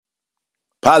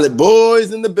Pilot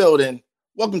Boys in the building.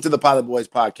 Welcome to the Pilot Boys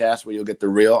podcast, where you'll get the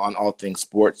real on all things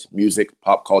sports, music,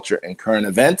 pop culture, and current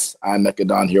events. I'm Mecca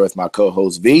Don here with my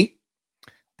co-host V.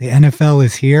 The NFL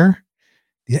is here.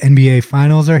 The NBA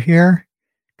finals are here.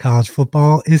 College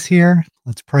football is here.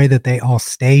 Let's pray that they all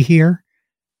stay here.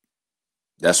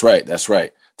 That's right.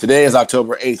 Today is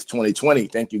October 8th, 2020.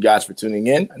 Thank you guys for tuning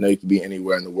in. I know you could be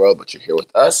anywhere in the world, but you're here with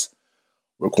us.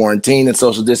 We're quarantined and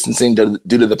social distancing due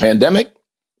to the pandemic,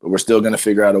 but we're still going to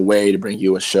figure out a way to bring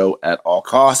you a show at all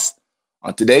costs.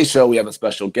 On today's show, we have a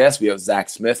special guest. We have Zach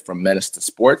Smith from Menace to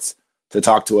Sports to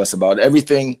talk to us about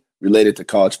everything related to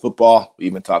college football. We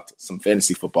even talked some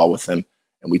fantasy football with him,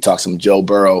 and we talked some Joe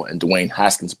Burrow and Dwayne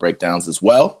Haskins breakdowns as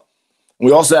well. And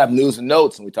we also have news and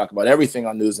notes, and we talk about everything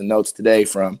on news and notes today,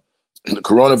 from the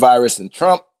coronavirus and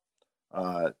Trump,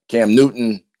 Cam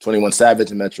Newton, 21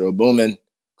 Savage and Metro Boomin,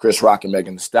 Chris Rock and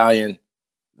Megan Thee Stallion,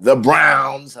 the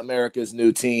Browns, America's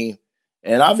new team,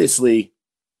 and obviously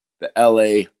the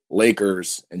LA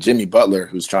Lakers and Jimmy Butler,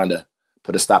 who's trying to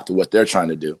put a stop to what they're trying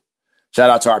to do. Shout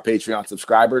out to our Patreon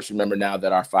subscribers. Remember now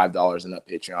that our $5 and up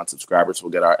Patreon subscribers will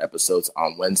get our episodes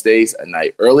on Wednesdays a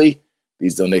night early.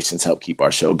 These donations help keep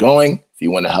our show going. If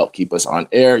you want to help keep us on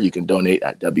air, you can donate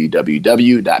at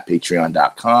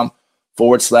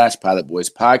www.patreon.com/Pilot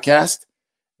Boys Podcast.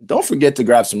 Don't forget to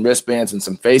grab some wristbands and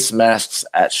some face masks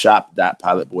at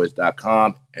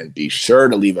shop.pilotboys.com, and be sure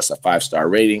to leave us a 5-star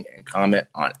rating and comment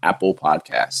on Apple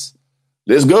Podcasts.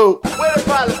 Let's go. Where the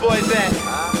Pilot Boys at?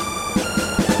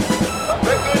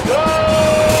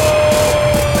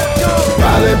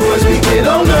 Pilot Boys, we get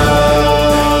on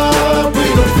up. We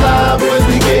don't fly, boys,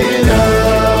 we get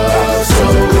up. So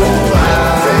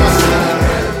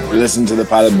high. You listen to the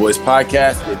Pilot Boys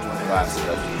Podcast. We're joined by a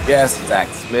special guest, Zach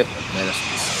Smith of Menace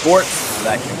to Sports.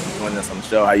 Zach, thanks for joining us on the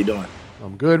show. How you doing?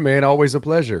 I'm good, man. Always a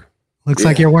pleasure. Looks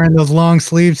like you're wearing those long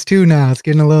sleeves too now. It's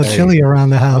getting a little chilly around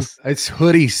the house. It's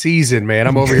hoodie season, man.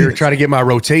 I'm over here trying to get my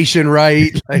rotation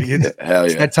right. Like Hell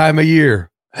yeah. That time of year.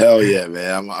 Hell yeah,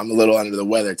 man. I'm a little under the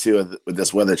weather too with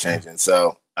this weather changing.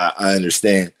 So I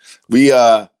understand. We've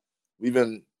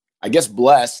been, I guess,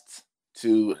 blessed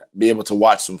to be able to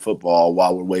watch some football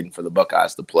while we're waiting for the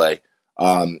Buckeyes to play.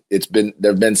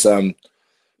 There've been some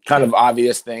kind of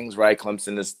obvious things, right?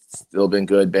 Clemson has still been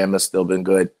good. Bama's still been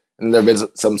good. And there have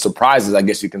been some surprises, I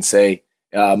guess you can say,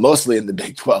 mostly in the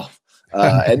Big 12.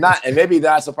 And maybe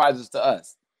not surprises to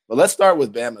us. But let's start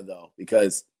with Bama, though,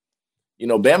 because,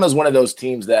 Bama is one of those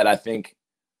teams that I think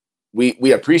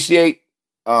we appreciate,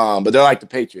 but they're like the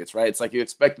Patriots, right? It's like you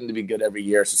expect them to be good every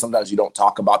year. So sometimes you don't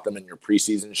talk about them in your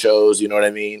preseason shows. You know what I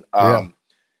mean?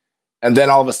 And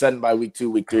then all of a sudden by week 2,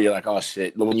 week 3, you're like, oh,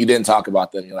 shit. But when you didn't talk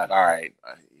about them, you're like, all right,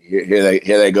 here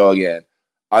they go again.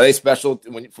 Are they special?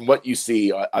 From what you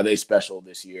see, are they special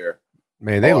this year?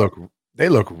 Man, they look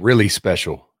really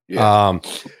special. Yeah.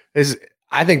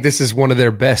 I think this is one of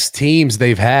their best teams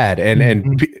they've had.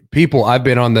 And people, I've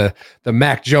been on the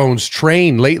Mac Jones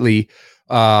train lately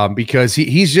because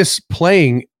he's just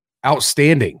playing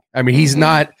outstanding. I mean, he's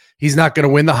not going to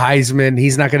win the Heisman.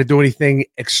 He's not going to do anything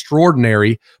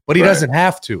extraordinary, but he doesn't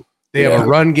have to. They have a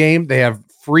run game. They have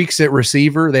freaks at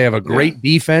receiver. They have a great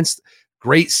defense,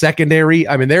 great secondary.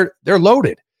 I mean, they're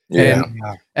loaded. Yeah. And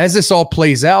as this all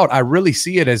plays out, I really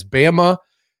see it as Bama,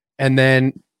 and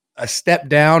then a step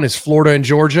down is Florida and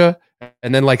Georgia,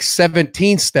 and then like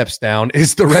 17 steps down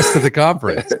is the rest of the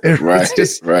conference.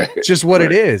 It's just what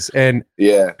it is. And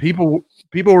people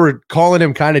were calling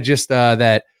him kind of just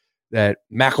that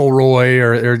McElroy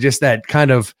or just that kind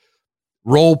of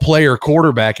role player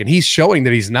quarterback, and he's showing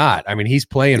that he's not. I mean, he's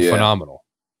playing phenomenal.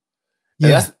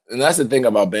 And that's the thing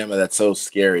about Bama that's so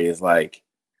scary is like,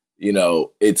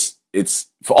 it's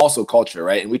for also culture,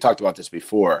 right? And we talked about this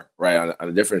before, right, on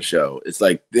a different show. It's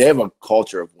like they have a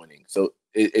culture of winning. So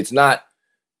it's not,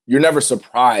 you're never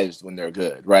surprised when they're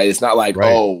good, right? It's not like,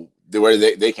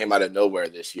 they came out of nowhere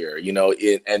this year,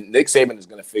 and Nick Saban is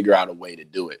going to figure out a way to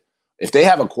do it. If they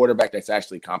have a quarterback that's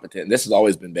actually competent, and this has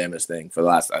always been Bama's thing for the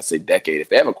last, I'd say, decade. If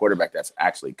they have a quarterback that's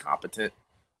actually competent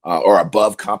or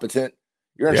above competent,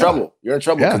 you're in trouble. You're in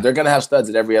trouble because they're going to have studs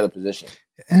at every other position.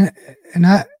 And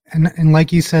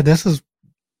like you said, this is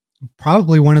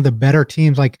probably one of the better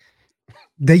teams like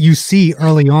that you see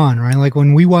early on, right? Like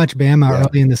when we watch Bama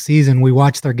early in the season, we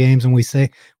watch their games and we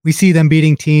see them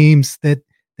beating teams that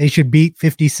they should beat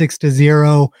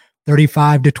 56-0,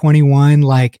 35-21.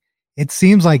 Like it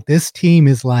seems like this team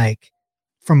is like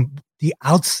from the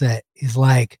outset is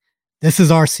like, this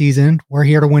is our season. We're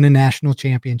here to win a national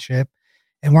championship.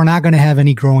 And we're not going to have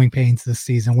any growing pains this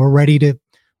season. We're ready to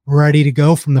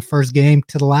go from the first game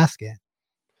to the last game.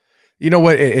 You know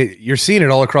what? You're seeing it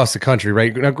all across the country,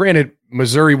 right? Now, granted,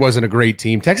 Missouri wasn't a great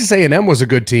team. Texas A&M was a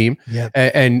good team. Yep.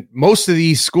 And most of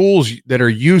these schools that are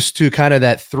used to kind of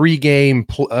that 3-game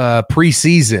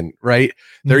preseason, right?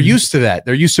 They're used to that.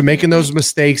 They're used to making those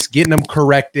mistakes, getting them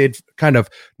corrected, kind of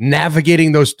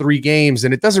navigating those 3 games.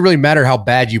 And it doesn't really matter how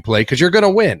bad you play because you're going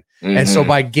to win. And so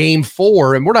by game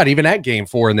 4, and we're not even at game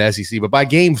 4 in the SEC, but by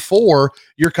game 4,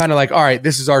 you're kind of like, all right,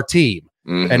 this is our team.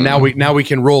 And now we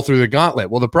can roll through the gauntlet.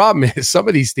 Well, the problem is some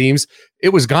of these teams, it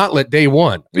was gauntlet day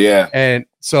 1. Yeah. And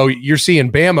so you're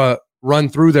seeing Bama run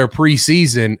through their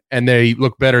preseason and they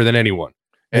look better than anyone.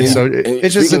 And so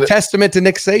it's just a testament to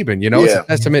Nick Saban, it's a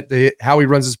testament to how he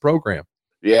runs his program.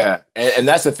 Yeah. And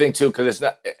that's the thing too, because it's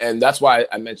not, and that's why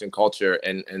I mentioned culture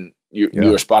and you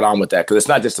were spot on with that. Cause it's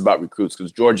not just about recruits,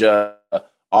 because Georgia,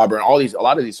 Auburn, a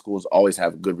lot of these schools always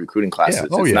have good recruiting classes.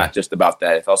 It's not just about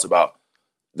that. It's also about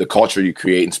the culture you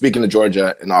create. And speaking of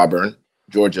Georgia and Auburn,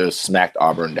 Georgia smacked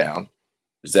Auburn down.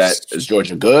 Is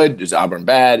Georgia good? Is Auburn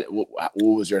bad? What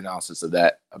was your analysis of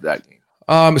that game?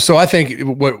 So I think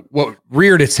what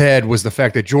reared its head was the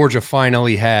fact that Georgia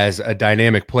finally has a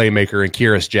dynamic playmaker in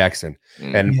Kyrus Jackson.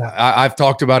 And I've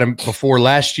talked about him before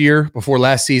last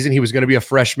season. He was going to be a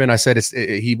freshman. I said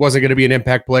he wasn't going to be an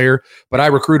impact player, but I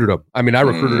recruited him. I mean, I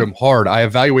recruited him hard. I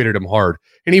evaluated him hard.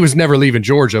 And he was never leaving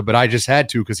Georgia, but I just had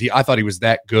to because I thought he was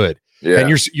that good. Yeah.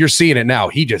 And you're seeing it now.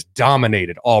 He just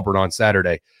dominated Auburn on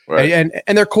Saturday. Right.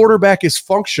 And their quarterback is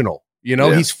functional.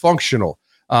 He's functional.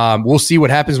 We'll see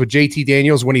what happens with JT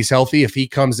Daniels when he's healthy, if he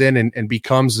comes in and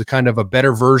becomes a kind of a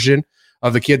better version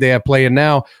of the kid they have playing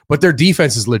now. But their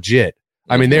defense is legit.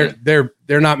 I mean, they're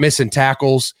not missing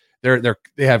tackles.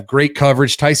 They have great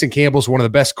coverage. Tyson Campbell's one of the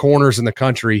best corners in the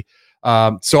country.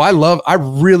 So I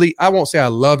won't say I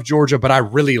love Georgia, but I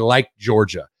really like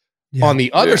Georgia. Yeah. On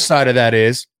the other side of that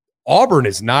is Auburn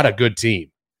is not a good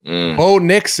team. Bo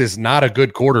Nix is not a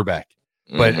good quarterback.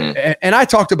 But and I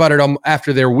talked about it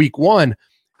after their week 1.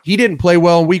 He didn't play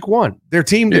well in week 1. Their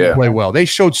team didn't play well. They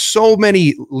showed so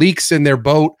many leaks in their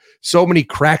boat, so many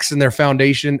cracks in their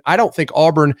foundation. I don't think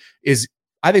Auburn is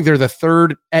 – I think they're the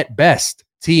 3rd at best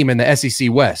team in the SEC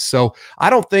West. So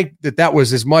I don't think that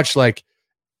was as much like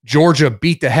Georgia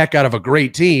beat the heck out of a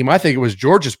great team. I think it was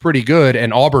Georgia's pretty good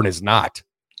and Auburn is not.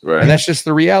 Right. And that's just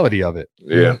the reality of it.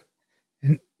 Yeah.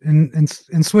 And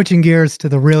switching gears to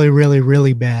the really, really,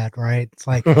 really bad, right? It's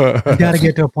like we got to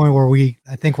get to a point where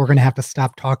I think we're going to have to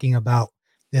stop talking about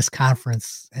this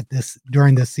conference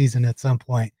during this season at some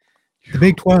point. The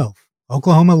Big 12,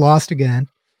 Oklahoma lost again.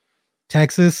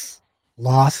 Texas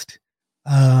lost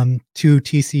to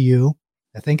TCU,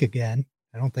 I think again.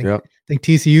 I don't think I think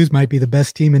TCU's might be the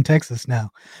best team in Texas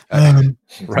now.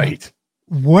 Right.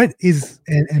 What is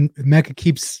and Mecca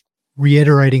keeps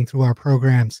reiterating through our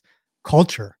programs.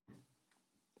 Culture.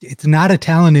 It's not a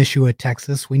talent issue at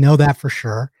Texas. We know that for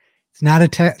sure. It's not a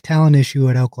talent issue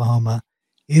at Oklahoma.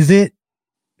 Is it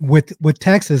with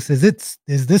Texas? Is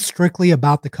this strictly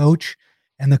about the coach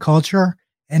and the culture?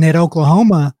 And at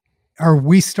Oklahoma, were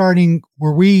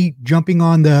we jumping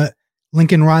on the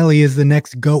Lincoln Riley is the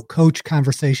next GOAT coach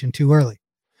conversation too early?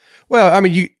 Well, I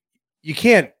mean, you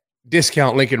can't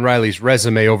discount Lincoln Riley's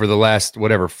resume over the last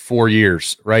 4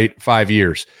 years, right? 5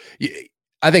 years.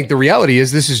 I think the reality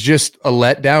is this is just a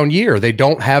letdown year. They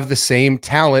don't have the same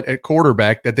talent at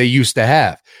quarterback that they used to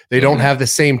have. They don't have the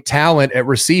same talent at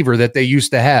receiver that they used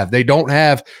to have. They don't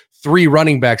have 3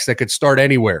 running backs that could start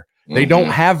anywhere. They don't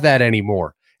have that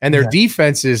anymore. And their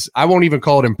defense is, I won't even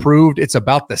call it improved. It's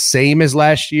about the same as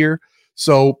last year.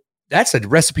 So that's a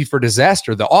recipe for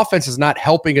disaster. The offense is not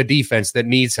helping a defense that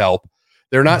needs help.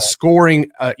 They're not scoring,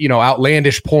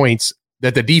 outlandish points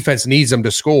that the defense needs them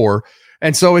to score.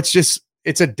 And so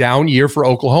it's a down year for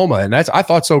Oklahoma. And I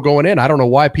thought so going in. I don't know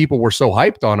why people were so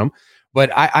hyped on him,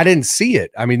 but I didn't see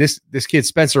it. I mean, this kid,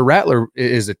 Spencer Rattler,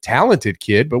 is a talented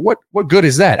kid, but what good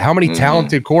is that? How many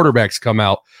talented quarterbacks come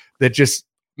out that just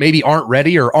maybe aren't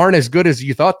ready or aren't as good as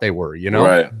you thought they were,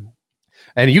 Right.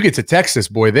 And you get to Texas,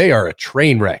 boy, they are a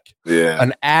train wreck. Yeah.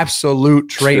 An absolute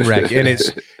train wreck. And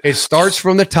it starts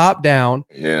from the top down.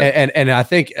 Yeah. And I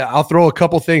think I'll throw a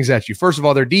couple things at you. First of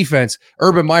all, their defense,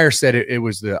 Urban Meyer said it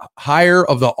was the hire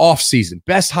of the offseason.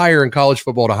 Best hire in college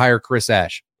football to hire Chris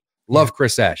Ash. Love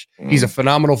Chris Ash. He's a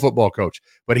phenomenal football coach,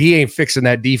 but he ain't fixing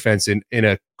that defense in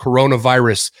a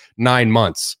coronavirus 9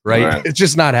 months, right? It's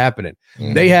just not happening.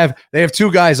 They have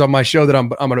 2 guys on my show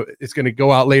that it's gonna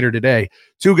go out later today.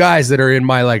 2 guys that are in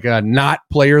my not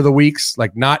player of the weeks,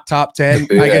 not top 10,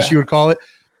 I guess you would call it.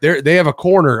 They have a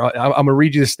corner. I'm gonna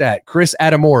read you the stat. Chris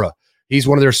Adamora. He's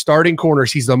one of their starting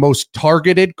corners. He's the most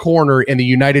targeted corner in the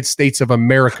United States of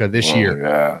America this year.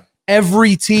 Yeah.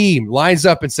 Every team lines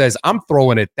up and says, I'm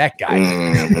throwing at that guy.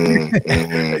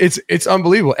 It's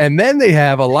unbelievable. And then they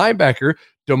have a linebacker,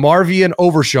 DeMarvion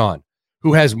Overshawn,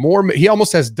 who has he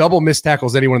almost has double missed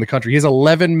tackles than anyone in the country. He has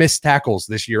 11 missed tackles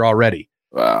this year already.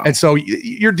 Wow. And so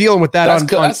you're dealing with that.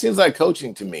 That seems like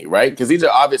coaching to me, right? Because these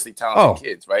are obviously talented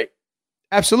kids, right?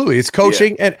 Absolutely. It's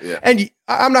coaching. And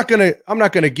I'm not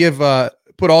gonna give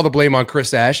put all the blame on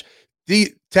Chris Ash.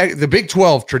 The Big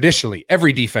 12, traditionally,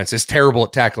 every defense is terrible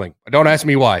at tackling. Don't ask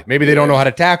me why. Maybe they don't know how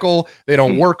to tackle. They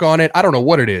don't work on it. I don't know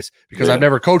what it is because I've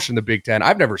never coached in the Big 10.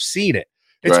 I've never seen it.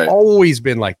 It's always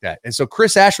been like that. And so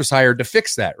Chris Ash was hired to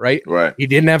fix that, right? Right. He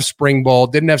didn't have spring ball,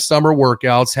 didn't have summer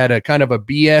workouts, had a kind of a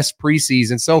BS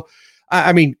preseason. So,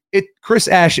 I mean, Chris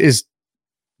Ash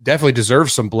definitely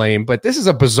deserves some blame, but this is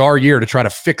a bizarre year to try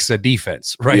to fix a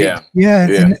defense, right? Yeah.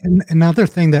 And another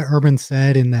thing that Urban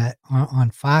said in that on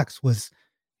Fox was,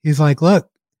 he's like, look,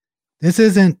 this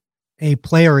isn't a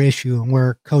player issue, and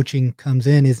where coaching comes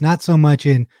in is not so much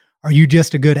in, are you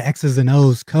just a good X's and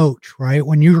O's coach, right?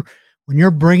 When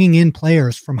you're bringing in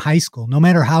players from high school, no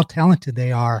matter how talented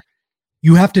they are,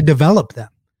 you have to develop them.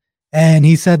 And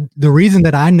he said, the reason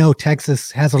that I know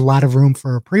Texas has a lot of room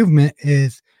for improvement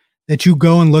is that you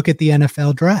go and look at the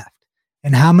NFL draft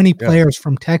and how many players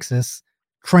from Texas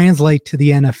translate to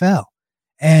the NFL.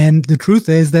 And the truth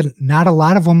is that not a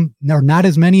lot of them, or not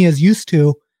as many as used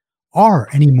to, are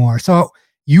anymore. So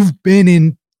you've been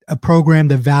in a program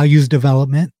that values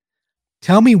development.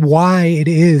 Tell me why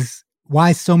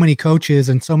so many coaches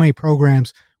and so many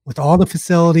programs with all the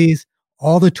facilities,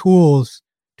 all the tools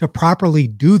to properly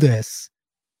do this,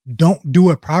 don't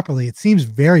do it properly. It seems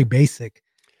very basic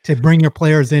to bring your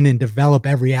players in and develop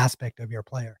every aspect of your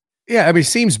player. Yeah, I mean, it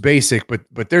seems basic,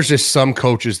 but there's just some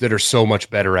coaches that are so much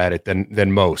better at it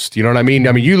than most. You know what I mean?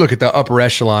 I mean, you look at the upper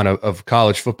echelon of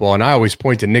college football, and I always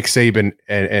point to Nick Saban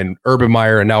and Urban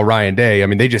Meyer and now Ryan Day. I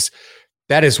mean,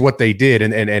 that is what they did.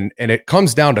 And it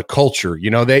comes down to culture.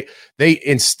 You know, they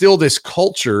instill this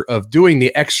culture of doing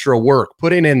the extra work,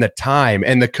 putting in the time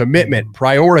and the commitment,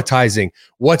 prioritizing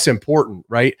what's important,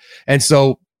 right? And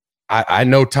so I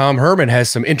know Tom Herman has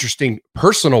some interesting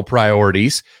personal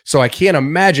priorities, so I can't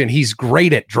imagine he's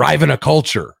great at driving a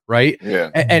culture, right? Yeah.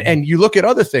 And you look at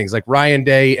other things like Ryan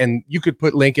Day, and you could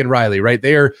put Lincoln Riley, right?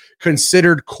 They are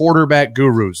considered quarterback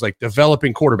gurus, like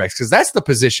developing quarterbacks, because that's the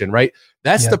position, right?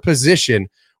 That's the position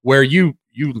where you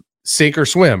sink or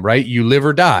swim, right? You live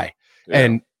or die. Yeah.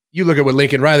 And you look at what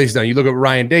Lincoln Riley's done. You look at what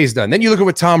Ryan Day's done. Then you look at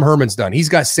what Tom Herman's done. He's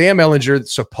got Sam Ehlinger,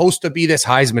 supposed to be this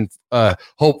Heisman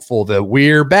hopeful.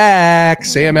 We're back,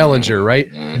 Sam Ehlinger,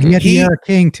 right? He had De'Ara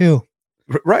King too.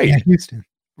 Right. Yeah, Houston.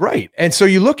 Right. And so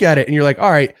you look at it and you're like,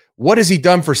 all right, what has he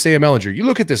done for Sam Ehlinger? You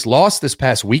look at this loss this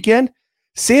past weekend.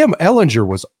 Sam Ehlinger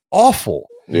was awful.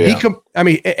 Yeah.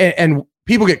 And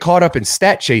people get caught up in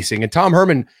stat chasing, and Tom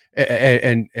Herman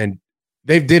and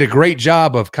they did a great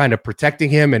job of kind of protecting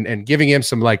him and giving him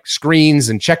some like screens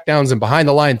and checkdowns and behind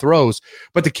the line throws.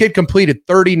 But the kid completed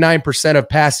 39% of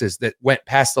passes that went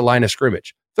past the line of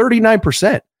scrimmage.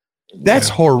 39%. That's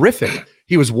horrific.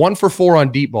 He was 1 for 4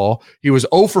 on deep ball. He was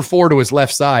 0 for 4 to his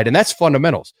left side. And that's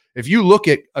fundamentals. If you look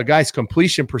at a guy's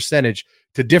completion percentage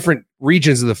to different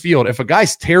regions of the field, if a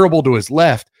guy's terrible to his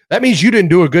left, that means you didn't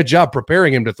do a good job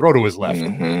preparing him to throw to his left,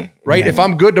 right? If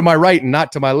I'm good to my right and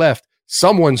not to my left,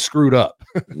 someone screwed up.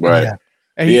 Right.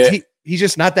 And he's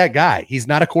just not that guy. He's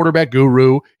not a quarterback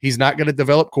guru. He's not going to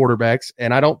develop quarterbacks.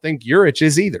 And I don't think Urich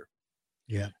is either.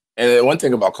 Yeah. And one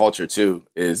thing about culture too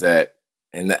is that,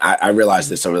 and I realized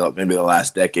this over maybe the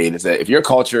last decade, is that if your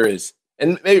culture is,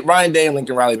 and maybe Ryan Day and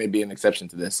Lincoln Riley may be an exception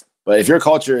to this, but if your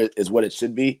culture is what it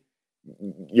should be,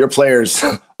 your players,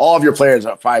 all of your players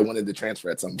are probably wanted to transfer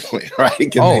at some point,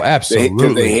 right?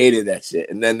 Absolutely. They hated that shit.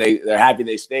 And then they're happy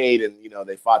they stayed, and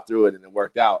they fought through it and it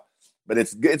worked out. But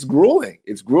it's grueling.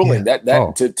 It's grueling.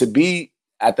 To be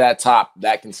at that top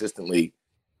that consistently,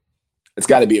 it's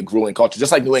got to be a grueling culture.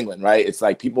 Just like New England, right? It's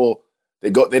like people they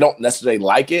don't necessarily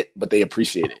like it, but they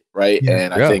appreciate it, right? Yeah.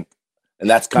 And I think, and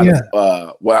that's kind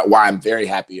of why I'm very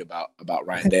happy about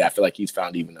Ryan Day. I feel like he's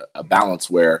found even a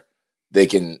balance where they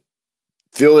can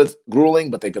feel it grueling,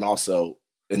 but they can also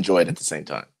enjoy it at the same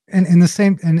time. And the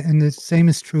same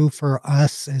is true for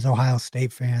us as Ohio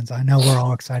State fans. I know we're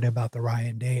all excited about the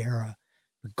Ryan Day era.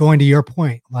 But going to your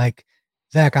point, like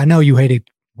Zach, I know you hated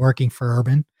working for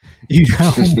Urban.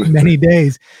 Many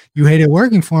days you hated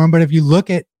working for him. But if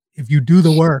you do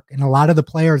the work, and a lot of the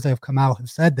players that have come out have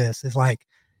said this, is like,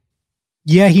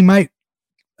 yeah, he might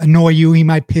annoy you, he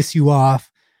might piss you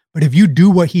off, but if you do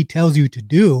what he tells you to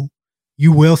do,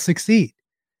 you will succeed.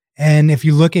 And if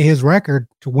you look at his record,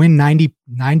 to win 90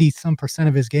 some %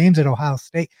 of his games at Ohio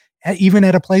State, even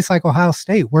at a place like Ohio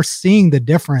State, we're seeing the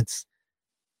difference.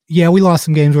 Yeah, we lost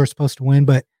some games we were supposed to win,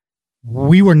 but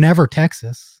we were never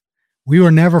Texas. We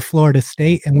were never Florida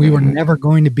State, and we were never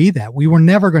going to be that. We were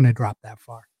never going to drop that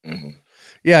far.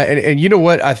 Yeah, and you know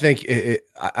what? I think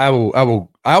I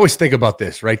always think about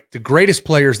this, right? The greatest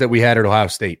players that we had at Ohio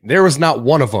State, there was not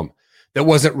one of them that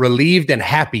wasn't relieved and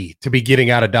happy to be getting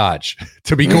out of Dodge,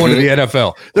 to be going to the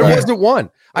NFL. There wasn't one.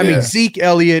 I mean, Zeke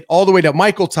Elliott, all the way to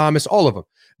Michael Thomas, all of them.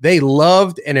 They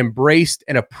loved and embraced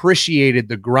and appreciated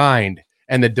the grind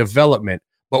and the development.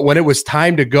 But when it was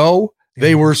time to go,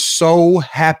 they were so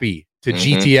happy to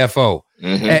GTFO.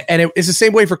 And it's the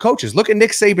same way for coaches. Look at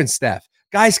Nick Saban's staff.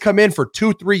 Guys come in for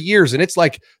 2-3 years, and it's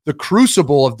like the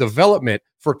crucible of development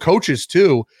for coaches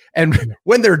too. And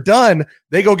when they're done,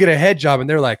 they go get a head job, and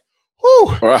they're like,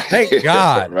 "Whew, thank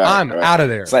God, I'm out of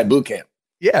there." It's like boot camp.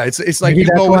 Yeah, it's like maybe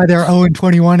that's why they're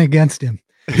 0-21 against him.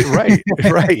 right.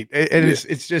 And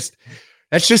it's just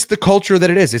that's just the culture that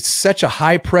it is. It's such a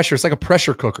high pressure. It's like a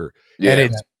pressure cooker,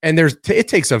 and it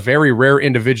takes a very rare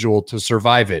individual to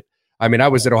survive it. I mean, I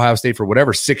was at Ohio State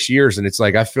for 6 years, and it's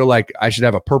like I feel like I should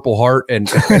have a Purple Heart and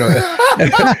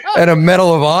a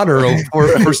Medal of Honor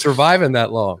for surviving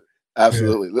that long.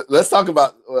 Absolutely. Let's talk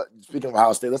about speaking of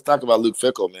Ohio State. Let's talk about Luke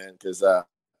Fickell, man, because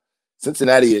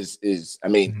Cincinnati is. I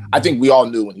mean, I think we all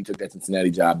knew when he took that Cincinnati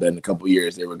job that in a couple of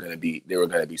years they were going to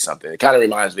be something. It kind of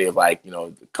reminds me of a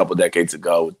couple decades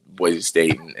ago with Boise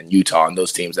State and Utah and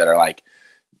those teams that are like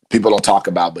people don't talk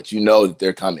about, but that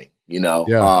they're coming.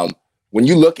 When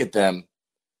you look at them,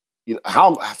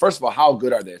 first of all, how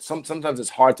good are they? Sometimes it's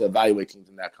hard to evaluate teams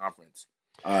in that conference.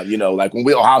 Like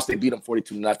when Ohio State beat them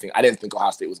 42-0, I didn't think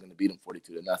Ohio State was going to beat them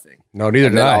 42-0. No, neither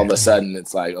did I. All of a sudden,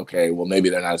 it's like, okay, well, maybe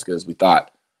they're not as good as we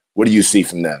thought. What do you see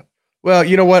from them? Well,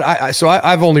 you know what?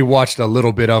 I've only watched a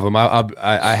little bit of them.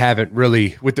 I haven't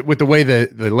really with the way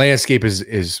the landscape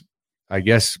is, I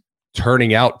guess,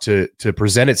 turning out to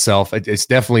present itself. It's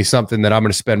definitely something that I'm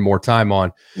going to spend more time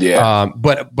on. Yeah.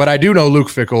 But I do know Luke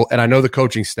Fickell, and I know the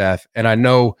coaching staff, and I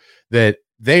know that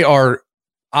they are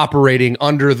operating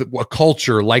under a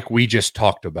culture like we just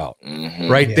talked about,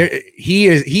 right? Yeah.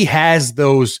 He has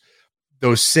those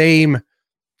same,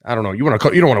 I don't know, you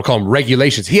don't want to call them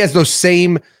regulations. He has those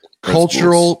same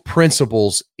cultural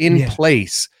principles in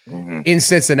place in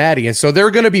Cincinnati. And so they're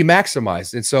going to be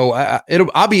maximized. And so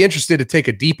I'll be interested to take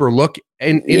a deeper look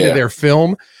into their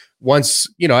film once,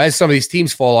 as some of these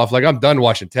teams fall off. Like I'm done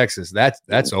watching Texas.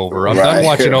 That's over. I'm done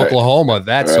watching Oklahoma.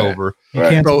 That's over. You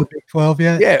canceled Big 12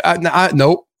 yet? Yeah.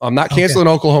 Nope. I'm not canceling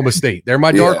Oklahoma State. They're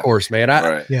my dark horse, man.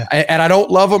 And I don't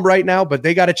love them right now, but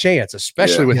they got a chance,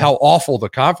 especially with how awful the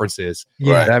conference is.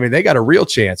 Yeah. I mean, they got a real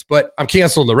chance, but I'm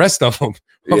canceling the rest of them.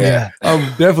 I'm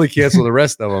definitely canceling the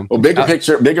rest of them. Well, bigger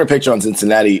picture on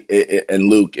Cincinnati and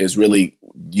Luke is really,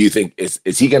 do you think is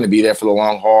he going to be there for the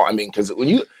long haul? I mean, because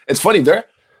it's funny,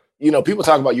 people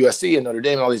talk about USC and Notre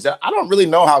Dame and all these. I don't really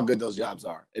know how good those jobs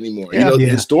are anymore.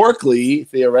 Historically,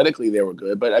 theoretically, they were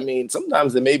good, but I mean,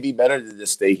 sometimes it may be better to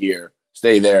just stay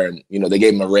there. And they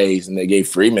gave him a raise, and they gave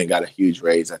Freeman got a huge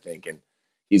raise, I think, and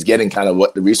he's getting kind of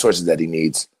what the resources that he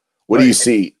needs. What do you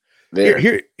see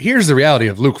there? Here's the reality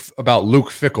of Luke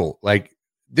Fickell. Like,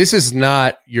 this is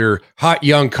not your hot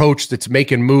young coach that's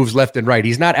making moves left and right.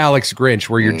 He's not Alex Grinch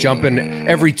where you're jumping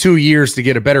every 2 years to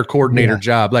get a better coordinator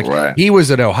job. Like he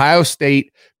was at Ohio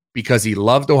State because he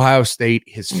loved Ohio State.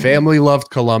 His family loved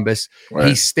Columbus.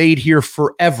 He stayed here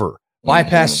forever,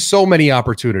 bypassed so many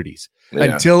opportunities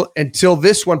until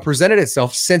this one presented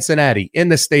itself, Cincinnati in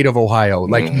the state of Ohio.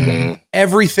 Like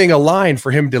everything aligned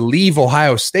for him to leave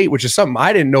Ohio State, which is something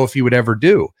I didn't know if he would ever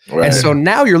do. And so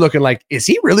now you're looking like, is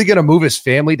he really going to move his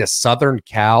family to Southern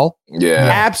Cal? Yeah,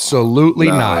 absolutely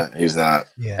not. He's not.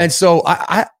 Yeah. And so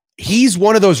he's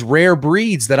one of those rare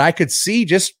breeds that I could see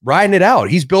just riding it out.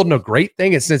 He's building a great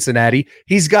thing at Cincinnati.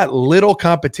 He's got little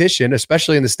competition,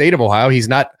 especially in the state of Ohio. He's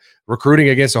not recruiting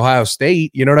against Ohio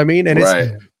State. You know what I mean? And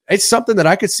it's something that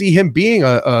I could see him being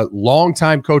a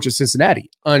longtime coach at Cincinnati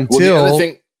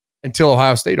until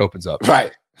Ohio State opens up. Right.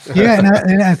 Yeah.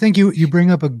 And I think you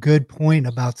bring up a good point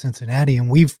about Cincinnati, and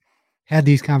we've had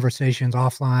these conversations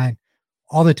offline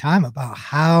all the time about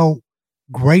how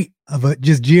great of a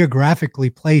just geographically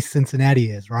placed Cincinnati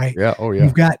is, right? Yeah. Oh, yeah.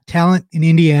 You've got talent in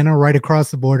Indiana right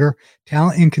across the border,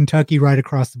 talent in Kentucky right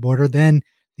across the border, then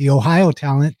the Ohio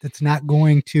talent that's not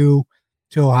going to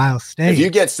Ohio State.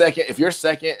 If you're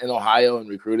second in Ohio in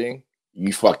recruiting,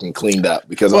 you fucking cleaned up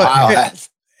because Ohio has.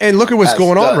 And look at what's As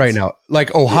going on studs. right now.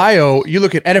 Like Ohio, you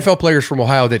look at NFL players from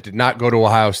Ohio that did not go to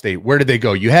Ohio State. Where did they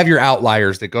go? You have your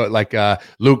outliers that go, like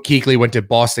Luke Kuechly went to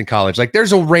Boston College. Like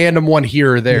there's a random one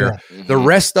here or there. Yeah. The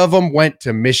rest of them went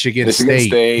to Michigan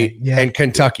State and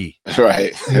Kentucky.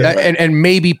 Right. And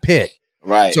maybe Pitt.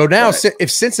 Right. So now right.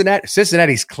 if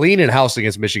Cincinnati's cleaning house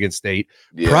against Michigan State,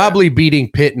 Yeah. probably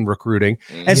beating Pitt in recruiting.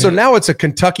 And so now it's a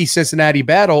Kentucky-Cincinnati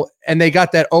battle, and they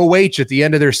got that OH at the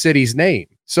end of their city's name.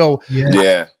 So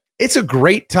Yeah. it's a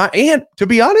great time. And to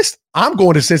be honest, I'm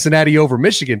going to Cincinnati over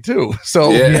Michigan too.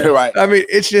 So Right. I mean,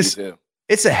 it's Me just too.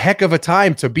 it's a heck of a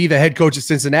time to be the head coach at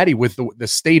Cincinnati with the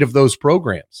state of those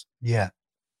programs. Yeah.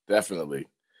 Definitely.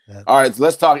 Yeah. All right, so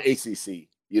let's talk ACC.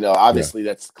 Obviously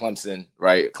that's Clemson,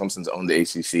 right? Clemson's owned the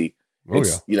ACC.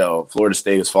 Florida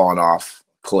State has fallen off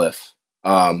cliff.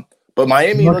 But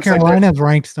Miami, North looks like Carolina's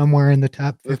ranked somewhere in the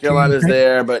top 15. North Carolina's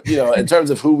there, but in terms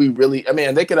of who we really,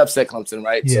 they could upset Clemson,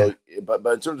 right? Yeah. So, but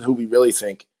in terms of who we really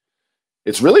think,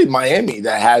 it's really Miami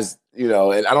that has,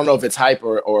 and I don't know if it's hype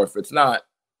or if it's not,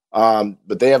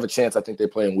 but they have a chance. I think they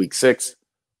play in week 6.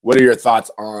 What are your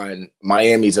thoughts on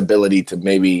Miami's ability to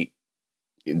maybe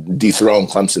dethrone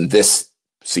Clemson this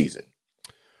season?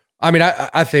 I mean,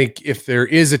 I think if there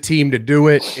is a team to do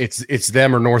it, it's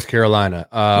them or North Carolina.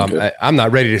 I'm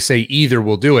not ready to say either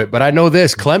will do it, but I know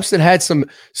this: Clemson had some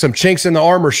chinks in the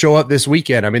armor show up this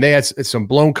weekend. I mean, they had some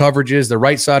blown coverages. The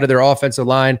right side of their offensive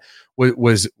line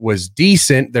was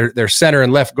decent. Their center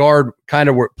and left guard kind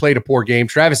of played a poor game.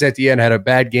 Travis Etienne had a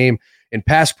bad game in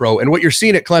pass pro. And what you're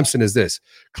seeing at Clemson is this: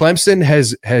 Clemson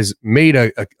has made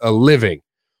a living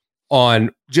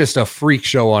on just a freak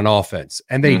show on offense,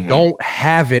 and they don't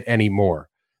have it anymore.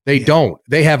 They don't.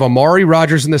 They have Amari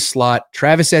Rodgers in the slot,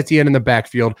 Travis Etienne in the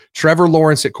backfield, Trevor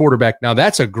Lawrence at quarterback. Now,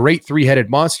 that's a great 3-headed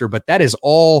monster, but that is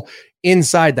all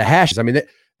inside the hashes. I mean,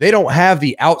 they don't have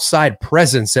the outside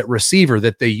presence at receiver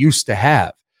that they used to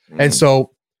have. And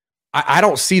so I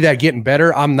don't see that getting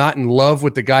better. I'm not in love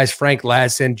with the guys, Frank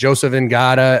Ladson, Joseph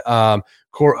Ngata,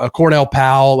 Cornell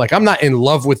Powell. Like, I'm not in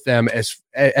love with them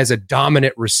as a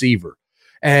dominant receiver.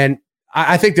 And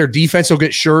I think their defense will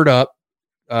get shored up.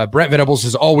 Brent Venables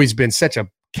has always been such a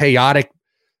chaotic,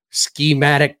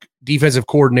 schematic defensive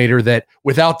coordinator that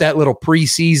without that little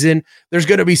preseason, there's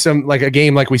going to be a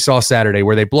game like we saw Saturday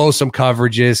where they blow some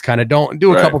coverages, kind of don't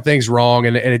do a couple things wrong,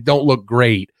 and it don't look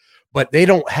great. But they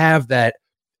don't have that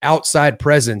outside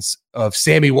presence of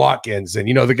Sammy Watkins and,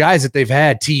 the guys that they've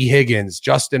had, T. Higgins,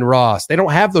 Justin Ross. They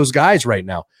don't have those guys right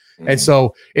now. And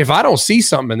so if I don't see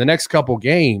something in the next couple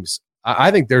games,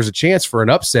 I think there's a chance for an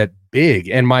upset big.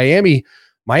 And Miami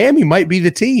might be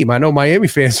the team. I know Miami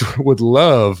fans would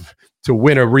love to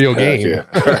win a real game.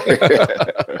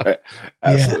 Yeah.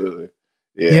 Absolutely.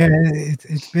 Yeah,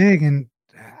 it's big, and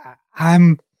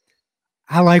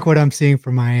I like what I'm seeing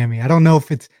from Miami. I don't know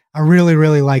if I really,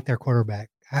 really like their quarterback.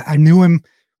 I knew him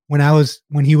when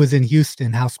he was in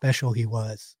Houston, how special he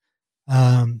was.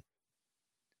 And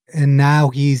now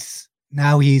he's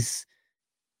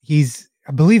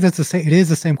I believe that's it is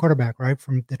the same quarterback, right?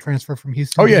 From the transfer from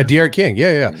Houston. Oh yeah, De'Aaron King.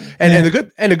 Yeah. And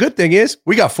the good thing is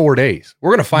we got 4 days.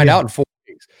 We're going to find out in 4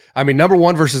 days. I mean, number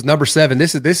 1 versus number 7.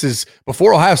 This is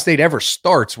before Ohio State ever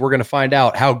starts. We're going to find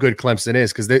out how good Clemson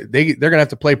is, because they're going to have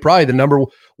to play probably the number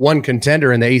 1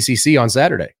 contender in the ACC on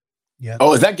Saturday. Yeah.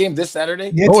 Oh, is that game this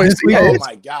Saturday? Yeah,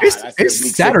 my God!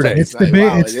 It's Saturday. It's the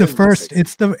big. It's the first.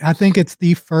 I think it's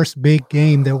the first big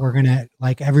game that we're gonna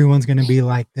everyone's gonna be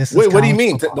like this. Wait, what do you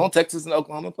mean? Don't Texas and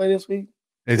Oklahoma play this week?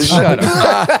 It's shut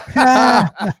up.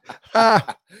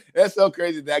 That's so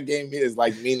crazy. That game is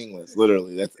meaningless.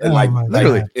 Literally, that's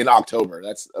literally in October.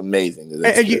 That's amazing.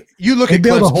 And you look they at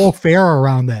build a whole fair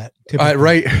around that.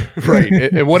 Right.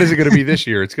 And what is it going to be this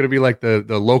year? It's going to be like the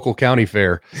local county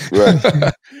fair.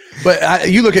 Right. But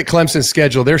you look at Clemson's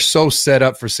schedule; they're so set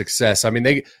up for success. I mean,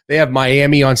 they have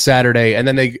Miami on Saturday, and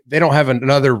then they don't have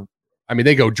another. I mean,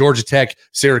 they go Georgia Tech,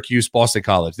 Syracuse, Boston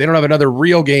College. They don't have another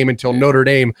real game until Notre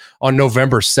Dame on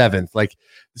November 7th.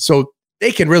 So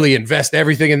they can really invest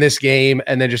everything in this game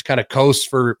and then just kind of coast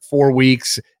for 4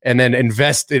 weeks and then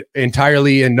invest it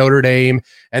entirely in Notre Dame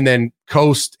and then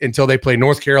coast until they play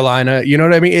North Carolina. You know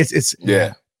what I mean? It's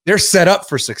they're set up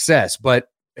for success, but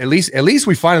at least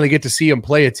we finally get to see them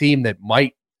play a team that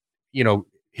might,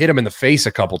 hit them in the face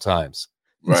a couple times.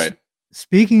 Right.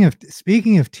 Speaking of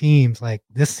teams,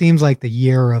 this seems like the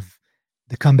year of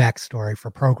the comeback story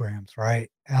for programs, right?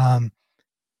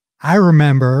 I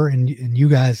remember, and you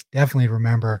guys definitely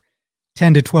remember,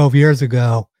 10 to 12 years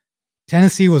ago,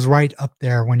 Tennessee was right up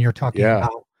there when you're talking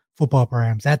about football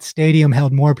programs. That stadium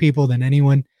held more people than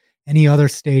any other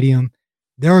stadium.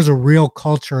 There was a real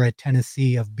culture at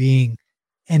Tennessee of being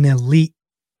an elite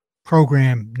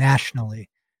program nationally.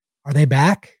 Are they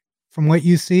back from what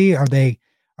you see? Are they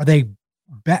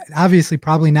obviously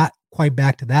probably not quite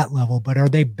back to that level, but are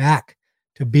they back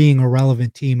to being a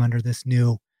relevant team under this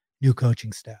new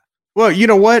coaching staff? Well, you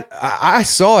know what? I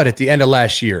saw it at the end of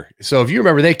last year. So if you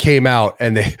remember, they came out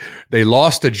and they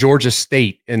lost to Georgia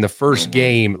State in the first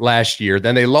game last year.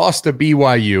 Then they lost to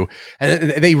BYU,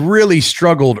 and they really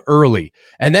struggled early.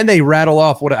 And then they rattle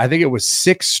off what I think it was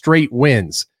 6 straight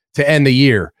wins to end the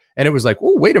year. And it was like,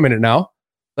 oh, wait a minute now.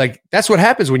 Like, that's what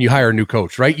happens when you hire a new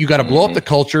coach, right? You got to blow up the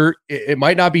culture. It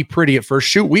might not be pretty at first.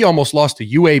 Shoot, we almost lost to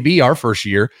UAB our first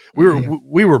year.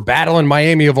 We were battling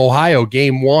Miami of Ohio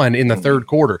game 1 in the third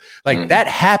quarter. Like, that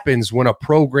happens when a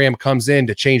program comes in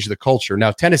to change the culture.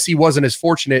 Now, Tennessee wasn't as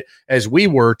fortunate as we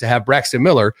were to have Braxton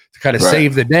Miller to kind of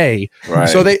save the day. Right.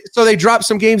 So they dropped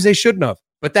some games they shouldn't have.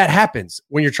 But that happens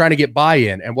when you're trying to get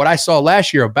buy-in. And what I saw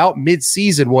last year about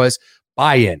mid-season was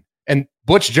buy-in. And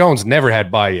Butch Jones never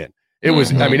had buy-in. It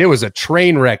was, I mean, it was a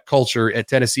train wreck culture at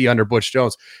Tennessee under Butch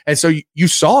Jones. And so you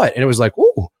saw it and it was like,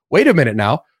 oh, wait a minute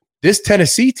now. This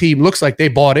Tennessee team looks like they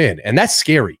bought in. And that's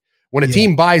scary when a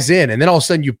team buys in and then all of a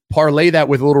sudden you parlay that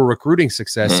with a little recruiting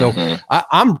success. So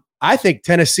I think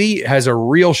Tennessee has a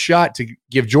real shot to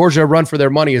give Georgia a run for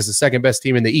their money as the second best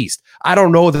team in the East. I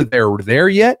don't know that they're there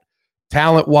yet,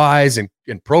 talent-wise and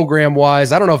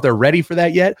program-wise. I don't know if they're ready for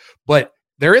that yet, but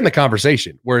they're in the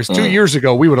conversation. Whereas 2 years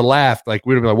ago, we would have laughed. Like,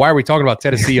 we would have been like, why are we talking about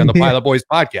Tennessee on the Pilot Boys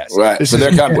podcast? Right. So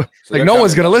they're coming. Like, no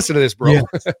one's going to listen to this, bro.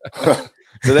 Yeah.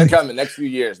 So they're coming. Next few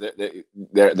years,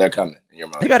 they're coming in your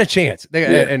mind. They got a chance.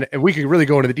 And we could really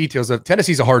go into the details of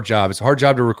Tennessee's a hard job. It's a hard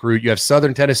job to recruit. You have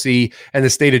Southern Tennessee and the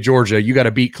state of Georgia. You got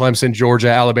to beat Clemson, Georgia,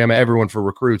 Alabama, everyone for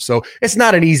recruits. So it's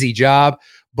not an easy job,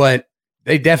 but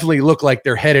they definitely look like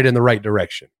they're headed in the right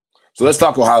direction. So let's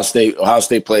talk Ohio State. Ohio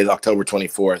State plays October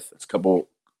 24th. It's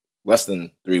less than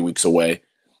 3 weeks away.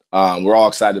 We're all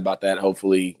excited about that.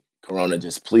 Hopefully Corona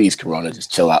just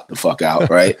chill out the fuck out.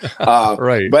 Right.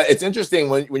 Right. But it's interesting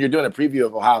when you're doing a preview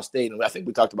of Ohio State, and I think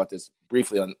we talked about this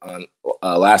briefly on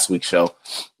last week's show.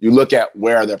 You look at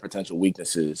where are their potential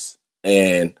weaknesses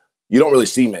and you don't really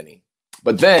see many,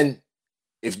 but then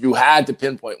if you had to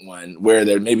pinpoint one where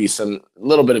there may be some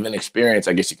little bit of inexperience,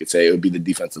 I guess you could say it would be the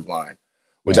defensive line,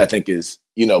 which I think is,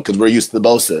 because we're used to the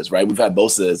Bosa's, right? We've had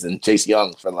Bosa's and Chase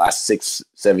Young for the last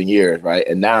 6-7 years, right?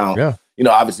 And now,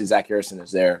 obviously Zach Harrison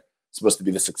is there, supposed to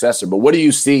be the successor. But what do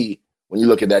you see when you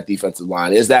look at that defensive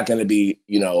line? Is that going to be,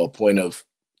 a point of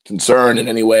concern in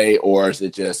any way, or is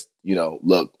it just,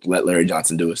 look, let Larry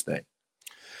Johnson do his thing?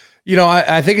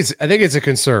 I think it's a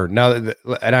concern now,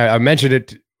 and I mentioned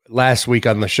it last week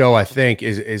on the show. I think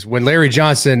is when Larry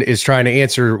Johnson is trying to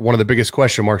answer one of the biggest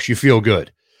question marks, you feel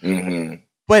good. Mm-hmm.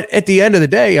 But at the end of the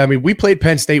day, I mean, we played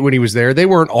Penn State when he was there. They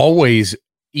weren't always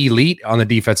elite on the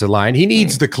defensive line. He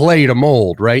needs the clay to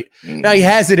mold, right? Now he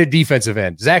has it at defensive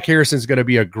end. Zach Harrison's going to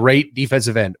be a great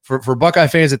defensive end. For Buckeye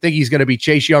fans that think he's going to be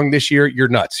Chase Young this year, you're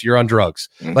nuts. You're on drugs.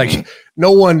 Like,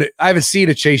 no one, I haven't seen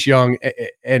a Chase Young,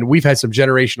 and we've had some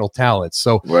generational talents.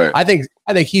 So I think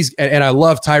he's, and I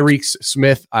love Tyreek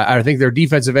Smith. I think their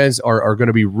defensive ends are going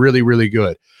to be really, really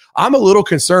good. I'm a little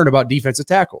concerned about defensive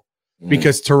tackle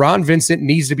because Teron Vincent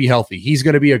needs to be healthy. He's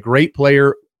going to be a great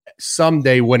player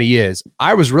someday when he is.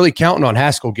 I was really counting on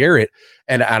Haskell Garrett,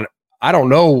 and I don't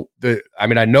know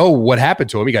I know what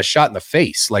happened to him. He got shot in the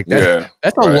face. Like that.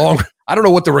 That's a long. I don't know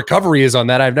what the recovery is on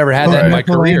that. I've never had that in my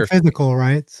career. Physical,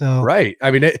 right? So right. I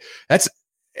mean,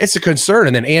 it's a concern.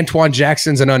 And then Antoine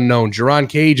Jackson's an unknown. Jerron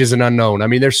Cage is an unknown. I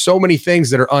mean, there's so many things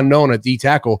that are unknown at D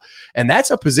tackle, and that's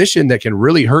a position that can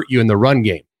really hurt you in the run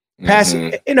game.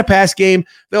 In a pass game,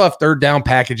 they'll have third down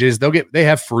packages. They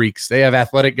have freaks. They have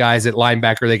athletic guys at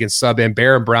linebacker they can sub in.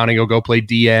 Baron Browning will go play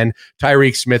DN.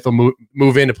 Tyreek Smith will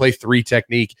move in to play 3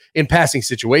 technique in passing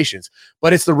situations.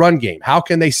 But it's the run game. How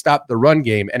can they stop the run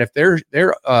game? And if they're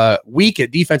weak at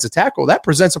defensive tackle, that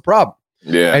presents a problem.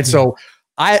 Yeah. And so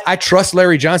I trust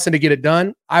Larry Johnson to get it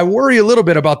done. I worry a little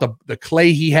bit about the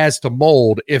clay he has to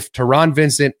mold if Teron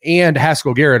Vincent and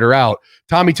Haskell Garrett are out.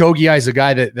 Tommy Togiai is a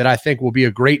guy that I think will be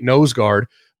a great nose guard,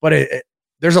 but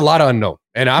there's a lot of unknown.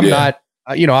 And I'm not,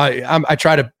 I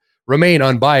try to remain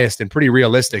unbiased and pretty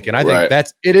realistic. And I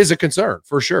think it is a concern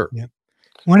for sure. Yeah.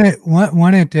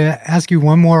 Wanted to ask you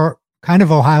one more kind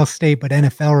of Ohio State, but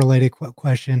NFL related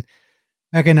question.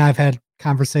 Becca and I have had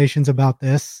conversations about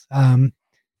this.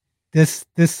 This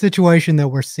situation that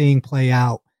we're seeing play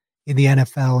out in the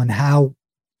NFL and how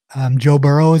Joe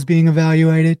Burrow is being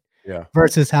evaluated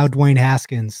versus how Dwayne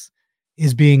Haskins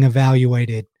is being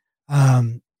evaluated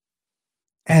as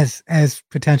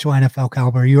potential NFL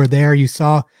caliber. You were there. You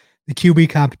saw the QB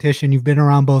competition. You've been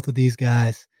around both of these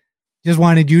guys. just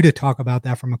wanted you to talk about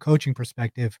that from a coaching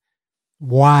perspective,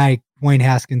 why Dwayne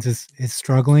Haskins is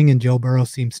struggling and Joe Burrow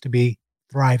seems to be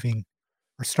thriving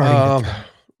or starting to thrive.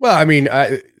 Well, I mean,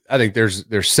 I think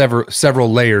there's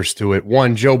several layers to it.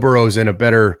 One, Joe Burrow's in a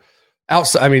better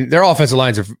outside. I mean, their offensive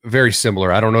lines are very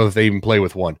similar. I don't know if they even play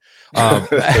with one.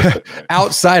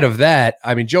 Outside of that,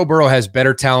 I mean, Joe Burrow has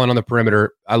better talent on the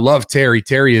perimeter. I love Terry.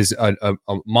 Terry is a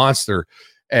monster,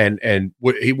 and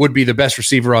he would be the best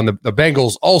receiver on the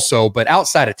Bengals also. But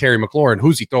outside of Terry McLaurin,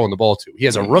 who's he throwing the ball to? He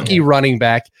has a rookie running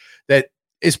back that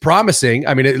is promising.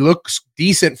 I mean, it looks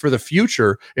decent for the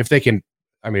future if they can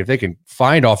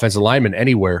find offensive linemen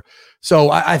anywhere.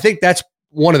 So I think that's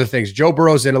one of the things. Joe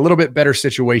Burrow's in a little bit better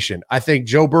situation. I think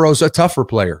Joe Burrow's a tougher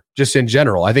player just in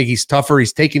general. I think he's tougher.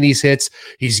 He's taking these hits.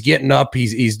 He's getting up.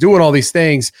 He's doing all these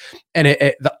things. And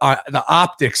the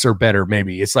optics are better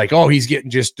maybe. It's like, oh, he's getting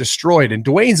just destroyed. And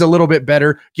Dwayne's a little bit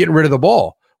better getting rid of the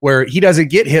ball where he doesn't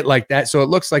get hit like that. So it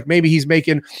looks like maybe he's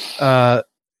making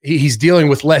he's dealing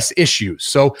with less issues.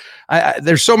 So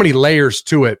there's so many layers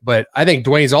to it. But I think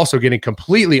Dwayne's also getting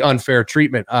completely unfair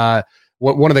treatment.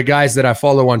 One of the guys that I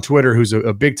follow on Twitter, who's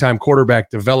a big-time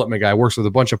quarterback development guy, works with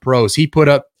a bunch of pros. He put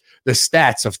up the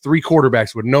stats of 3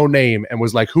 quarterbacks with no name and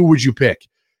was like, who would you pick?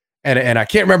 And I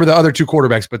can't remember the other 2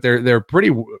 quarterbacks, but they're pretty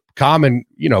common,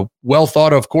 well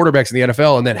thought of quarterbacks in the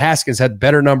NFL. And then Haskins had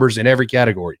better numbers in every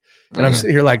category. And I'm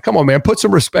sitting here like, come on, man, put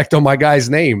some respect on my guy's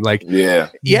name. Like, yeah,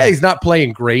 he's not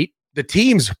playing great. The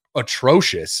team's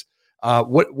atrocious.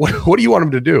 What do you want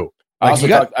him to do?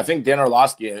 Like I think Dan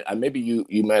Orlovsky, maybe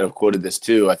you might have quoted this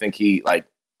too. I think I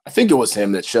think it was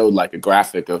him that showed like a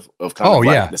graphic of kind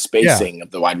of the spacing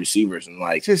of the wide receivers and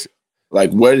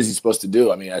what is he supposed to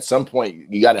do? I mean, at some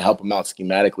point you got to help him out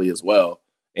schematically as well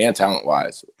and talent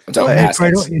wise.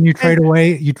 And you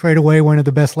trade away one of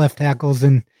the best left tackles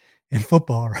in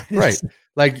football, right? Right.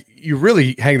 Like you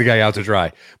really hang the guy out to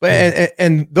dry. But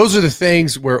and those are the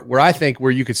things where I think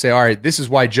where you could say, all right, this is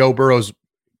why Joe Burrow's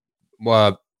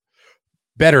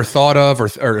better thought of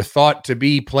or thought to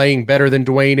be playing better than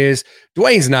Dwayne is.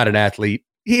 Dwayne's not an athlete.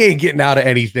 He ain't getting out of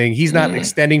anything. He's not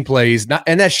extending plays.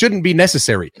 And that shouldn't be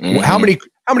necessary. How many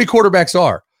quarterbacks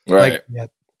are? Right. Like,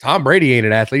 Tom Brady ain't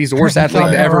an athlete. He's the worst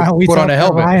athlete to ever put on a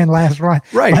helmet.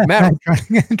 Right, Matt.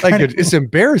 It's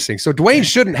embarrassing. So Dwayne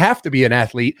shouldn't have to be an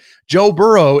athlete. Joe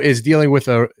Burrow is dealing with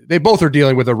they both are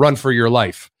dealing with a run for your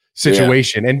life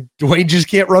situation. And Dwayne just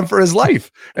can't run for his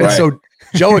life. And so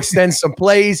Joe extends some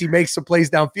plays. He makes some plays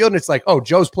downfield. And it's like, oh,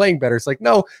 Joe's playing better. It's like,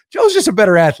 no, Joe's just a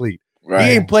better athlete. Right.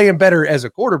 He ain't playing better as a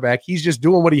quarterback. He's just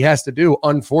doing what he has to do,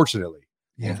 unfortunately.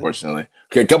 Yeah. Unfortunately.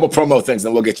 Okay, a couple promo things,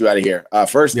 then we'll get you out of here.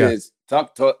 First is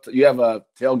you have a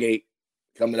tailgate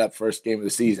coming up, first game of the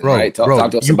season, right?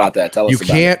 Talk to us about that. Tell us about it.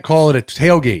 You can't call it a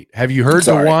tailgate. Have you heard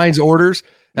the Wines orders?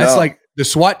 That's like the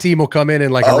SWAT team will come in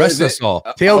and arrest us all.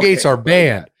 Tailgates are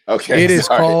banned. Okay. It is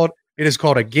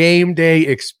called a game day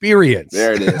experience.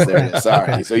 There it is.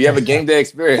 Sorry. So you have a game day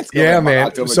experience. Yeah, man.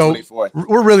 October 24th.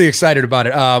 We're really excited about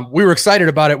it. We were excited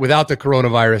about it without the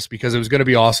coronavirus because it was going to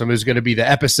be awesome. It was going to be the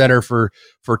epicenter for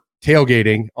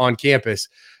tailgating on campus.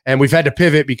 And we've had to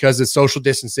pivot because it's social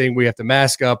distancing. We have to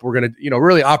mask up. We're going to,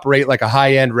 really operate like a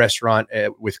high-end restaurant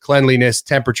with cleanliness,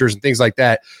 temperatures, and things like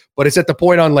that. But it's at the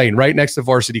Point on Lane, right next to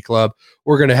Varsity Club.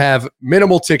 We're going to have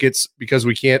minimal tickets because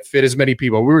we can't fit as many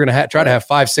people. We were going to try to have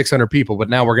 500-600 people, but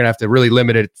now we're going to have to really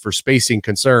limit it for spacing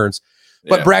concerns.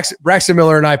 But Braxton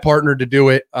Miller and I partnered to do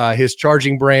it. His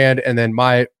charging brand and then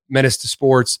my Menace to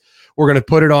Sports. We're going to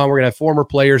put it on. We're going to have former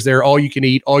players there, all you can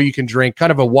eat, all you can drink, kind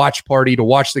of a watch party to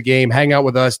watch the game, hang out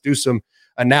with us, do some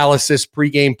analysis,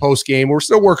 pregame, postgame. We're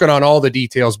still working on all the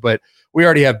details, but we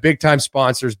already have big-time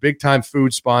sponsors, big-time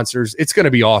food sponsors. It's going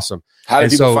to be awesome. How do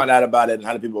people find out about it, and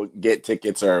how do people get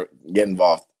tickets or get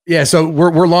involved? Yeah, so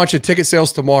we're launching ticket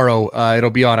sales tomorrow.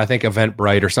 It'll be on, I think,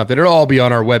 Eventbrite or something. It'll all be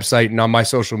on our website and on my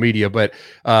social media. But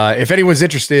if anyone's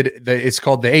interested, it's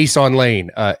called the Ace on Lane,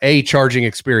 A Charging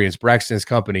Experience, Braxton's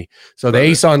company. So the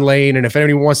Ace on Lane, and if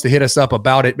anyone wants to hit us up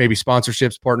about it, maybe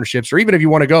sponsorships, partnerships, or even if you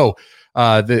want to go,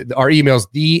 our email's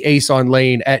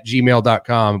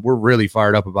theaceonlane@gmail.com. We're really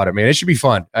fired up about it, man. It should be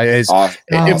fun.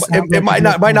 It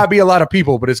might not be a lot of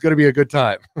people, but it's going to be a good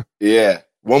time. Yeah.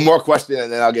 One more question,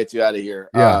 and then I'll get you out of here.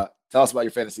 Tell us about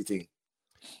your fantasy team.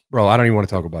 Bro, I don't even want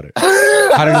to talk about it.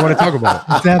 I don't even want to talk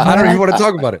about it. I don't even want to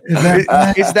talk about it.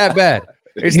 It's that bad.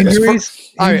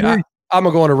 I'm going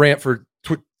to go on a rant for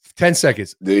 10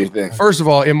 seconds. Do you think? First of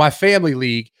all, in my family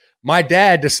league, my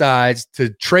dad decides to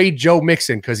trade Joe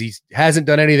Mixon because he hasn't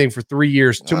done anything for 3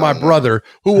 years to my brother,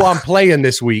 who I'm playing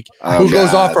this week, who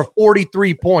goes off for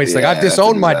 43 points. Like, I've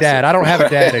disowned my dad. I don't have a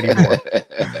dad anymore.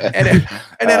 and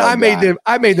then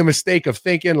I made the mistake of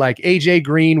thinking like AJ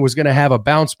Green was going to have a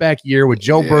bounce back year with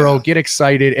Joe Burrow, get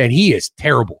excited, and he is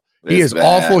terrible. He is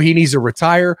awful. He needs to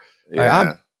retire.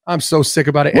 Yeah. I'm so sick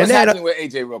about it. What's happening with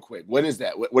AJ real quick? What is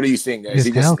that? What are you seeing there? Is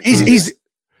he just he's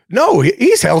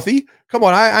healthy. Come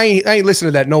on, I ain't listening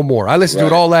to that no more. I listened to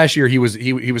it all last year. He was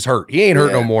hurt. He ain't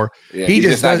hurt no more. Yeah, he's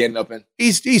just not getting open.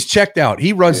 He's checked out.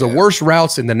 He runs the worst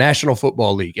routes in the National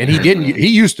Football League, and he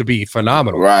used to be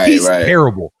phenomenal. He's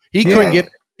terrible. He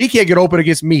can't get open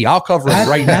against me. I'll cover him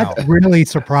right now. That's really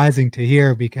surprising to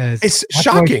hear because it's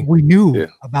shocking. We knew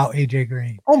about AJ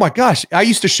Green. Oh my gosh, I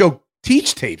used to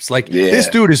teach tapes. Like this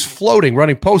dude is floating,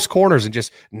 running post corners and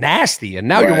just nasty. And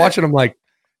now you're watching him like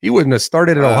he wouldn't have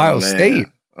started at Ohio State.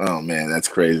 Oh man, that's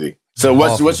crazy. So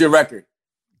what's your record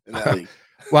in that league?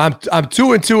 Well, I'm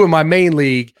 2-2 in my main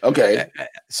league. Okay,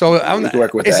 so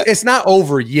it's not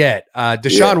over yet.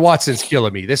 Deshaun Watson's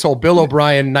killing me. This whole Bill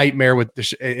O'Brien nightmare with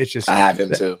it's just I have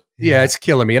him too. Yeah, it's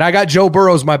killing me. And I got Joe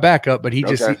Burrow's my backup, but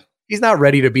he's not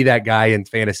ready to be that guy in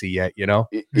fantasy yet. You know?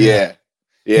 Yeah.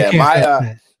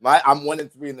 I'm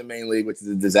 1-3 in the main league, which is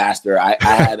a disaster. I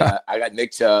got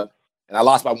Nick Chubb, and I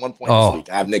lost by 1 point this week.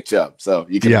 I have Nick Chubb, so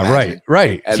you can imagine.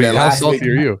 right. And so then how salty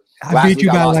are you? I beat you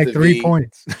by like 3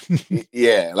 points.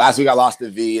 Last week I lost to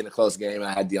V in a close game, and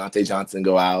I had Deontay Johnson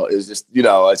go out. It was just,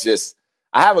 it's just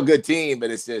I have a good team, but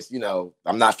it's just,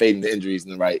 I'm not fading the injuries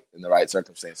in the right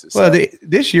circumstances. Well,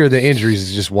 this year the injuries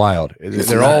is just wild.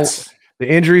 They're all.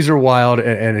 The injuries are wild,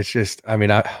 and it's just. I mean,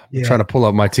 I'm trying to pull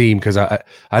up my team because I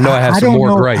know I have some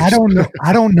more gripes. I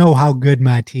don't know how good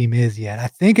my team is yet. I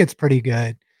think it's pretty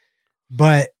good,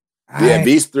 but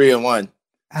V's 3-1.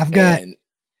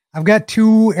 I've got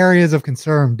 2 areas of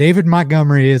concern. David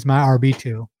Montgomery is my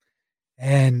RB2,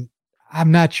 and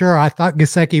I'm not sure. I thought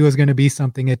Gesicki was going to be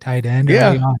something at tight end.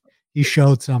 Yeah, he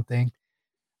showed something,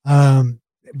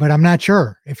 but I'm not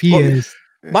sure if he is.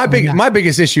 My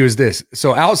biggest issue is this.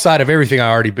 So outside of everything I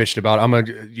already bitched about, I'm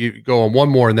gonna go on one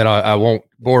more, and then I won't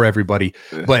bore everybody.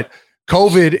 But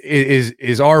COVID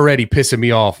is already pissing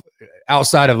me off.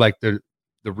 Outside of like the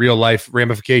real life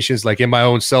ramifications, like in my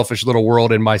own selfish little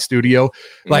world in my studio,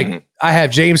 like I have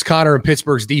James Conner in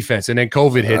Pittsburgh's defense, and then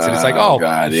COVID hits, and it's like,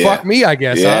 fuck me, I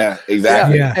guess. Yeah,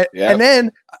 exactly. And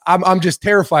then I'm just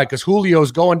terrified because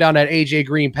Julio's going down that AJ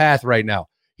Green path right now.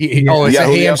 It's a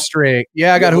hamstring.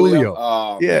 Yeah, I got Julio.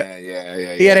 Oh,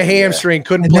 yeah. He had a hamstring,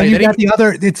 couldn't and play. Then you got the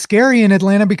other. It's scary in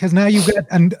Atlanta because now you got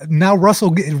now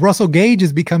Russell Gage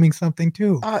is becoming something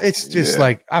too. It's just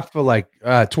like I feel like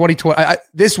 2020.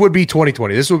 This would be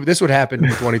 2020. This would happen in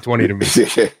 2020 to me.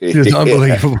 It's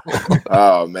unbelievable.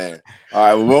 Oh man. All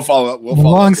right, well, we'll follow up.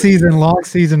 Long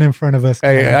season in front of us.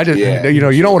 Hey, I just you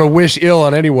don't want to wish ill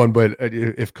on anyone, but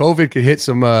if COVID could hit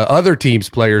some other teams'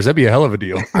 players, that'd be a hell of a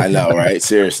deal. I know, right?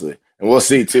 Seriously, and we'll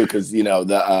see too, because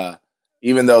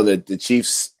even though the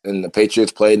Chiefs and the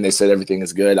Patriots played and they said everything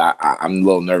is good, I'm a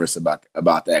little nervous about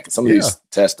that because some of these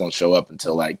tests don't show up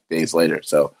until like days later.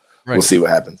 So we'll see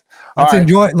what happens.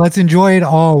 Let's enjoy it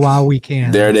all while we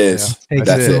can. There it is.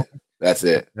 That's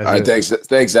it. All right. It.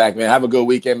 Thanks, Zach, man. Have a good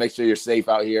weekend. Make sure you're safe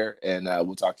out here, and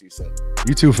we'll talk to you soon.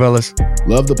 You too, fellas.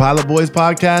 Love the Pilot Boys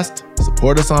podcast?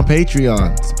 Support us on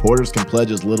Patreon. Supporters can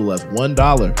pledge as little as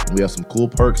 $1, and we have some cool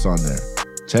perks on there.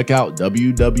 Check out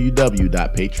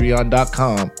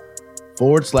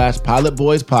www.patreon.com/Pilot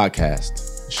Boys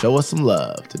podcast. Show us some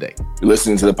love today. You're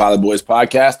listening to the Pilot Boys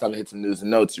podcast. I'm going to hit some news and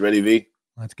notes. You ready, V?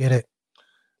 Let's get it.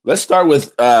 Let's start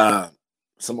with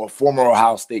some former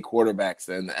Ohio State quarterbacks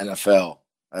in the NFL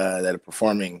that are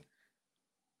performing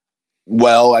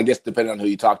well, I guess, depending on who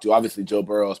you talk to. Obviously, Joe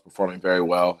Burrow is performing very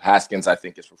well. Haskins, I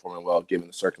think, is performing well given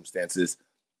the circumstances.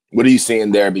 What are you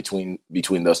seeing there between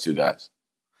those two guys?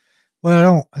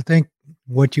 Well, I think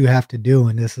what you have to do,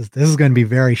 and this is going to be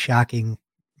very shocking.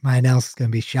 My analysis is going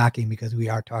to be shocking because we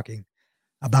are talking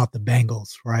about the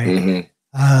Bengals, right?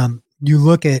 Mm-hmm. You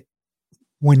look at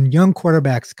when young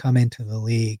quarterbacks come into the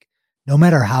league, no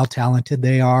matter how talented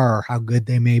they are or how good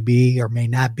they may be or may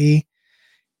not be,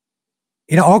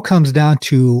 it all comes down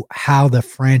to how the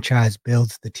franchise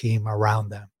builds the team around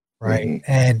them, right?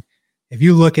 Mm-hmm. And if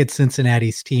you look at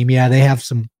Cincinnati's team, they have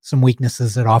some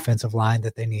weaknesses at offensive line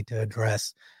that they need to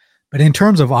address. But in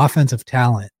terms of offensive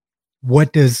talent,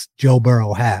 what does Joe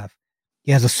Burrow have?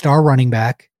 He has a star running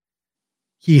back.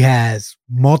 He has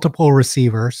multiple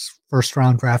receivers,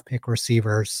 first-round draft pick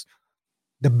receivers.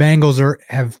 The Bengals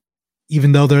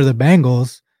even though they're the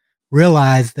Bengals,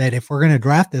 realize that if we're going to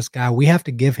draft this guy, we have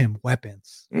to give him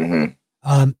weapons. Mm-hmm.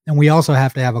 And we also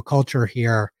have to have a culture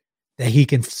here that he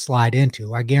can slide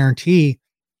into. I guarantee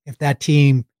if that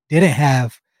team didn't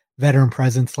have veteran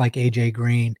presence like AJ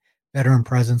Green, veteran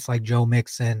presence like Joe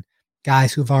Mixon,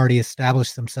 guys who've already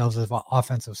established themselves as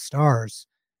offensive stars,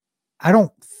 I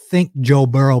don't think Joe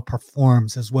Burrow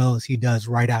performs as well as he does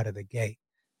right out of the gate.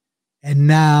 And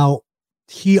now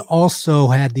he also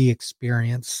had the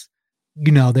experience,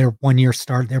 they're 1 year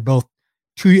start. They're both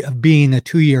being a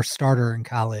 2-year starter in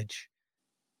college.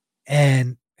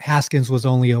 And Haskins was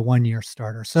only a 1-year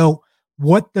starter. So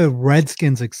what the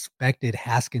Redskins expected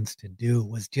Haskins to do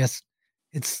was just,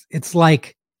 it's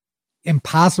like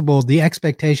impossible. The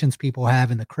expectations people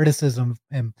have and the criticism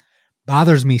and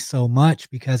bothers me so much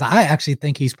because I actually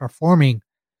think he's performing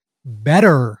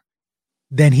better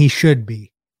than he should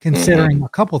be, considering a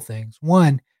couple things.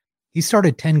 One, he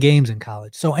started 10 games in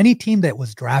college. So any team that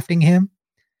was drafting him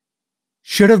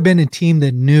should have been a team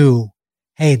that knew,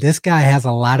 hey, this guy has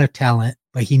a lot of talent,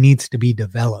 but he needs to be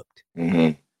developed.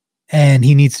 And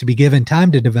he needs to be given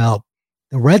time to develop.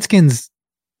 The Redskins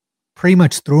pretty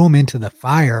much threw him into the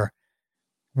fire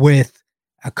with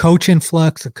a coach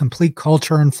influx, a complete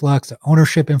culture influx, an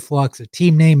ownership influx, a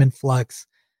team name influx.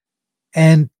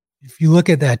 And if you look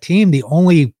at that team, the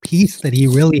only piece that he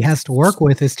really has to work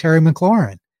with is Terry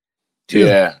McLaurin.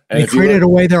 Yeah. And they traded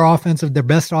away their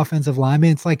best offensive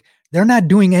lineman. It's like they're not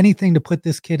doing anything to put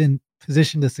this kid in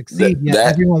position to succeed, yet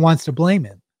everyone wants to blame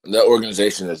him. That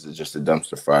organization is just a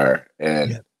dumpster fire.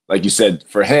 And like you said,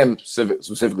 for him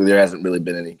specifically, there hasn't really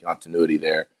been any continuity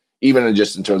there. Even in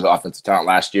terms of offensive talent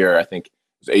last year, I think it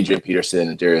was Adrian Peterson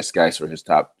and Darius Geis were his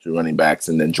top 2 running backs.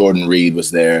 And then Jordan Reed was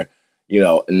there,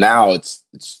 and now it's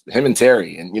him and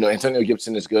Terry. And, Antonio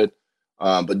Gibson is good.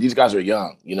 But these guys are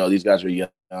young, these guys are young.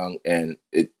 And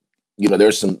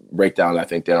there's some breakdown I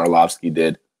think Dan Orlovsky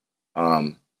did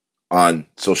on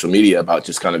social media about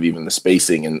just kind of even the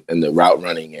spacing and the route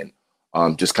running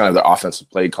and just kind of the offensive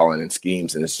play calling and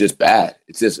schemes. And it's just bad.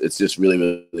 It's just really,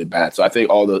 really bad. So I think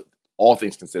all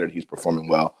things considered, he's performing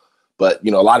well. But,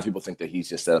 a lot of people think that he's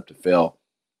just set up to fail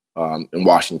in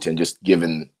Washington, just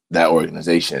given that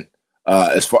organization.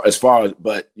 But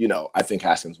I think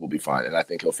Haskins will be fine. And I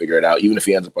think he'll figure it out. Even if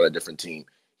he ends up on a different team,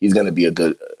 he's going to be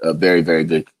a very, very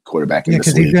good quarterback in this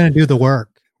league. Because he's going to do the work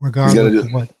regardless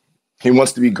of what. He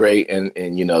wants to be great, and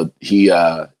he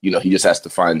just has to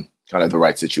find kind of the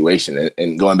right situation.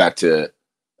 And going back to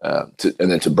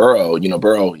Burrow,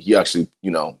 Burrow, he actually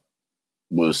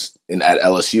was at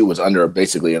LSU, was under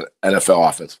basically an NFL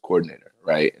offensive coordinator,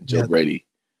 right? Joe Brady.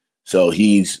 So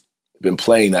he's been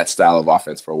playing that style of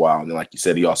offense for a while, and then like you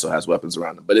said, he also has weapons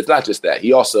around him. But it's not just that.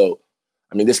 He also,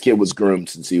 this kid was groomed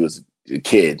since he was a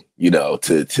kid,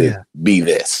 to be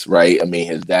this, right?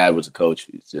 His dad was a coach.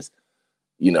 He's just,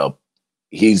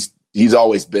 he's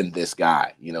always been this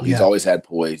guy, he's always had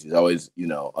poise. He's always,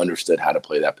 understood how to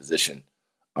play that position.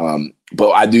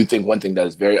 But I do think one thing that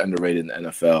is very underrated in the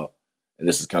NFL, and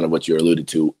this is kind of what you alluded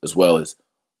to as well, is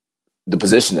the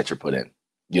position that you're put in,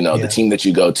 the team that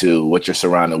you go to, what you're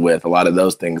surrounded with, a lot of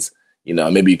those things,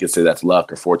 maybe you could say that's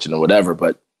luck or fortune or whatever,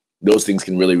 but those things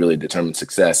can really, really determine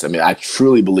success. I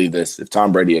truly believe this. If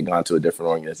Tom Brady had gone to a different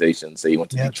organization, say he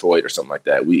went to Detroit or something like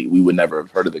that, we would never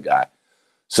have heard of the guy.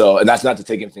 So, and that's not to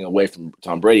take anything away from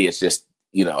Tom Brady. It's just,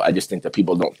 I just think that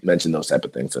people don't mention those type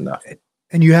of things enough.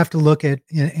 And you have to look at,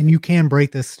 and you can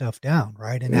break this stuff down,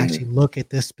 right? And actually look at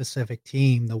this specific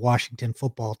team, the Washington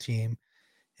football team,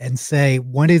 and say,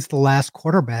 what is the last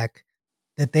quarterback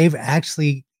that they've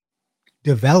actually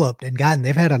developed and gotten?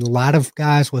 They've had a lot of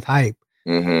guys with hype.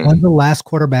 When's the last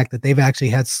quarterback that they've actually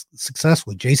had success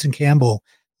with? Jason Campbell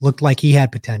looked like he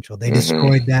had potential. They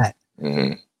destroyed that.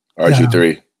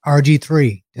 RG3.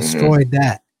 RG3 destroyed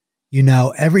that.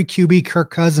 Every QB, Kirk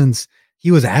Cousins,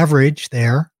 he was average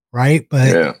there, right?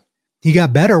 But he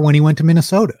got better when he went to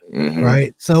Minnesota,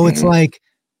 right? So it's like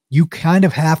you kind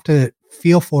of have to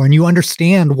feel for, and you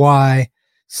understand why,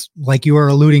 like you were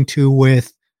alluding to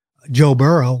with Joe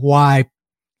Burrow, why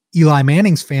Eli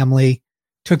Manning's family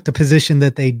took the position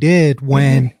that they did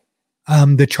when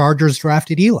the Chargers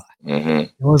drafted Eli. It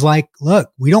was like,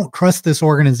 look, we don't trust this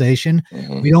organization.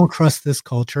 We don't trust this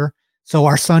culture. So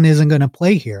our son isn't going to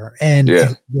play here. And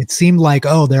it seemed like,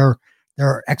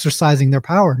 they're exercising their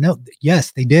power. No,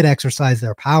 yes, they did exercise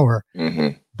their power,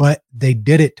 but they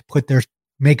did it to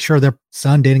make sure their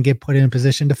son didn't get put in a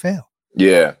position to fail.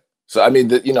 Yeah. So,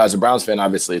 as a Browns fan,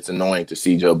 obviously it's annoying to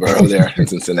see Joe Burrow there in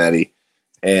Cincinnati.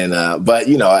 And, but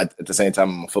at the same time,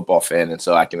 I'm a football fan. And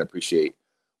so I can appreciate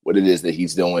what it is that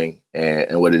he's doing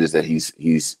and what it is that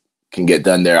he's can get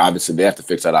done there. Obviously they have to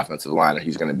fix that offensive line or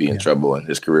he's going to be in trouble and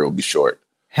his career will be short.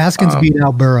 Haskins beat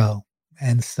out Burrow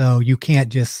And so you can't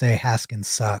just say Haskins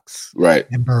sucks Right.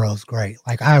 and Burrow's great.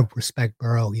 Like, I respect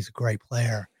Burrow. He's a great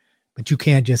player. But you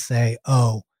can't just say,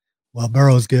 oh, well,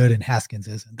 Burrow's good and Haskins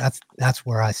isn't. That's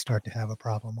where I start to have a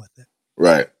problem with it.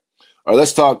 Right. All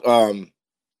right,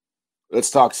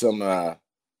 let's talk some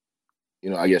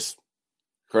I guess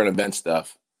current event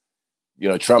stuff.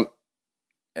 Trump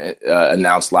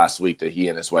announced last week that he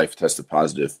and his wife tested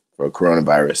positive for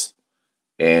coronavirus.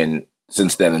 And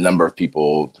since then, a number of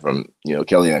people from,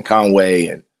 Kellyanne Conway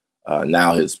and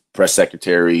now his press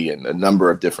secretary and a number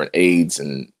of different aides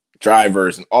and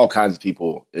drivers and all kinds of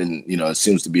people. And, it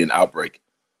seems to be an outbreak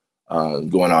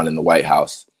going on in the White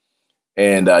House.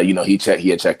 And, he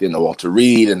had checked in to Walter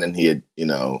Reed, and then he had,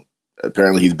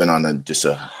 apparently he's been on just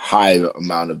a high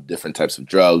amount of different types of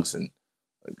drugs and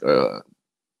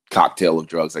cocktail of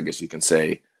drugs, I guess you can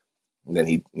say. And then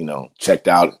he, checked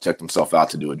himself out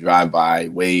to do a drive-by,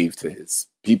 wave to his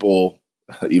people,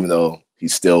 even though he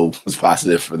still was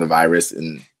positive for the virus,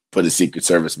 and put his Secret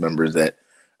Service members at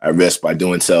risk by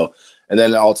doing so. And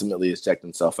then ultimately has checked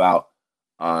himself out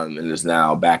and is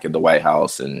now back at the White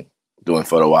House and doing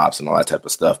photo ops and all that type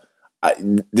of stuff.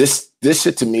 This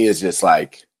shit to me is just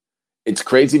like, it's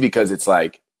crazy because it's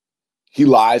like he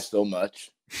lies so much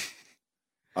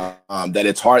that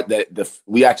it's hard that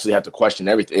we actually have to question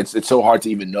everything. It's so hard to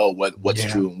even know what's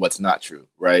true and what's not true,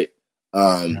 right?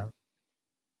 And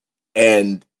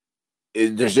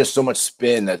there's just so much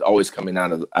spin that's always coming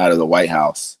out of the White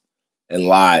House and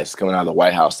lies coming out of the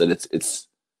White House that it's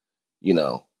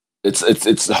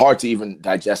hard to even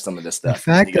digest some of this stuff.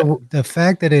 The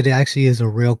fact that it actually is a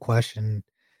real question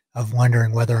of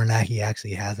wondering whether or not he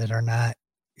actually has it or not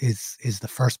is the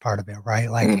first part of it, right?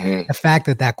 Like the fact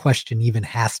that question even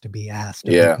has to be asked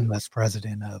of the U.S.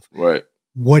 president of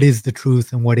what is the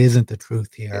truth and what isn't the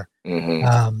truth here.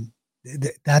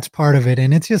 That's part of it.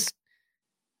 And it's just,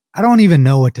 I don't even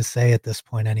know what to say at this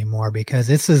point anymore, because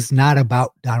this is not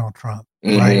about Donald Trump,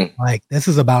 right? Like, this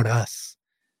is about us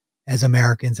as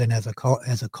Americans and as a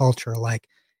culture. Like,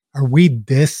 are we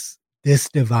this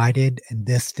divided and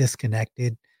this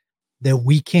disconnected that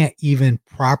we can't even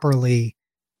properly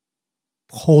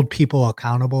hold people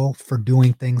accountable for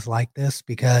doing things like this?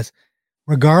 Because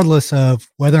regardless of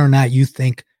whether or not you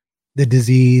think the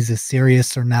disease is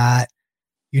serious or not,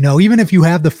 even if you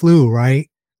have the flu, right?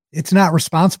 It's not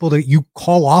responsible that you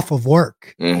call off of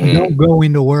work. You don't go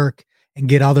into work and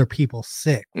get other people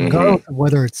sick, regardless of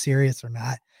whether it's serious or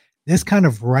not. This kind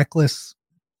of reckless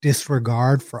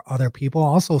disregard for other people.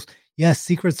 Also, yes,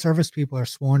 Secret Service people are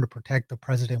sworn to protect the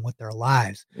president with their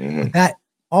lives. But that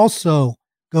also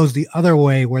goes the other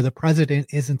way, where the president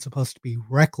isn't supposed to be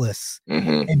reckless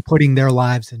in putting their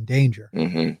lives in danger.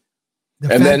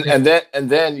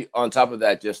 And then on top of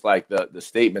that, just like the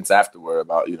statements afterward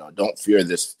about, don't fear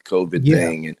this COVID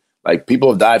thing. And like, people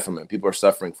have died from it. People are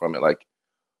suffering from it. Like,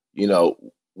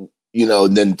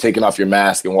 then taking off your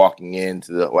mask and walking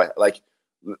into the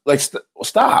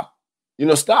stop.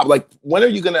 Stop. Like, when are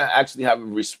you going to actually have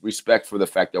respect for the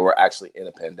fact that we're actually in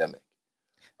a pandemic?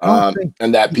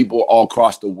 And that people all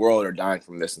across the world are dying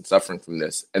from this and suffering from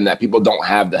this, and that people don't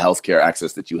have the healthcare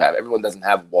access that you have. Everyone doesn't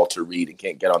have Walter Reed and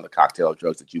can't get on the cocktail of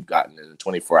drugs that you've gotten in the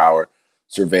 24-hour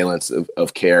surveillance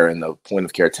of care and the point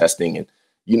of care testing. And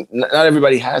not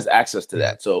everybody has access to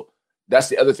that. So that's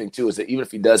the other thing too, is that even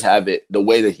if he does have it, the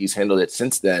way that he's handled it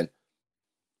since then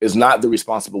is not the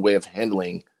responsible way of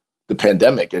handling the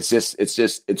pandemic. It's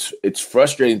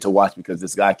frustrating to watch, because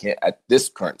this guy can't, at this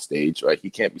current stage, right? He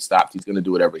can't be stopped. He's going to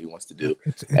do whatever he wants to do.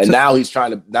 Now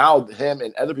him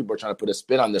and other people are trying to put a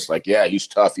spin on this. Like, yeah, he's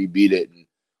tough. He beat it and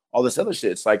all this other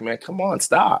shit. It's like, man, come on,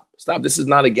 stop. This is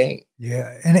not a game.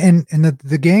 Yeah. And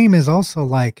the game is also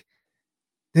like,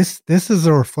 this is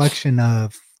a reflection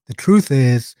of, the truth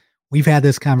is, we've had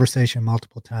this conversation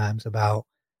multiple times about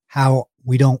how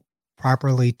we don't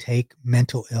properly take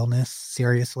mental illness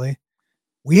seriously.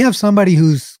 We have somebody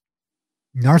who's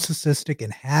narcissistic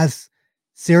and has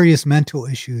serious mental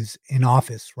issues in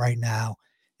office right now,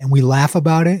 and we laugh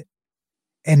about it.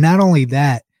 And not only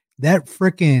that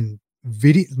freaking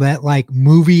video, that like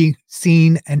movie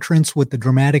scene entrance with the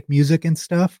dramatic music and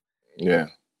stuff. Yeah.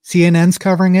 CNN's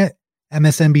covering it.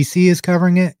 MSNBC is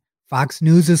covering it. Fox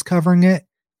News is covering it.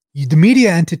 The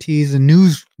media entities and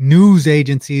news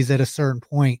agencies at a certain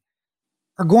point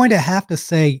are going to have to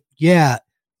say, yeah,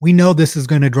 we know this is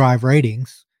going to drive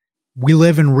ratings. We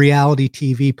live in reality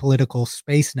TV political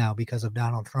space now because of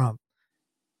Donald Trump.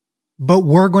 But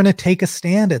we're going to take a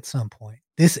stand at some point.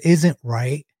 This isn't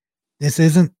right. This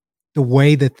isn't the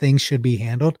way that things should be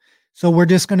handled. So we're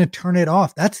just going to turn it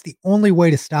off. That's the only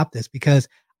way to stop this, because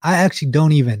I actually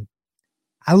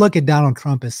I look at Donald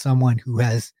Trump as someone who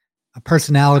has a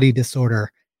personality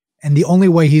disorder. And the only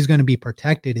way he's going to be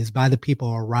protected is by the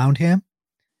people around him.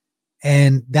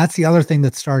 And that's the other thing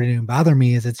that's starting to bother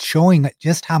me is it's showing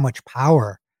just how much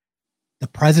power the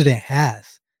president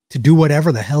has to do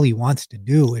whatever the hell he wants to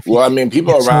do. Well, I mean,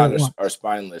 people around are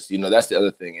spineless. You know, that's the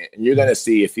other thing. And you're going to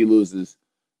see if he loses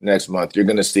next month, you're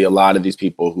going to see a lot of these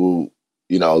people who,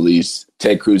 you know, these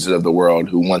Ted Cruz's of the world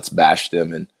who once bashed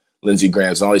him, and Lindsey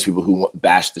Graham's and all these people who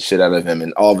bashed the shit out of him.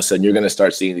 And all of a sudden you're going to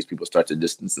start seeing these people start to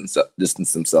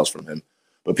distance themselves from him.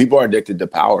 But people are addicted to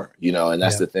power, you know, and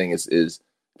that's the thing is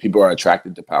people are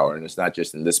attracted to power, and it's not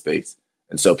just in this space.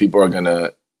 And so people are going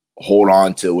to hold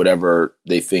on to whatever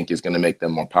they think is going to make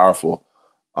them more powerful.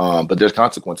 But there's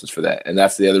consequences for that. And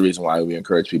that's the other reason why we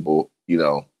encourage people, you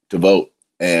know, to vote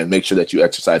and make sure that you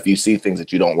exercise. If you see things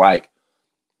that you don't like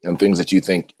and things that you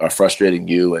think are frustrating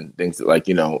you and things that, like,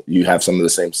 you know, you have some of the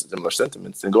similar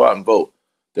sentiments, then go out and vote.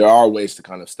 There are ways to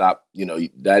kind of stop, you know,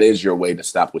 that is your way to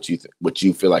stop what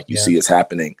you feel like you see is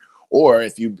happening. Or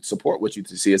if you support what you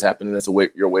see is happening, that's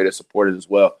your way to support it as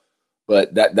well.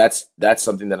 But that's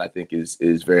something that I think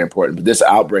is very important. But this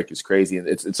outbreak is crazy, and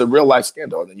it's a real life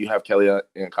scandal. And then you have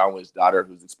Kellyanne Conway's daughter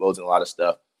who's exposing a lot of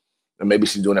stuff, and maybe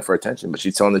she's doing it for attention, but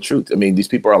she's telling the truth. I mean, these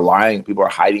people are lying. People are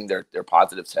hiding their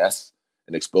positive tests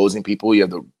and exposing people. You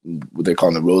have what they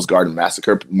call the Rose Garden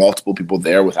massacre. Multiple people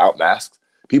there without masks.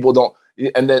 People don't.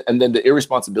 And then the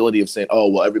irresponsibility of saying, "Oh,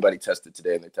 well, everybody tested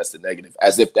today and they tested negative,"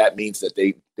 as if that means that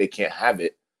they can't have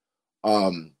it.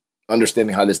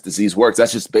 Understanding how this disease works,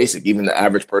 that's just basic. Even the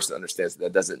average person understands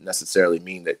that doesn't necessarily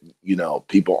mean that, you know,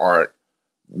 people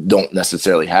don't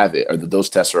necessarily have it, or that those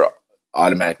tests are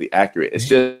automatically accurate. It's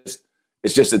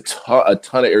just a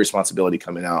ton of irresponsibility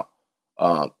coming out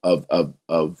of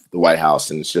the White House,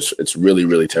 and it's really,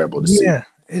 really terrible to see. Yeah,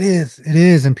 it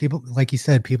is. And people, like you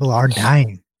said, people are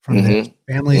dying from this.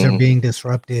 Families are being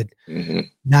disrupted.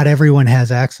 Not everyone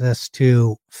has access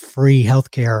to free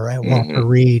healthcare at Walter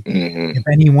Reed. If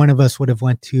any one of us would have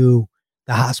went to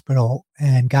the hospital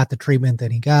and got the treatment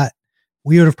that he got,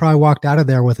 we would have probably walked out of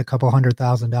there with a couple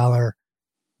 $100,000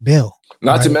 bill.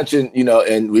 Not to mention, you know,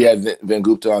 and we had Van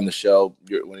Gupta on the show,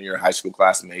 one of your high school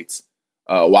classmates,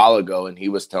 a while ago, and he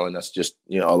was telling us just,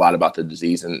 you know, a lot about the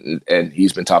disease, and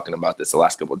he's been talking about this the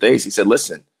last couple of days. He said,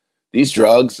 listen, these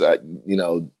drugs, you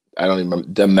know, I don't even remember,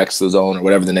 dexamethasone or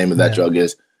whatever the name of that drug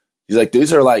is. He's like,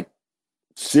 these are like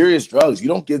serious drugs. You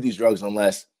don't give these drugs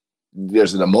unless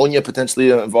there's an ammonia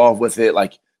potentially involved with it.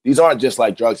 Like, these aren't just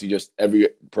like drugs every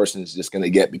person is just going to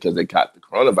get because they got the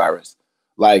coronavirus.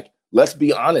 Like, let's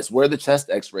be honest. Where are the chest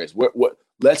x-rays?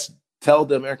 Let's tell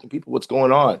the American people what's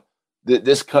going on.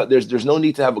 There's no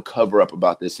need to have a cover up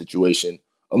about this situation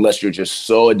unless you're just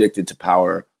so addicted to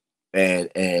power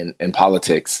and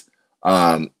politics.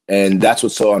 And that's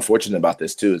what's so unfortunate about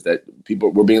this too, is that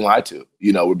we're being lied to.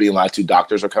 You know, we're being lied to.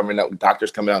 Doctors coming out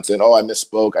and saying, "Oh, I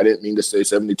misspoke. I didn't mean to say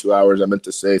 72 hours. I meant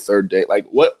to say third date." Like,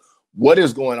 what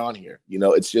is going on here? You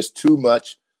know, it's just too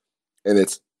much, and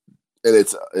it's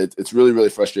really, really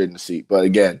frustrating to see. But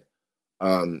again,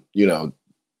 you know,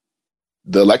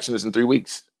 the election is in 3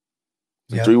 weeks.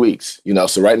 3 weeks, you know,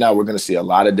 so right now we're going to see a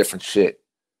lot of different shit.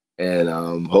 And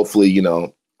hopefully, you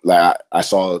know, like I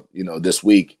saw, you know, this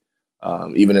week,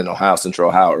 even in Ohio, Central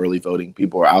Ohio, early voting,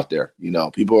 people are out there, you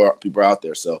know, people are out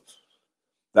there. So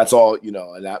that's all, you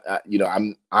know,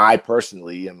 and I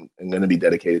personally am going to be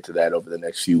dedicated to that over the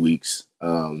next few weeks.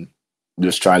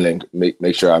 Just trying to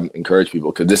make sure I encourage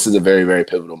people, because this is a very, very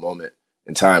pivotal moment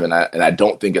in time. And I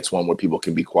don't think it's one where people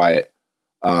can be quiet.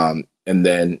 And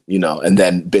then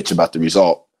bitch about the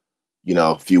result, you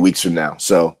know, a few weeks from now.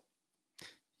 So,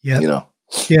 you know,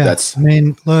 that's, I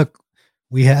mean, look,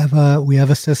 we have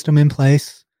a system in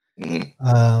place, you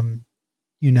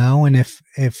know, and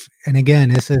and again,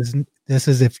 this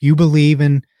is, if you believe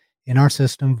in our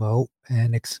system, vote,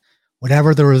 and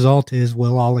whatever the result is,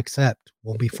 we'll all accept.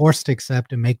 We'll be forced to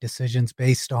accept and make decisions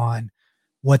based on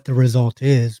what the result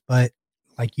is. But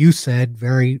like you said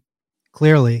very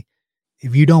clearly,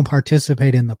 if you don't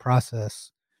participate in the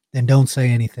process, then don't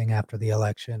say anything after the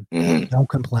election. Don't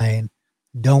complain.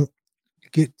 Don't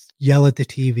yell at the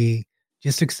TV.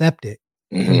 Just accept it.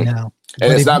 You know?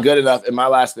 And it's not good enough. And my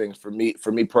last thing for me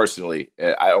personally,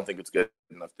 I don't think it's good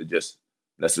enough to just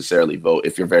necessarily vote.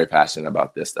 If you're very passionate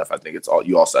about this stuff, I think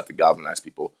you also have to galvanize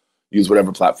people. Use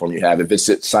whatever platform you have. If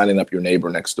it's signing up your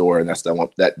neighbor next door and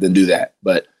then do that.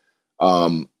 But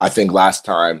I think last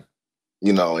time,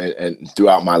 you know, and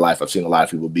throughout my life, I've seen a lot of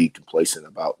people be complacent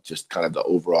about just kind of the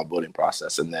overall voting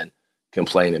process, and then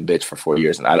complain and bitch for 4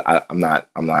 years. And I'm not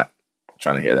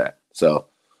trying to hear that. So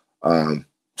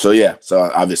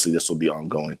obviously this will be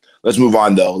ongoing. Let's move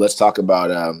on though. Let's talk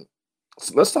about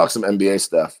So let's talk some NBA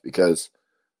stuff, because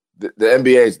the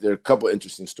NBA, there are a couple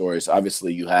interesting stories.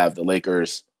 Obviously, you have the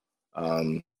Lakers,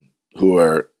 who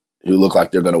look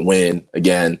like they're going to win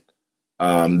again.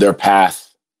 Their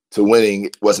path to winning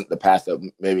wasn't the path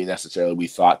that maybe necessarily we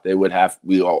thought they would have.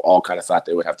 We all kind of thought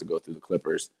they would have to go through the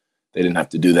Clippers. They didn't have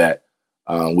to do that.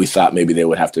 We thought maybe they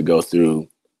would have to go through,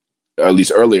 or at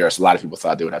least earlier, so a lot of people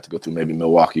thought they would have to go through maybe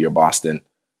Milwaukee or Boston.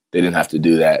 They didn't have to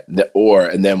do that.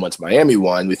 And then once Miami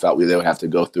won, we thought they would have to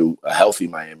go through a healthy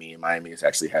Miami, and Miami has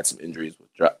actually had some injuries with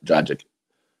Dragic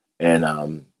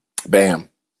and Bam.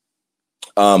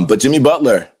 But Jimmy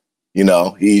Butler,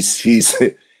 he's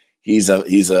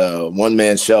a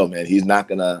one-man show, man.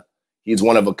 He's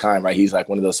one of a kind, right? He's like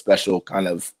one of those special kind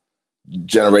of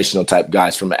generational type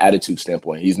guys from an attitude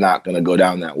standpoint. He's not going to go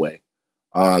down that way.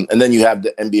 And then you have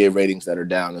the NBA ratings that are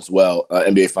down as well.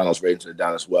 NBA Finals ratings are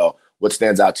down as well. What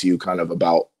stands out to you kind of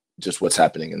about just what's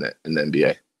happening in the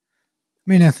NBA? I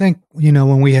mean, I think,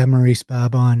 when we had Maurice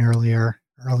Babb on earlier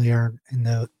when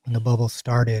the bubble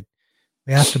started,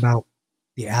 we asked about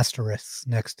the asterisks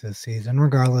next to the season.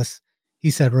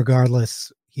 He said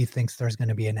he thinks there's going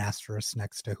to be an asterisk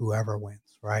next to whoever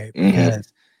wins, right?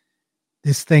 Because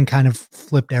this thing kind of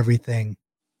flipped everything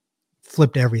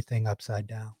upside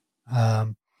down.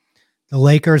 The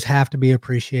Lakers have to be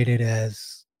appreciated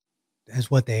as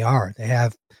what they are. They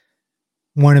have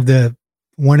one of the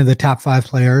top 5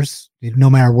 players. No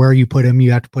matter where you put him,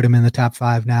 you have to put him in the top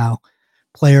 5 now,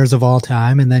 players of all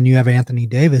time. And then you have Anthony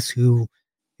Davis, who,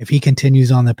 if he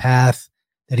continues on the path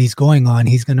that he's going on,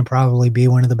 he's going to probably be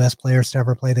one of the best players to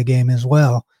ever play the game as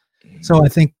well. So I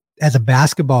think as a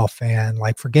basketball fan,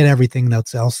 like, forget everything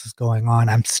else is going on,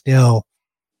 I'm still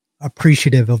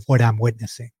appreciative of what I'm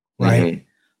witnessing, right?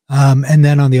 And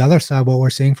then on the other side, what we're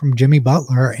seeing from Jimmy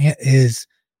Butler is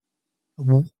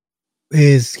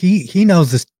he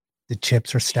knows the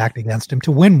chips are stacked against him.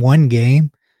 To win one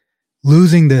game,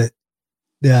 losing the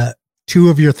 2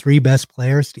 of your 3 best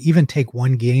players, to even take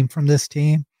one game from this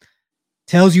team,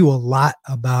 tells you a lot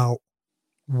about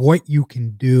what you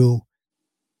can do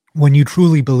when you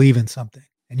truly believe in something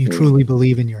and you truly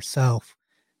believe in yourself,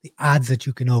 the odds that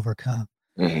you can overcome.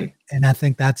 And I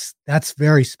think that's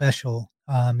very special.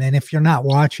 And if you're not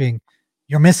watching,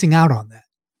 you're missing out on that.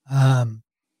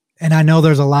 And I know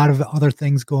there's a lot of other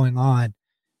things going on,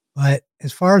 but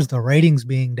as far as the ratings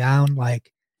being down,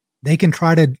 like, they can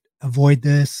try to avoid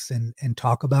this and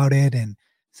talk about it and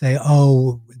say,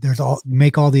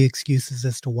 make all the excuses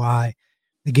as to why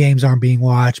the games aren't being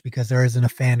watched because there isn't a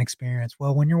fan experience.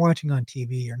 Well, when you're watching on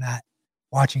TV, you're not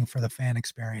watching for the fan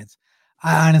experience.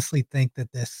 I honestly think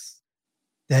that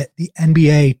the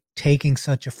NBA taking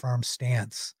such a firm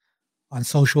stance on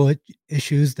social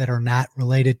issues that are not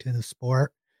related to the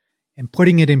sport and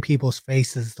putting it in people's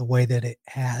faces the way that it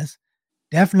has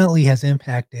definitely has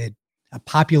impacted a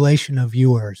population of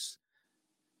viewers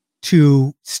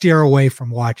to steer away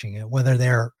from watching it, whether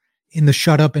they're in the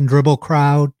shut up and dribble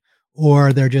crowd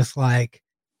or they're just like,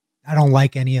 I don't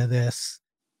like any of this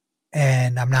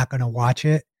and I'm not going to watch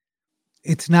it.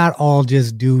 It's not all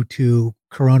just due to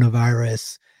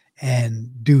coronavirus and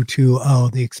due to,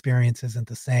 the experience isn't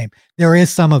the same. There is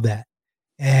some of that.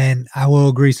 And I will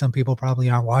agree, some people probably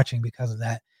aren't watching because of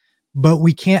that. But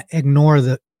we can't ignore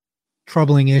the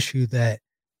troubling issue that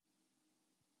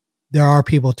there are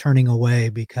people turning away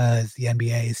because the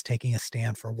NBA is taking a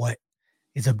stand for what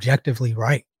is objectively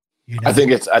right. I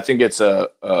think it's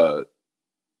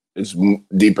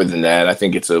deeper than that. I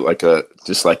think it's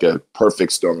just like a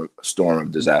perfect storm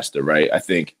of disaster, right? I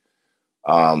think,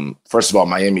 first of all,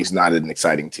 Miami's not an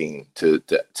exciting team to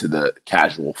the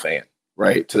casual fan,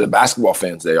 right? To the basketball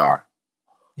fans, they are.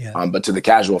 Yeah. But to the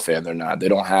casual fan, they're not. They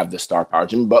don't have the star power.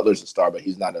 Jimmy Butler's a star, but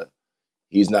he's not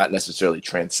necessarily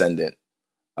transcendent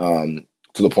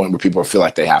to the point where people feel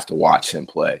like they have to watch him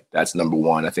play. That's number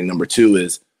one. I think number two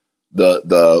is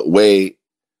the way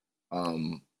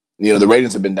the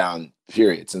ratings have been down,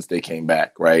 period, since they came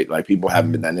back, right? Like, people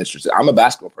haven't been that interested. I'm a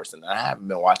basketball person, and I haven't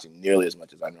been watching nearly as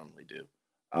much as I normally do.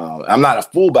 I'm not a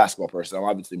full basketball person. I'm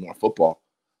obviously more football,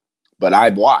 but I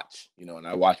watch, and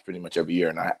I watch pretty much every year,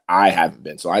 and I haven't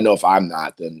been. So I know if I'm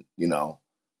not, then, there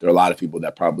are a lot of people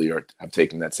that probably have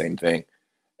taken that same thing.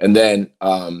 And then,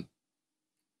 and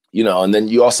then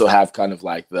you also have kind of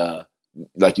like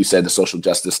like you said, the social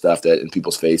justice stuff that in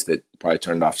people's face that probably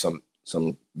turned off some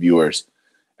viewers.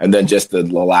 And then just the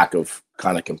lack of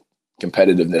kind of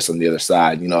competitiveness on the other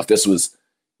side. If this was,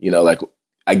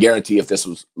 I guarantee if this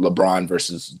was LeBron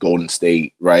versus Golden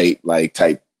State, right? Like,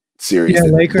 type series. Yeah,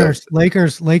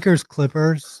 Lakers,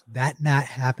 Clippers, that not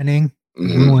happening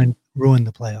ruined ruined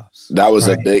the playoffs. That was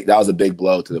a big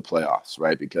blow to the playoffs,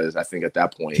 right? Because I think at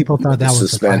that point people thought that was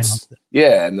suspense.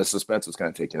 And the suspense was kind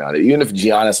of taken out. Even if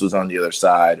Giannis was on the other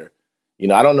side, or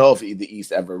I don't know if the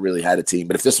East ever really had a team,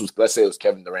 but if this was, let's say it was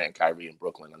Kevin Durant, Kyrie, and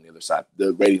Brooklyn on the other side,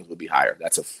 the ratings would be higher.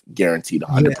 That's a guaranteed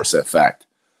 100% fact.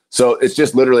 So it's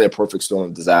just literally a perfect storm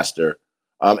of disaster.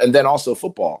 And then also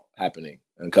football happening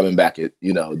and coming back at,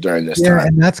 during this time.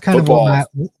 And that's kind football, of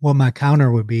what my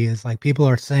counter would be is like people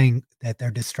are saying that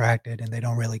they're distracted and they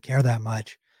don't really care that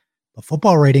much, but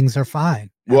football ratings are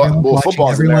fine. Well,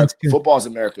 football is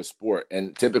America's sport,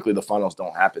 and typically the finals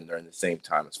don't happen during the same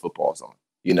time as football's on.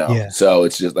 So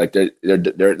it's just like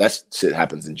that shit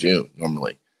happens in June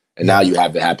normally, and now you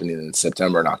have it happening in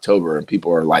September and October, and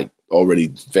people are like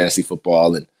already fantasy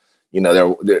football, and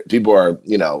people are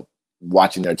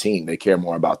watching their team. They care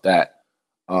more about that.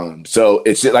 So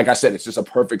it's just, like I said, it's just a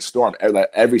perfect storm.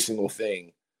 Every single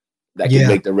thing that can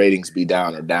make the ratings be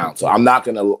down or down. So I'm not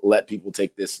going to let people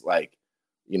take this, like,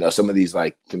 some of these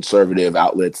like conservative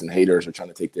outlets and haters are trying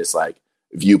to take this like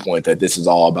viewpoint that this is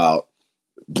all about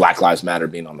Black Lives Matter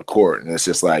being on the court. And it's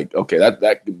just like, okay,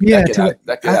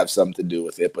 that could have something to do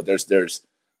with it. But there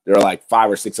are like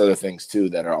 5 or 6 other things too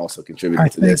that are also contributing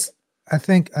to this. I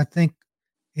think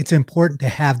it's important to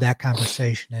have that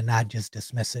conversation and not just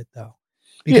dismiss it though.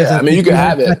 Because you can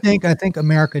have it. I think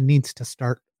America needs to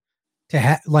start to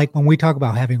have, like, when we talk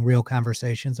about having real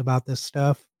conversations about this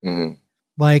stuff,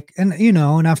 like, and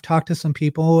and I've talked to some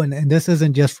people, and this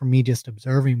isn't just from me just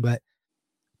observing, but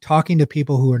talking to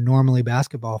people who are normally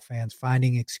basketball fans,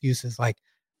 finding excuses as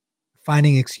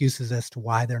to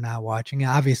why they're not watching.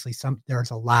 Obviously, there's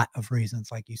a lot of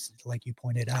reasons, like you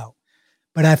pointed out,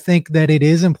 but I think that it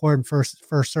is important for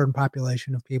a certain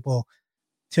population of people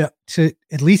to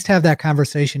at least have that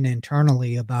conversation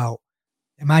internally about,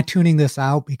 am I tuning this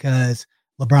out because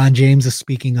LeBron James is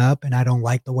speaking up and I don't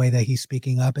like the way that he's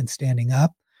speaking up and standing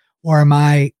up? Or am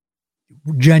I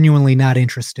genuinely not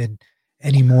interested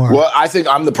anymore? Well, I think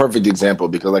I'm the perfect example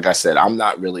because, like I said, I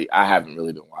haven't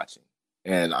really been watching.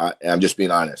 And I'm just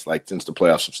being honest, like since the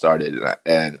playoffs have started.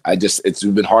 And it's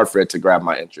been hard for it to grab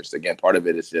my interest. Again, part of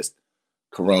it is just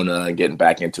Corona and getting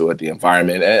back into it, the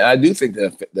environment. And I do think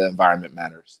the environment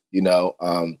matters,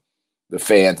 the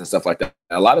fans and stuff like that.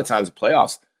 And a lot of times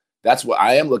playoffs, that's what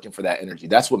I am looking for, that energy.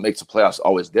 That's what makes the playoffs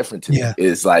always different to me,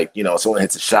 is like, someone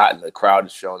hits a shot and the crowd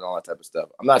is showing all that type of stuff.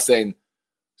 I'm not saying,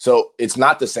 so it's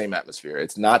not the same atmosphere.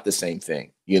 It's not the same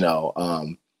thing,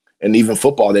 and even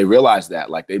football, they realize that,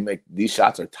 like, they make these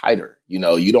shots are tighter,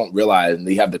 you don't realize, and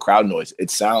they have the crowd noise.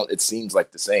 It seems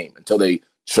like the same until they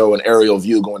show an aerial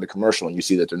view going to commercial and you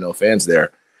see that there are no fans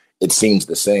there. It seems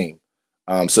the same.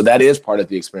 So that is part of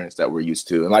the experience that we're used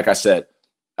to. And like I said,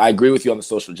 I agree with you on the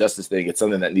social justice thing. It's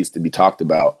something that needs to be talked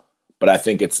about, but I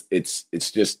think it's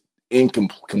just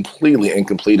completely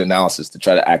incomplete analysis to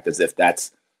try to act as if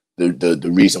that's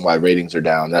the reason why ratings are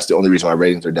down. That's the only reason why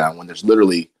ratings are down, when there's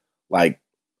literally, like,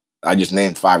 I just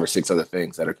named 5 or 6 other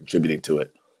things that are contributing to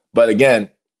it. But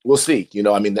again, we'll see.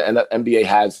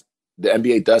 The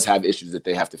NBA does have issues that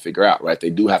they have to figure out, right?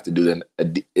 They do have to do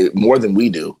more than we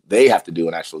do. They have to do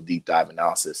an actual deep dive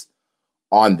analysis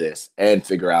on this and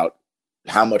figure out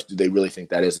how much do they really think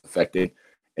that is affecting,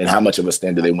 and how much of a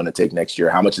stand do they want to take next year?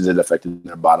 How much is it affecting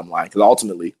their bottom line? Because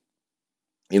ultimately,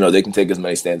 they can take as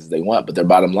many stands as they want, but their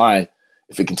bottom line,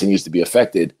 if it continues to be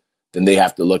affected, then they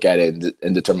have to look at it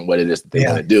and determine what it is that they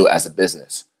want to do as a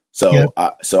business. So,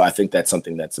 so I think that's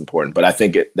something that's important. But I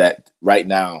think that right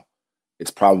now,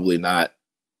 it's probably not.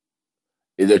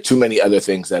 There are too many other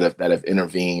things that have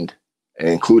intervened,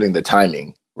 including the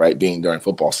timing, right? Being during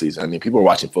football season. I mean, people are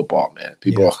watching football, man.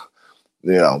 People,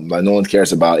 no one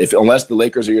cares about unless the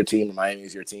Lakers are your team and Miami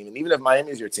is your team. And even if Miami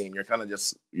is your team, you're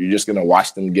just going to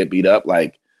watch them get beat up.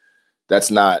 Like, that's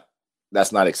not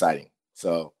exciting.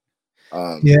 So,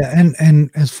 and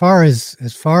as far as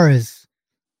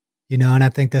and I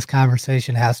think this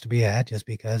conversation has to be had, just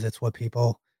because it's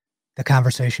the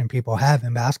conversation people have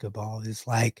in basketball is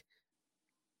like,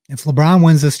 if LeBron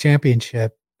wins this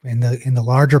championship in the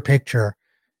larger picture,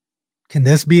 can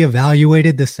this be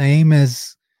evaluated the same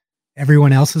as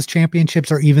everyone else's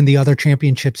championships, or even the other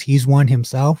championships he's won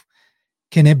himself?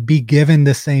 Can it be given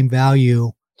the same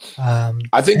value?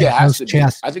 I think it has to be.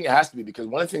 I think it has to be, because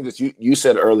one of the things that you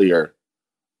said earlier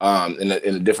in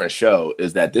a different show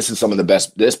is that this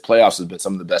playoffs has been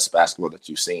some of the best basketball that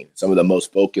you've seen, some of the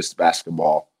most focused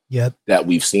basketball that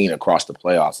we've seen across the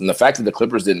playoffs. And the fact that the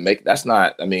Clippers didn't make, that's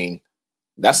the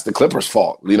Clippers'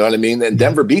 fault. You know what I mean? And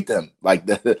Denver beat them,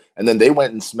 and then they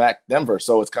went and smacked Denver.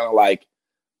 So it's kind of like,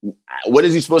 what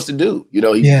is he supposed to do? At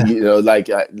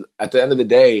the end of the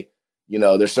day,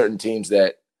 there's certain teams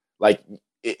that, like,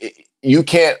 you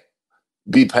can't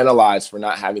be penalized for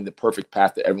not having the perfect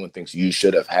path that everyone thinks you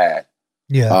should have had.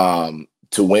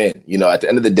 To win. At the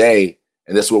end of the day,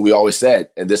 and this is what we always said,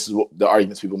 and this is what the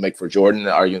arguments people make for Jordan.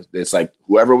 The arguments, it's like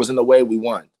whoever was in the way, we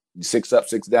won. 6 up,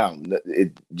 6 down.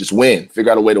 Just win.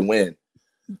 Figure out a way to win.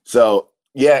 So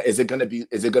yeah, is it going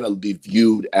to be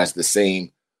viewed as the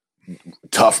same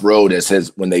tough road as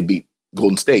his when they beat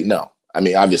Golden State? No. I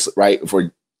mean, obviously, right?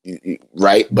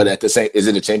 But at the same, is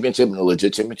it a championship and a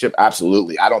legit championship?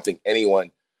 Absolutely. I don't think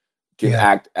anyone can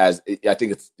act as. I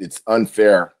think it's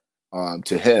unfair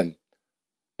to him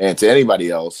and to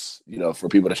anybody else, for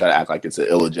people to try to act like it's an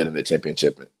illegitimate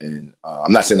championship. And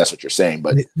I'm not saying that's what you're saying,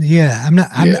 but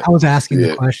I was asking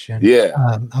the question.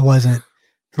 I wasn't.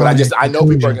 But I know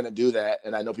people are going to do that,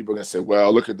 and I know people are going to say,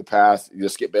 "Well, look at the path,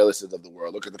 Skip Baylesses of the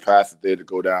world. Look at the path that they had to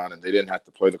go down, and they didn't have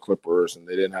to play the Clippers, and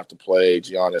they didn't have to play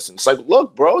Giannis." And it's like,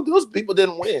 look, bro, those people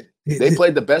didn't win. They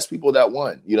played the best people that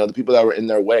won. The people that were in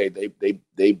their way,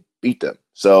 they beat them.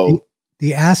 So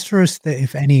the asterisk that,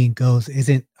 if any, goes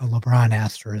isn't a LeBron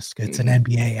asterisk; it's an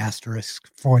NBA asterisk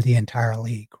for the entire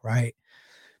league, right?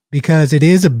 Because it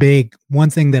is one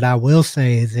thing that I will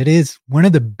say is it is one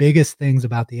of the biggest things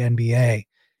about the NBA.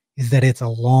 Is that it's a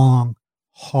long,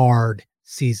 hard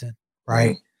season,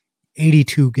 right?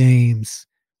 82 games,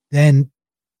 then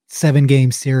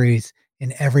 7-game series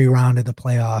in every round of the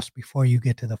playoffs before you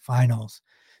get to the finals.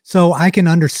 So I can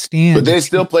understand. But they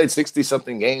still played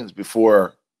 60-something games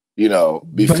before they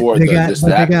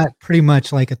got pretty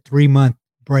much like a 3-month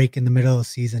break in the middle of the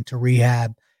season to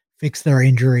rehab, fix their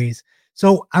injuries.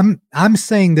 So I'm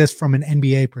saying this from an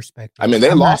NBA perspective. I mean,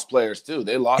 they lost players too.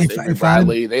 They lost Avery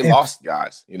Bradley. They lost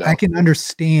guys. I can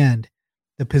understand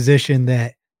the position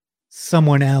that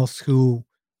someone else who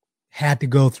had to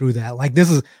go through that. Like,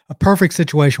 this is a perfect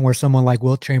situation where someone like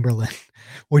Wilt Chamberlain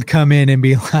would come in and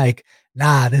be like,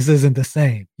 "Nah, this isn't the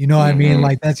same." You know what I mean?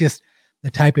 Like, that's just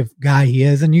the type of guy he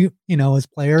is. And as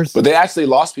players. But they actually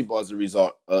lost people as a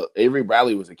result. Avery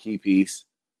Bradley was a key piece.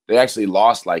 They actually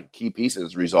lost key pieces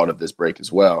as a result of this break as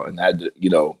well, and had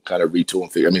to, kind of retool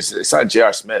and figure. I mean, it's not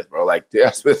J.R. Smith, bro. Like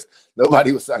J.R. Smith,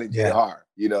 nobody was signing J.R.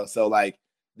 So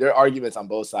there are arguments on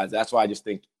both sides. That's why I just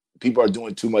think people are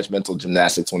doing too much mental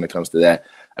gymnastics when it comes to that.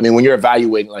 I mean, when you're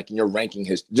evaluating, and you're ranking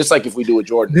his, just like if we do with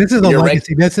Jordan, this is a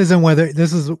legacy. This isn't whether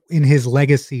this is in his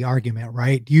legacy argument,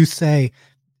 right? Do you say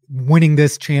winning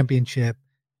this championship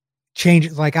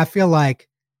changes? Like, I feel like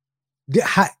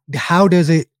how does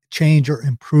it change or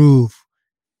improve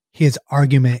his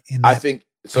argument in that? I think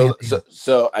so.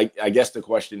 I guess the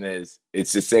question is,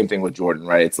 it's the same thing with Jordan,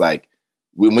 right? It's like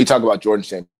when we talk about Jordan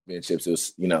championships, it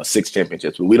was 6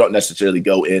 championships, but we don't necessarily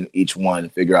go in each one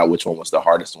and figure out which one was the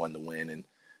hardest one to win.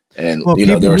 And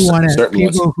there are certain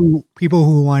people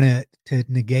who want to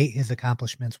negate his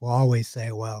accomplishments will always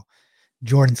say, "Well,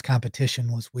 Jordan's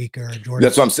competition was weaker."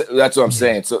 That's what I'm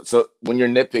saying. So when you're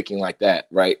nitpicking like that,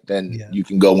 right, then you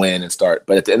can go in and start.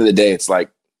 But at the end of the day, it's like,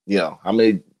 how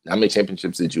many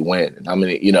championships did you win? And how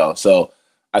many, so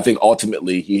I think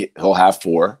ultimately he'll have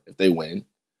 4 if they win,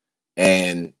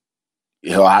 and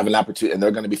he'll have an opportunity, and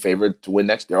they're going to be favored to win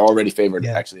next. They're already favored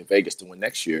actually in Vegas to win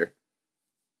next year.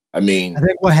 I mean, I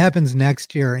think what happens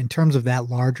next year in terms of that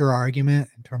larger argument,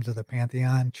 in terms of the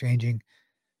Pantheon changing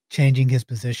his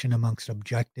position amongst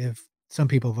objective. Some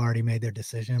people have already made their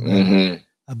decision.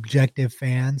 Objective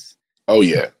fans. Oh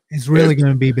yeah, it's really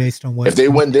going to be based on what. If they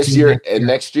win this year and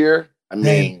next year, I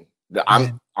mean,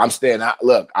 I'm staying out.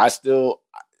 Look, I still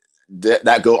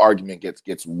that GOAT argument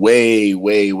gets way,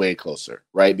 way, way closer,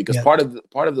 right? Because part of the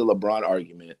LeBron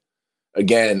argument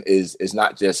again is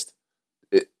not just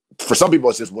for some people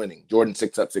it's just winning. Jordan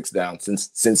 6 up, 6 down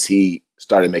since he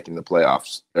started making the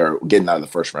playoffs or getting out of the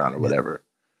first round or whatever.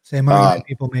 Same argument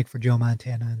people make for Joe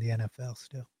Montana in the NFL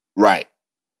still. Right.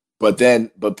 But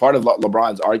part of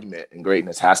LeBron's argument and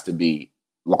greatness has to be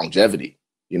longevity.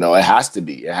 It has to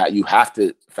be. You have to,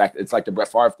 in fact, it's like the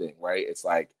Brett Favre thing, right? It's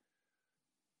like,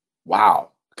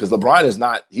 wow. Because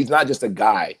LeBron he's not just a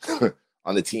guy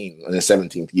on the team in his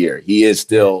 17th year. He is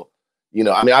still,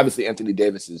 obviously Anthony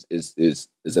Davis is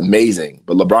amazing,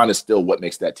 but LeBron is still what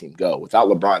makes that team go. Without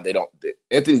LeBron,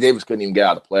 Anthony Davis couldn't even get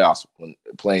out of the playoffs when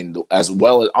playing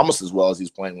almost as well as he's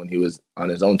playing when he was on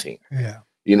his own team. Yeah.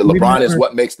 LeBron is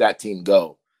what makes that team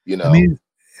go, I mean,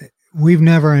 we've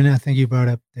never, and I think you brought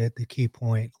up the key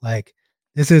point, like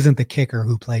this isn't the kicker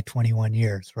who played 21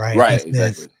 years, right? Right,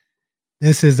 exactly.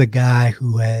 This is a guy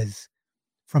who has,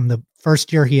 from the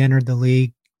first year he entered the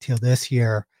league till this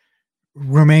year,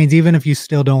 remains, even if you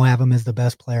still don't have him as the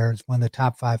best player, is one of the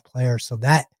top 5 players. So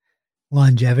that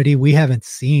longevity we haven't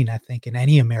seen, I think, in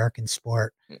any American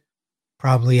sport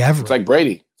probably ever. It's like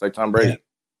Brady. It's like Tom Brady.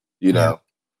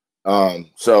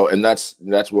 So, and that's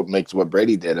what makes what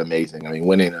Brady did amazing. I mean,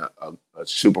 winning a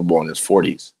Super Bowl in his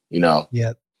 40s,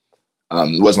 Yeah.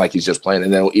 It wasn't like he's just playing.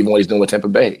 And then even what he's doing with Tampa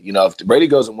Bay, if Brady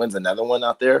goes and wins another one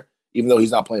out there, even though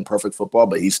he's not playing perfect football,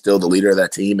 but he's still the leader of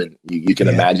that team. And you can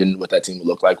imagine what that team would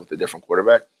look like with a different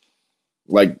quarterback.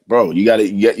 Like, bro, you got to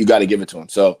give it to him.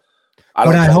 So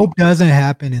I hope doesn't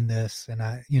happen in this. And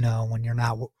when you're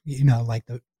not,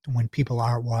 when people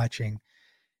aren't watching,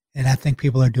 and I think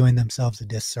people are doing themselves a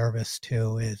disservice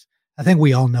too, is I think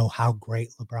we all know how great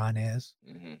LeBron is,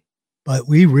 but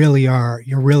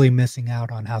you're really missing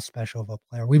out on how special of a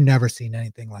player. We've never seen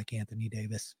anything like Anthony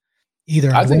Davis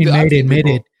either.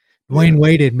 Dwayne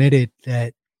Wade admitted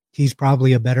that he's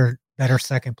probably a better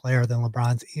second player than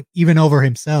LeBron's, even over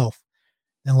himself,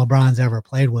 than LeBron's ever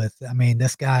played with. I mean,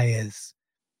 this guy is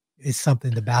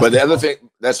something to basketball. But the other thing,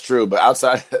 that's true. But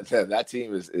outside of that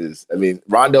team is I mean,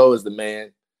 Rondo is the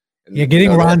man. And,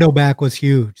 getting Rondo back was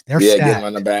huge. They're stacked. Getting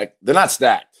Rondo back. They're not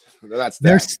stacked. They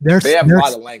have a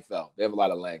lot of length, though. They have a lot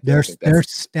of length. They're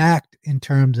stacked in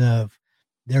terms of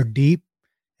they're deep,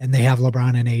 and they have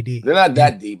LeBron and AD. They're not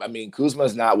that deep. I mean,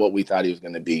 Kuzma's not what we thought he was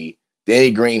going to be.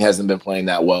 Danny Green hasn't been playing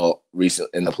that well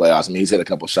recently in the playoffs. I mean, he's hit a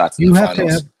couple shots in the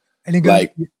finals.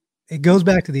 It goes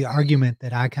back to the argument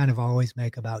that I kind of always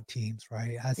make about teams,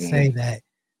 right? I say that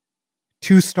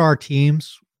 2-star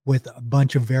teams with a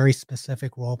bunch of very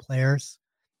specific role players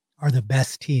are the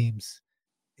best teams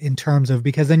in terms of,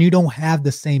 because then you don't have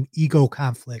the same ego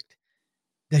conflict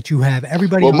that you have.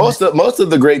 Everybody. Well, most of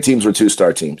the great teams were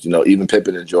 2-star teams, even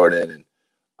Pippen and Jordan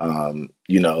and,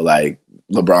 like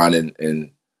LeBron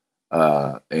and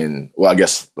I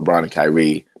guess LeBron and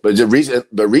Kyrie, but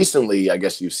recently, I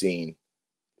guess you've seen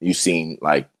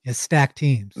like the stacked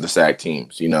teams,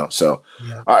 So,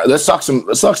 all right, let's talk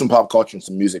some pop culture and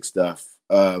some music stuff.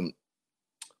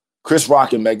 Chris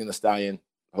Rock and Megan Thee Stallion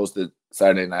hosted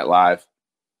Saturday Night Live.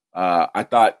 I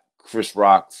thought Chris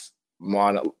Rock's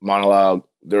monologue,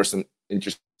 there were some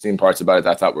interesting parts about it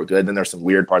that I thought were good. Then there's some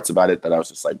weird parts about it that I was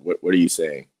just like, what are you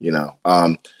saying?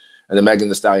 And then Megan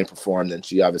Thee Stallion performed, and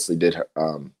she obviously did her,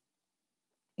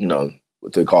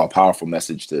 what they call a powerful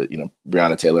message to,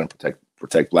 Breonna Taylor and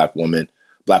protect black women.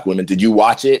 Did you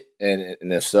watch it? And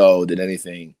if so, did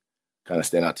anything kind of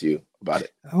stand out to you about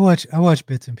it? I watched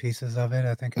bits and pieces of it.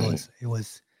 I think it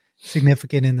was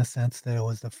significant in the sense that it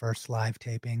was the first live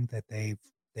taping that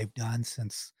they've done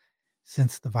since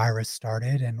the virus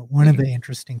started. And one of the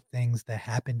interesting things that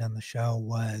happened on the show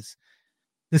was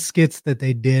the skits that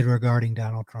they did regarding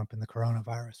Donald Trump and the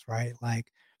coronavirus, right? Like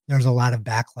there's a lot of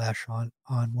backlash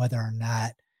on whether or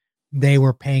not they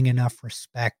were paying enough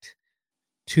respect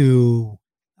to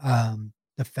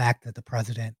the fact that the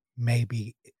president may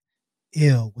be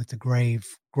ill with a grave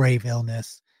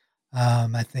illness.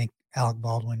 I think Alec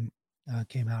Baldwin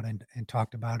came out and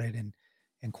talked about it and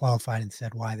qualified and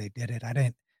said why they did it.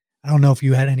 I don't know if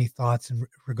you had any thoughts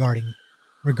regarding.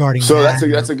 So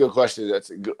that's a good question.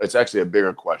 It's actually a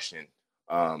bigger question.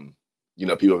 People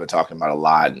have been talking about a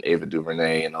lot, and Ava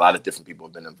DuVernay and a lot of different people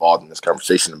have been involved in this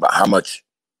conversation about how much,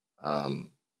 how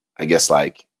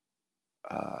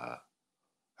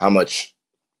much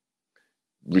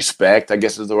respect, I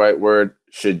guess is the right word,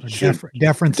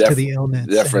 deference to the illness.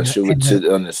 Deference to the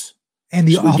illness. And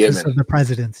the office of the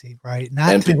presidency, right?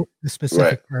 Not to the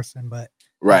specific person, but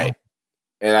right.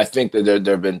 And I think that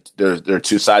there are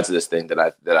two sides of this thing that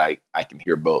I can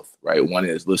hear both, right? One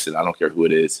is, listen, I don't care who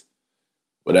it is,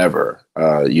 whatever.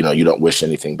 You don't wish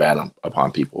anything bad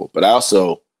upon people. But I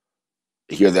also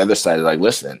hear the other side, like,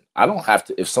 listen, I don't have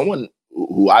to. If someone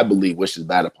who I believe wishes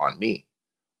bad upon me,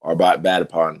 or bad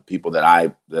upon people that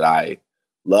I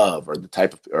love, or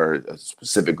or a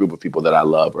specific group of people that I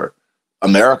love, or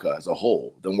America as a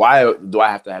whole, then why do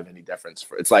I have to have any deference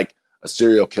for? It's like a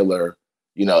serial killer.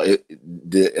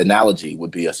 The analogy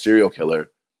would be a serial killer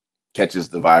catches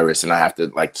the virus, and I have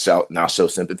to show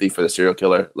sympathy for the serial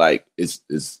killer. Like,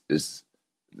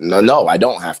 no, I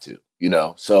don't have to.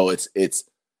 So it's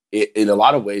in a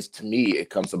lot of ways, to me, it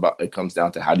comes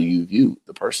down to how do you view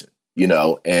the person.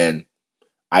 And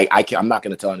I'm not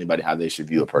going to tell anybody how they should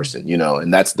view a person.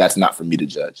 And that's not for me to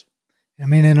judge. I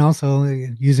mean, and also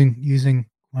using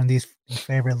one of these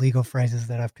favorite legal phrases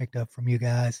that I've picked up from you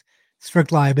guys.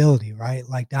 Strict liability, right?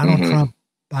 Like Donald Trump,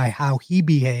 by how he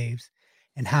behaves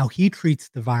and how he treats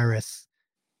the virus,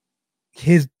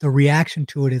 the reaction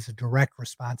to it is a direct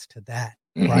response to that,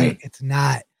 right? It's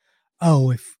not,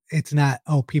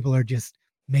 people are just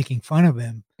making fun of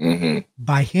him.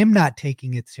 By him not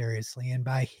taking it seriously, and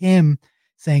by him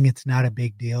saying it's not a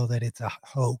big deal, that it's a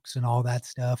hoax and all that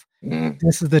stuff,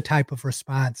 this is the type of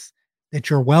response that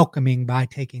you're welcoming by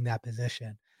taking that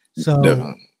position.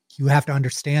 So you have to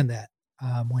understand that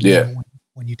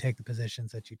when you take the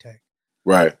positions that you take.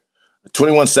 Right.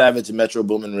 21 Savage and Metro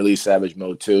Boomin released Savage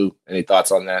Mode 2. Any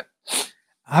thoughts on that?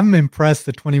 I'm impressed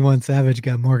that 21 Savage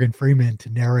got Morgan Freeman to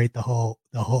narrate the whole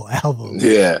album.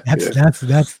 Yeah. That's a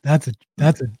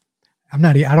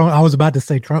I was about to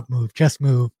say Trump move, chess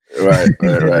move. Right.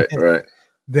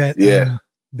 That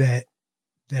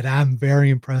I'm very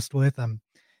impressed with.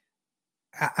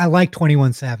 I like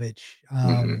 21 Savage.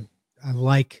 I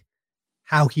like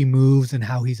how he moves and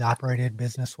how he's operated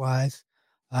business wise.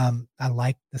 I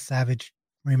like the Savage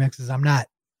remixes.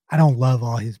 I don't love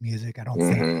all his music. I don't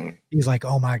think he's like,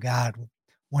 oh my God,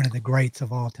 one of the greats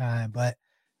of all time. But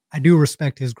I do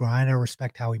respect his grind. I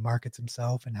respect how he markets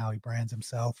himself and how he brands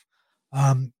himself.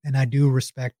 And I do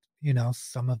respect,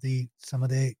 some of the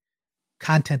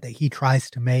content that he tries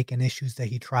to make and issues that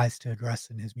he tries to address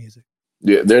in his music.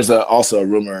 Yeah, there's also a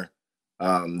rumor.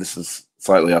 This is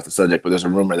slightly off the subject, but there's a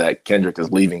rumor that Kendrick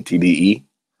is leaving TDE.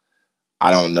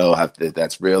 I don't know if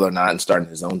that's real or not and starting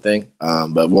his own thing,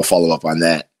 but we'll follow up on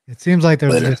that. It seems like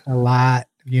there's just a lot,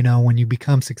 when you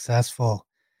become successful,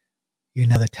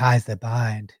 the ties that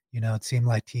bind. It seemed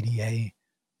like TDA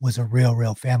was a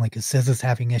real family because SZA's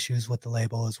having issues with the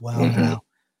label as well now.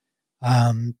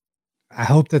 I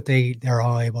hope that they're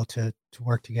all able to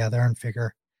work together and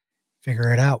figure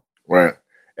it out. Right.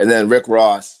 And then Rick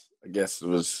Ross, I guess,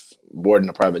 was boarding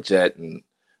a private jet and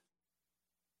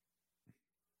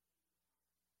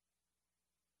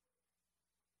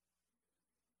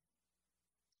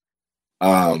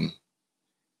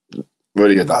what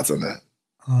are your thoughts on that?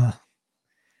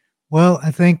 Well,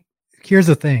 I think here's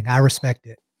the thing. I respect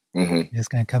it. I'm just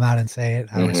going to come out and say it.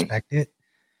 I respect it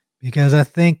because I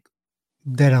think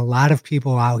that a lot of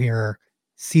people out here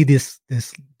see this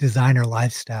designer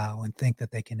lifestyle and think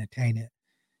that they can attain it.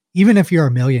 Even if you're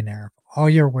a millionaire, all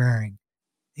you're wearing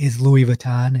is Louis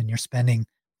Vuitton and you're spending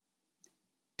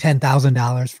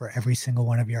 $10,000 for every single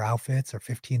one of your outfits or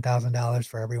 $15,000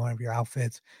 for every one of your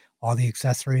outfits, all the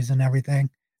accessories and everything.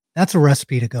 That's a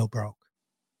recipe to go broke.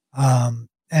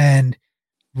 And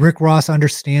Rick Ross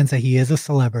understands that he is a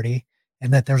celebrity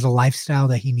and that there's a lifestyle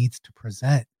that he needs to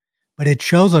present, but it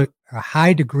shows a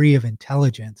high degree of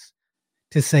intelligence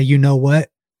to say, you know what?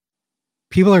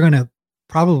 People are going to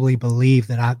probably believe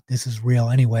that this is real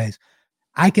anyways.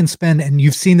 I can spend, and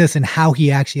you've seen this in how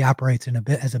he actually operates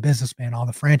as a businessman, all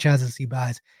the franchises he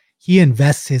buys, he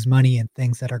invests his money in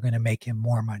things that are going to make him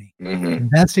more money.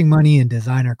 Investing money in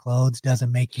designer clothes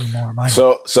doesn't make you more money.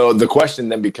 So the question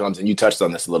then becomes, and you touched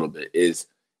on this a little bit, is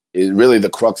really the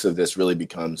crux of this really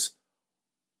becomes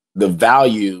the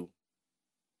value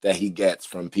that he gets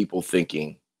from people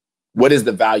thinking, what is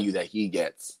the value that he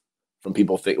gets from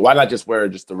people thinking, why not just wear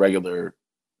just a regular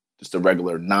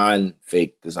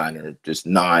non-fake designer, just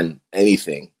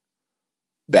non-anything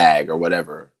bag or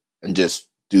whatever, and just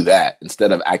do that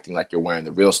instead of acting like you're wearing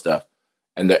the real stuff?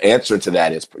 And the answer to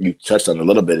that is, you touched on a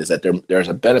little bit, is that there's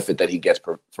a benefit that he gets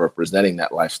for presenting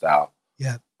that lifestyle.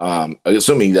 Yeah.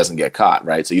 Assuming he doesn't get caught,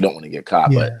 right? So you don't want to get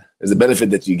caught, but there's a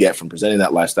benefit that you get from presenting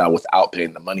that lifestyle without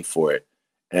paying the money for it.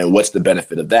 And what's the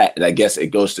benefit of that? And I guess it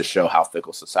goes to show how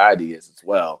fickle society is as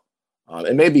well.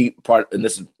 And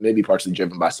this is maybe partially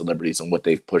driven by celebrities and what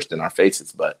they've pushed in our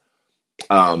faces, but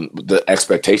the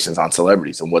expectations on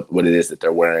celebrities and what it is that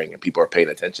they're wearing, and people are paying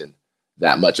attention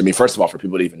that much. I mean, first of all, for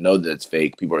people to even know that it's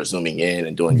fake, people are zooming in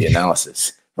and doing the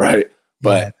analysis, right?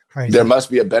 But there must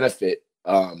be a benefit.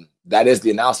 That is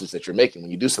the analysis that you're making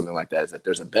when you do something like that, is that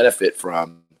there's a benefit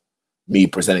from me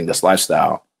presenting this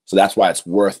lifestyle. So that's why it's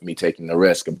worth me taking the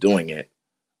risk of doing it,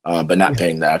 but not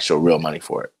paying the actual real money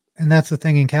for it. And that's the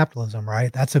thing in capitalism,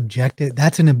 right? That's objective.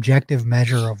 That's an objective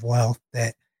measure of wealth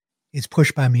that is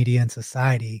pushed by media and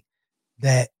society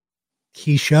that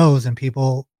he shows and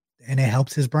people, and it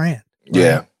helps his brand. Right?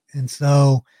 Yeah. And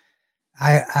so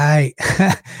I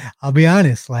I'll be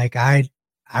honest, like I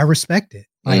respect it.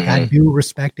 Like I do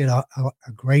respect it a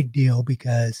great deal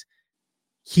because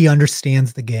he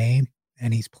understands the game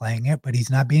and he's playing it, but he's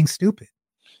not being stupid.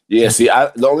 Yeah. See,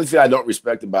 the only thing I don't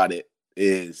respect about it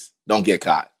is don't get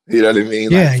caught. You know what I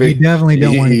mean? Yeah, you definitely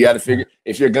don't want to. You got to figure,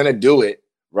 if you're going to do it,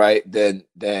 right, then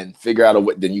figure out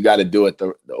then you got to do it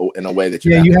in a way that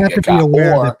you have to be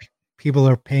aware that people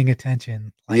are paying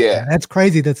attention. Like that's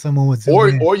crazy that someone would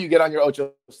or you get on your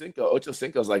Ocho Cinco. Ocho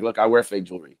Cinco's like, look, I wear fake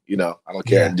jewelry. I don't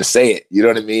care. And just say it. You know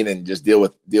what I mean? And just deal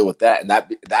with that.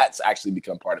 And that's actually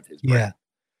become part of his brand.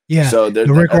 Yeah. So the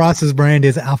Rick Ross's brand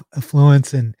is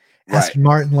affluence and Aston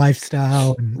Martin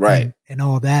lifestyle and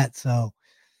all that. So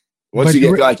once you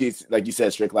get, like you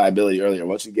said, strict liability earlier,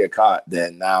 once you get caught,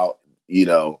 then now,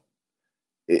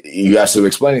 you have some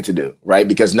explaining to do, right?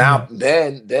 Because now,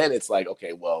 then it's like,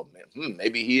 okay, well,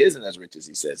 maybe he isn't as rich as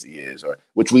he says he is, or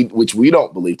which we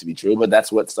don't believe to be true, but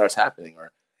that's what starts happening.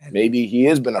 Or maybe he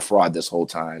has been a fraud this whole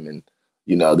time, and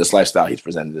this lifestyle he's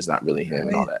presented is not really him,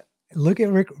 and all that. Look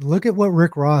at what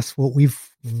Rick Ross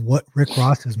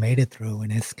has made it through,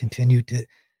 and has continued to.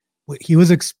 He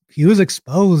was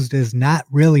exposed as not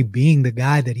really being the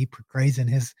guy that he portrays in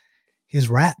his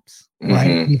raps, right?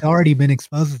 Mm-hmm. He's already been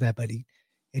exposed to that, but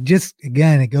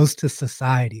it goes to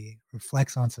society,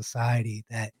 reflects on society,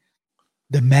 that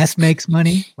the mess makes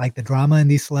money, like the drama in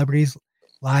these celebrities'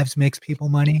 lives makes people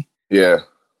money. Yeah.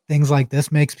 Things like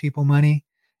this makes people money.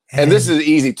 And this is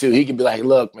easy too. He can be like,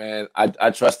 look, man,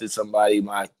 I trusted somebody,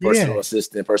 my personal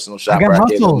assistant, personal shopper. I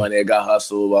gave him money. I got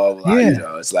hustled, blah, blah, blah.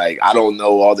 Yeah. It's like, I don't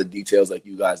know all the details like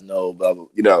you guys know, blah, blah.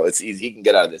 It's easy. He can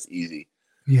get out of this easy.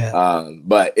 Yeah.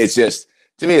 But it's just,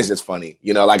 to me, it's just funny.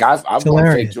 Like I've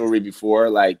worn fake jewelry before.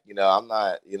 Like, I'm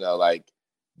not,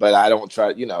 but I don't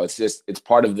try, it's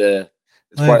part of the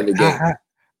game.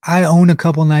 I own a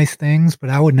couple nice things, but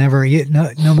I would never,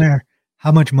 no matter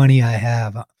how much money I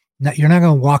have, you're not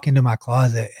going to walk into my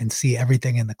closet and see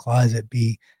everything in the closet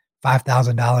be $5,000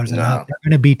 and up. There are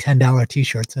going to be $10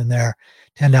 t-shirts in there,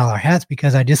 $10 hats,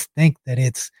 because I just think that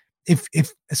it's,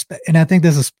 and I think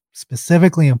this is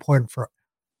specifically important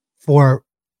for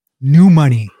new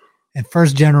money and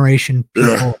first generation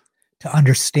people to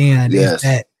understand is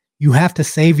that you have to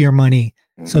save your money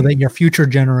so that your future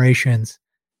generations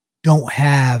don't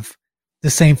have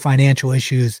the same financial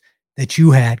issues that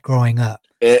you had growing up.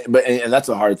 And that's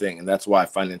a hard thing. And that's why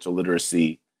financial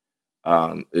literacy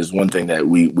is one thing that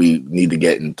we need to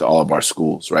get into all of our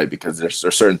schools, right? Because there's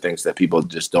certain things that people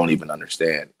just don't even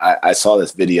understand. I saw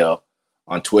this video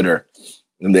on Twitter,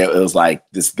 and it was like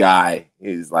this guy,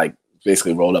 he's like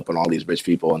basically rolled up on all these rich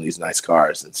people in these nice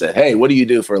cars and said, "Hey, what do you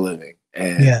do for a living?"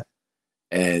 And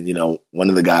one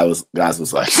of the guys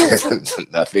was like,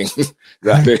 nothing.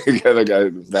 The other guy,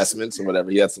 investments or whatever.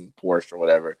 He had some Porsche or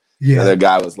whatever. Yeah. The other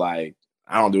guy was like,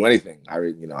 "I don't do anything. I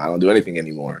don't do anything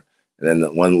anymore." And then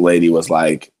the one lady was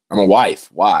like, "I'm a wife.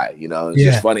 Why?" It's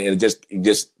just funny. And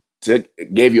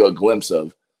it gave you a glimpse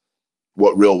of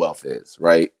what real wealth is,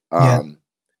 right? And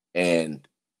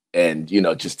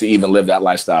just to even live that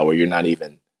lifestyle where you're not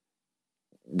even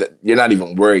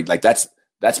worried. Like that's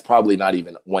probably not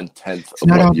even 1/10 of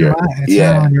what you're. It's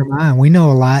not on your mind. We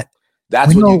know a lot.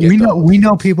 We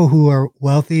know people who are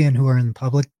wealthy and who are in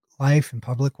public life and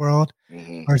public world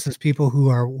versus people who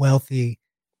are wealthy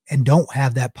and don't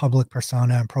have that public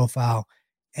persona and profile,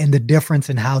 and the difference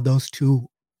in how those two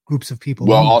groups of people.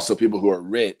 Well, also people who are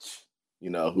rich,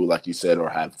 who, like you said, or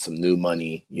have some new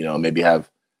money, maybe have,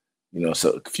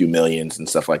 so a few millions and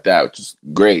stuff like that, which is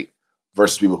great,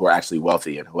 versus people who are actually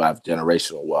wealthy and who have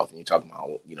generational wealth. And you're talking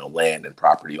about, land and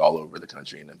property all over the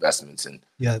country and investments and,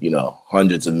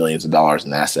 hundreds of millions of dollars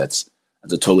in assets.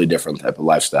 It's a totally different type of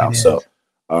lifestyle. So,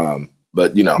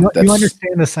 but you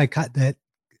understand the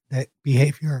that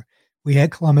behavior. We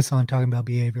had Columbus on talking about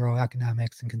behavioral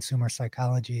economics and consumer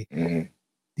psychology. Mm-hmm.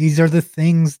 These are the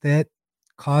things that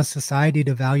cause society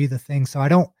to value the things. So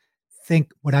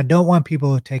what I don't want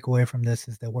people to take away from this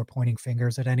is that we're pointing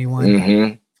fingers at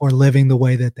anyone for living the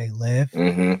way that they live.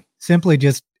 Simply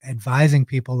just advising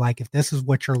people, like, if this is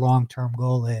what your long-term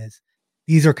goal is,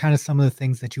 these are kind of some of the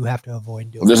things that you have to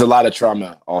avoid doing. There's a lot of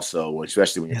trauma also,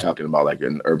 especially when you're talking about like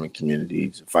in urban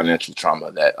communities, financial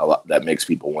trauma that makes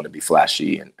people want to be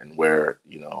flashy and wear,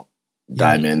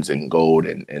 diamonds and gold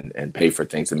and pay for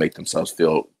things to make themselves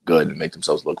feel good and make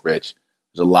themselves look rich.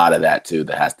 There's a lot of that too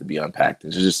that has to be unpacked.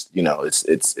 It's just,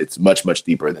 it's much, much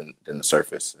deeper than the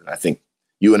surface. And I think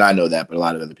you and I know that, but a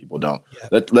lot of other people don't.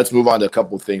 Yeah. Let's move on to a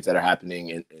couple of things that are happening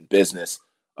in business.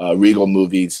 Regal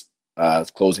Movies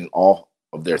is closing all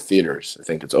of their theaters. I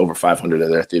think it's over 500 of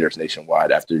their theaters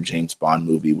nationwide after James Bond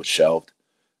movie was shelved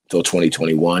until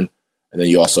 2021. And then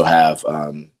you also have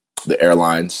the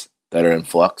airlines that are in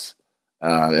flux,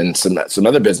 and some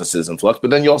other businesses in flux. But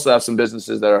then you also have some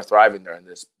businesses that are thriving during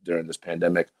this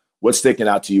pandemic. What's sticking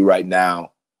out to you right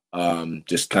now,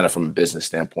 just kind of from a business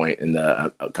standpoint in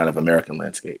the kind of American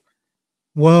landscape?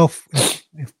 Well,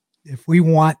 if we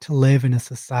want to live in a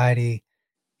society,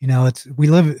 it's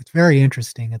very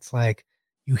interesting. It's like,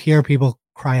 you hear people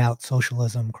cry out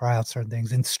socialism, cry out certain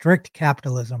things. In strict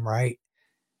capitalism, right?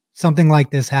 Something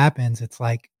like this happens. It's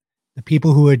like the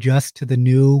people who adjust to the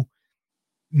new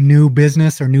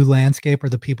business or new landscape are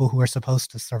the people who are supposed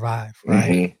to survive,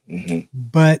 right?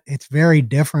 But it's very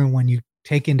different when you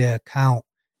take into account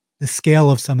the scale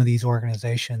of some of these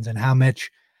organizations and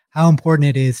how important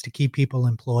it is to keep people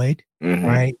employed,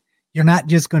 right? You're not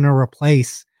just going to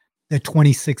replace the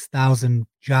 26,000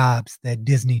 jobs that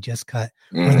Disney just cut,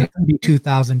 or the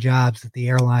 32,000 jobs that the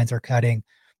airlines are cutting,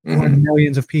 or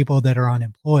millions of people that are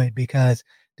unemployed. Because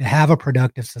to have a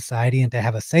productive society and to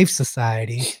have a safe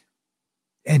society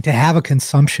and to have a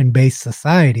consumption-based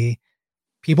society,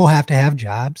 people have to have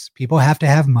jobs. People have to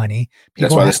have money.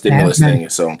 That's why the stimulus thing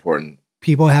is so important.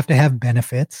 People have to have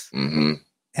benefits.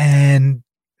 And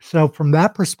so from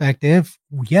that perspective,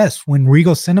 yes, when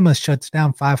Regal Cinemas shuts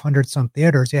down 500 some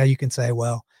theaters, yeah, you can say,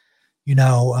 well,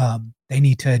 they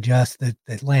need to adjust. The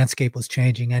landscape was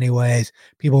changing anyways.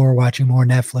 People were watching more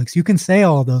Netflix. You can say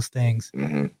all those things.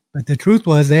 But the truth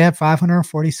was they had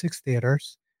 546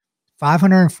 theaters,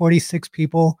 546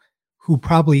 people who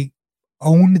probably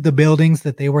owned the buildings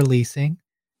that they were leasing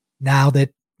now that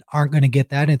aren't going to get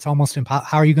that. It's almost impossible.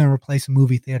 How are you going to replace a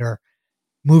movie theater?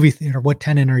 What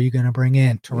tenant are you going to bring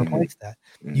in to replace that?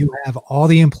 You have all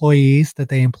the employees that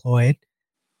they employed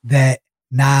that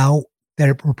now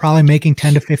that were probably making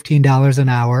 $10 to $15 an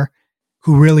hour,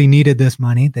 who really needed this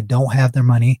money, that don't have their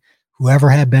money. Whoever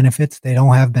had benefits, they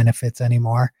don't have benefits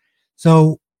anymore.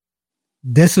 So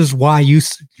this is why you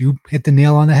hit the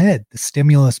nail on the head. The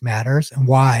stimulus matters, and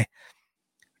why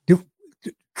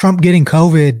Trump getting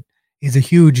COVID is a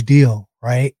huge deal,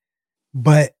 right?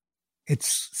 But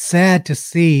it's sad to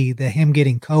see that him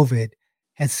getting COVID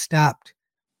has stopped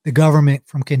the government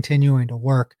from continuing to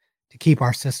work to keep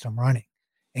our system running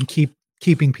and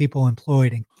keeping people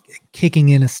employed and kicking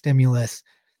in a stimulus,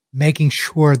 making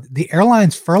sure the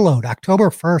airlines furloughed October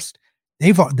 1st.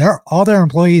 All their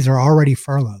employees are already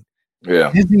furloughed.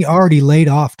 Yeah. Disney already laid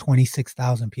off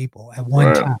 26,000 people at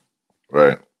one time.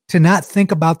 Right. To not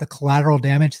think about the collateral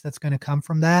damage that's going to come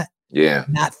from that. Yeah.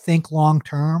 Not think long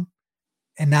term.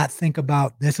 And not think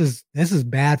about this is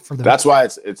bad for the. That's why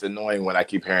it's annoying when I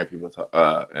keep hearing people talk,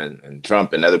 and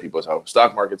Trump and other people talk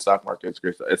stock market.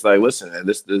 It's like, listen, and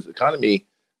this economy,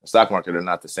 the stock market are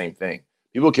not the same thing.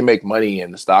 People can make money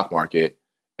in the stock market,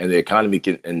 and the economy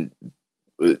can, and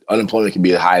unemployment can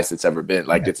be the highest it's ever been.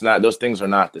 Like It's not; those things are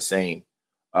not the same.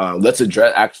 Let's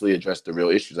address the real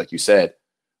issues, like you said.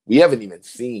 We haven't even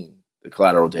seen the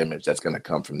collateral damage that's going to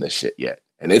come from this shit yet.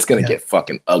 And it's going to get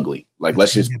fucking ugly. Like,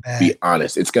 let's just be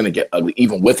honest. It's going to get ugly,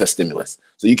 even with a stimulus.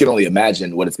 So you can only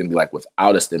imagine what it's going to be like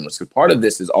without a stimulus. Because part of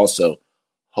this is also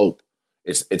hope.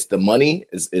 It's the money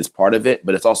is part of it,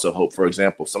 but it's also hope. For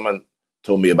example, someone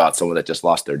told me about someone that just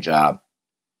lost their job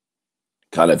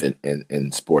kind of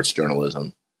in sports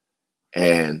journalism.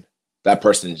 And that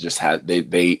person just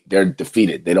they're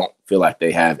defeated. They don't feel like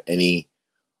they have any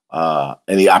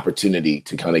opportunity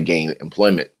to kind of gain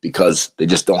employment because they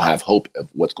just don't have hope of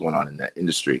what's going on in that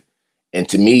industry. And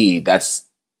to me, that's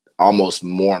almost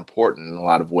more important in a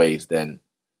lot of ways than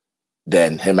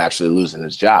him actually losing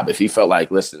his job. If he felt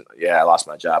like, listen, yeah, I lost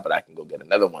my job, but I can go get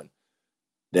another one,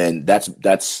 then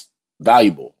that's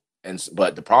valuable.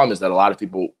 But the problem is that a lot of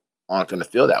people aren't going to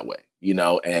feel that way,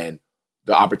 and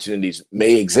the opportunities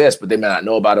may exist, but they may not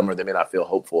know about them, or they may not feel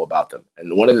hopeful about them.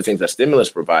 And one of the things that stimulus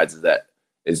provides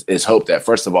is hope that,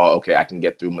 first of all, okay, I can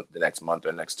get through the next month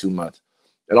or the next 2 months.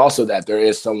 And also that there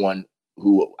is someone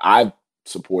who I've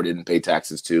supported and paid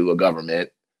taxes to, a government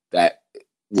that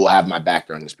will have my back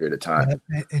during this period of time.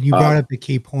 And you brought up the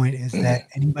key point is that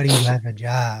anybody who has a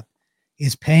job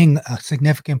is paying a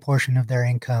significant portion of their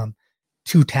income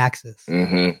to taxes.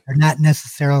 They're not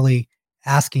necessarily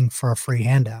asking for a free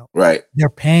handout. Right. They're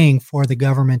paying for the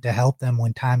government to help them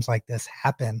when times like this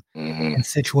happen and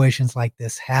situations like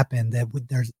this happen, that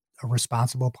there's a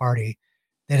responsible party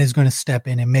that is going to step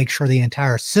in and make sure the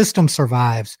entire system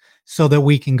survives so that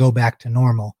we can go back to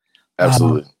normal.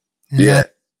 Absolutely.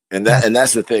 And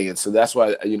that's the thing. And so that's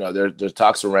why, their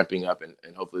talks are ramping up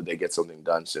and hopefully they get something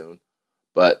done soon.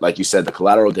 But like you said, the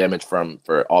collateral damage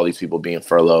for all these people being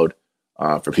furloughed,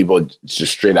 for people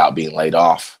just straight out being laid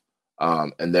off,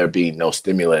 and there being no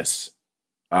stimulus,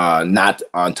 not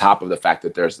on top of the fact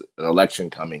that there's an election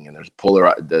coming and there's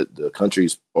the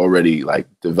country's already like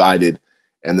divided,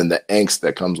 and then the angst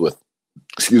that comes with,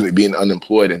 being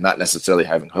unemployed and not necessarily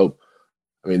having hope.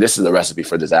 I mean, this is a recipe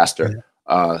for disaster.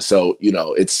 So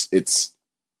it's.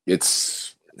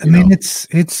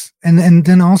 And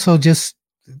then also just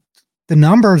the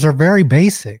numbers are very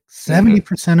basic.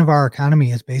 70% of our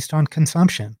economy is based on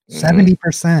consumption.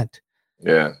 70%.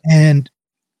 Yeah. And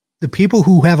the people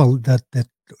who have the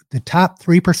top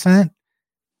 3%,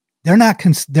 they're not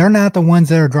the ones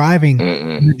that are driving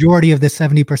the majority of the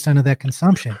 70% of that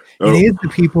consumption. It is the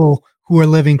people who are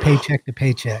living paycheck to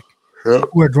paycheck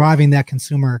who are driving that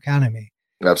consumer economy.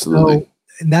 Absolutely. So,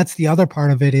 and that's the other part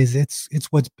of it is it's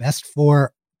what's best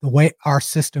for the way our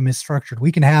system is structured.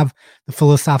 We can have the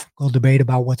philosophical debate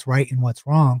about what's right and what's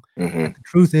wrong. Mm-hmm. But the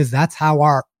truth is that's how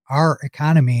our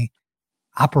economy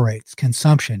operates: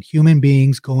 consumption, human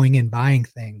beings going and buying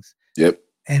things. Yep.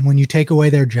 And when you take away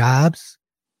their jobs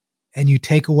and you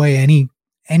take away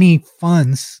any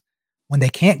funds when they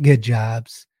can't get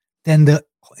jobs, then the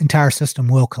entire system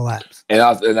will collapse. And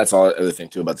that's all the other thing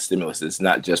too about the stimulus. It's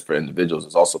not just for individuals;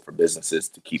 it's also for businesses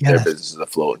to keep their businesses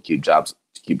afloat and keep jobs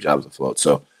afloat.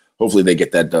 So hopefully they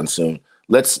get that done soon.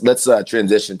 Let's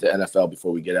transition to NFL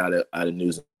before we get out of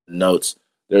news and notes.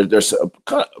 There's a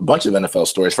bunch of NFL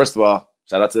stories. First of all,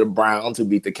 shout out to the Browns who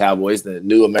beat the Cowboys, the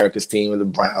new America's team of the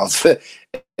Browns.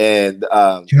 And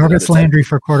Jarvis Landry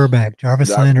for quarterback. Jarvis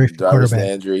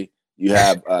Landry. You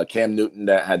have Cam Newton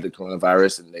that had the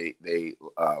coronavirus,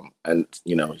 and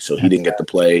so he didn't get to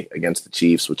play against the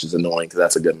Chiefs, which is annoying because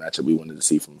that's a good matchup we wanted to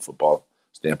see from a football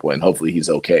standpoint. And hopefully he's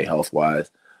okay health wise.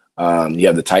 You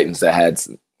have the Titans that had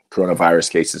some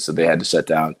coronavirus cases, so they had to shut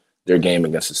down their game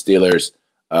against the Steelers.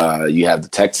 You have the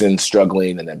Texans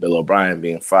struggling, and then Bill O'Brien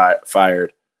being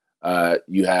fired.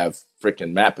 You have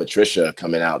freaking Matt Patricia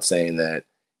coming out saying that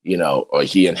or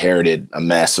he inherited a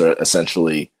mess, or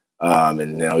essentially.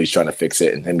 And he's trying to fix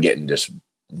it, and him getting just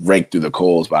raked through the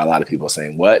coals by a lot of people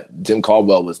saying, what? Jim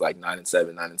Caldwell was like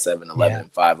 9-7,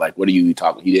 11-5. Like, what are you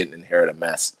talking? He didn't inherit a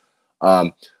mess.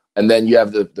 And then you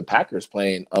have the Packers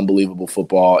playing unbelievable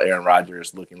football. Aaron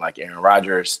Rodgers looking like Aaron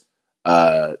Rodgers,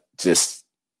 just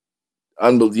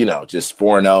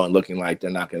 4-0 and looking like they're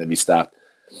not going to be stopped.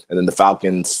 And then the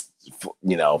Falcons,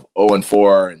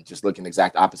 0-4 and just looking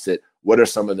exact opposite. What are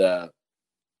some of the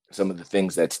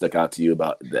things that stick out to you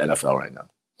about the NFL right now?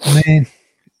 Man,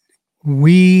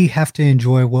 we have to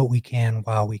enjoy what we can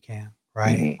while we can,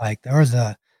 right? Mm-hmm. Like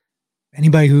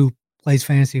anybody who plays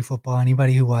fantasy football,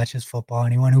 anybody who watches football,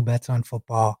 anyone who bets on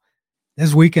football,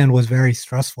 this weekend was very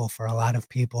stressful for a lot of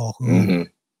people who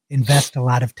invest a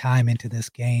lot of time into this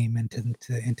game and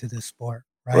into this sport,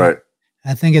 right?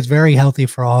 I think it's very healthy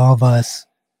for all of us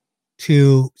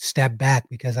to step back,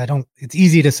 because it's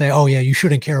easy to say, oh yeah, you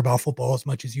shouldn't care about football as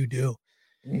much as you do.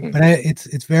 Mm-hmm. But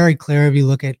it's very clear if you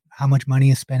look at how much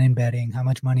money is spent in betting, how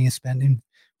much money is spent in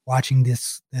watching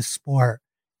this sport,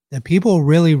 that people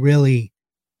really, really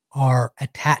are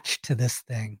attached to this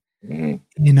thing in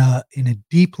a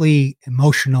deeply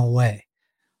emotional way.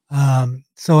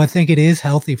 So I think it is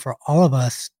healthy for all of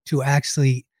us to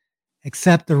actually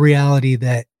accept the reality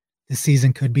that the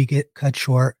season could get cut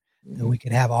short, that we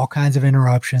could have all kinds of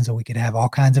interruptions, that we could have all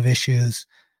kinds of issues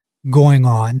going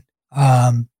on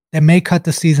that may cut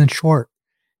the season short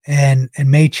and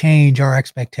may change our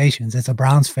expectations. As a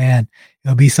Browns fan,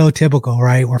 it'll be so typical,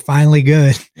 right? We're finally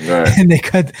good, right. And they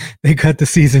cut the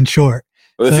season short.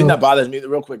 Well, the thing that bothers me,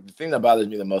 real quick, the thing that bothers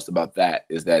me the most about that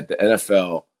is that the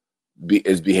NFL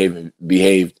is behaving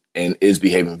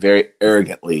very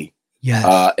arrogantly,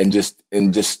 yes,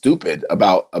 and just stupid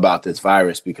about this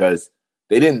virus, because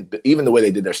they didn't, even the way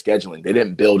they did their scheduling, they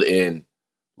didn't build in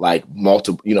like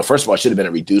multiple, first of all, it should have been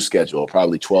a reduced schedule,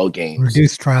 probably 12 games.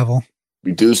 Reduced travel.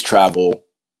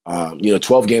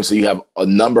 12 games. So you have a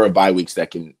number of bye weeks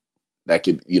that could,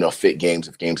 fit games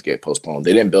if games get postponed.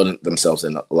 They didn't build themselves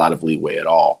in a lot of leeway at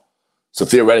all. So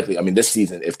theoretically, if this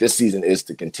season is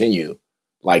to continue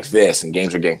like this and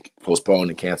games are getting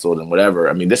postponed and canceled and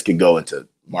whatever, this could go into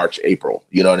March, April,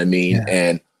 you know what I mean?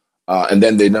 Yeah. And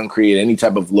then they don't create any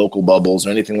type of local bubbles or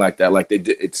anything like that. Like they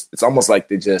did, it's almost like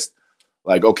they just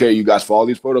like, okay, you guys follow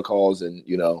these protocols, and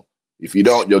if you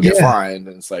don't, you'll get fined.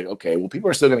 And it's like, okay, well, people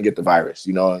are still going to get the virus,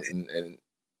 and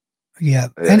yeah.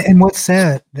 And what's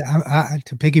sad,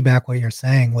 to piggyback what you're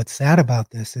saying, what's sad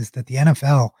about this is that the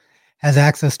NFL has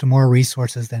access to more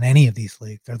resources than any of these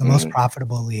leagues. They're the most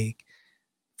profitable league.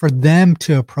 For them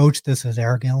to approach this as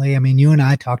arrogantly, you and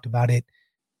I talked about it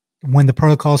when the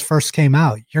protocols first came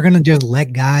out. You're going to just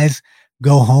let guys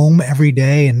go home every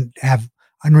day and have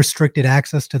unrestricted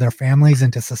access to their families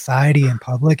and to society and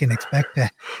public and expect to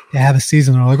have a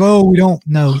season. They're like, oh, we don't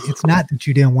know. It's not that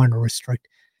you didn't want to restrict.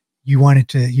 You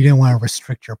didn't want to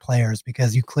restrict your players,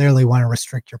 because you clearly want to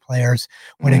restrict your players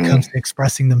when it comes to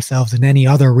expressing themselves in any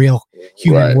other real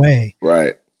human way.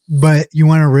 Right. But you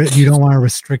don't want to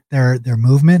restrict their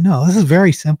movement. No, this is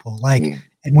very simple. Like,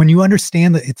 and when you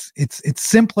understand that it's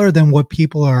simpler than what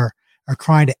people are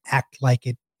trying to act like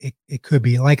it could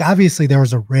be. Like, obviously there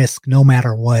was a risk no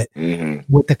matter what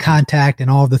with the contact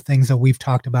and all the things that we've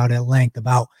talked about at length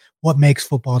about what makes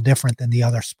football different than the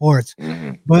other sports.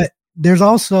 But there's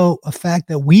also a fact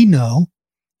that we know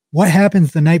what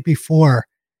happens the night before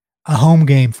a home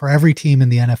game for every team in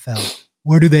the NFL.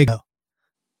 Where do they go?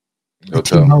 The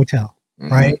team hotel,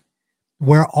 right?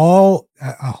 where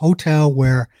a hotel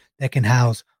where that can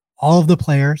house all of the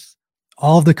players,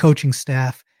 all of the coaching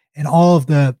staff, and all of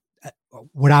the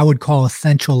what I would call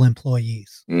essential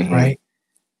employees, right?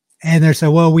 And they're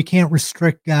saying, well, we can't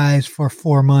restrict guys for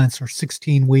 4 months or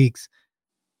 16 weeks.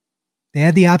 They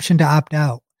had the option to opt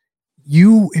out.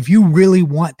 If you really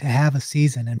want to have a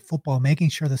season in football, making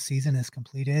sure the season is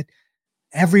completed,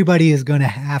 everybody is going to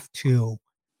have to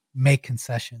make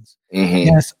concessions.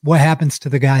 Yes, what happens to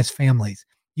the guys' families?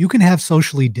 You can have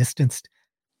socially distanced,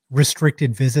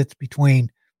 restricted visits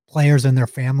between players and their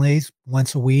families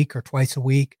once a week or twice a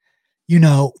week.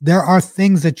 There are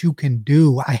things that you can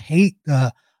do. I hate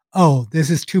this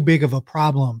is too big of a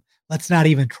problem. Let's not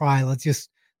even try. Let's just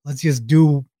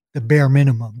do the bare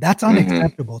minimum. That's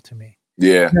unacceptable to me.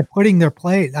 Yeah. They're putting their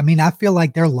play. I mean, I feel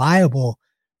like they're liable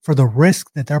for the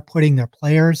risk that they're putting their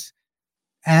players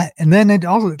at. And then it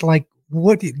also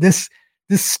this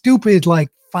stupid,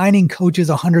 fining coaches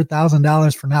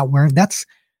 $100,000 for not wearing, that's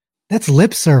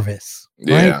lip service.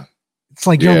 Right? Yeah. It's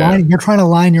like you're trying to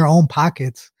line your own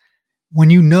pockets when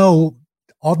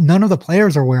none of the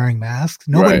players are wearing masks.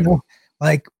 Nobody knows,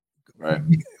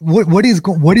 what is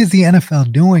the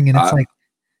NFL doing? And it's like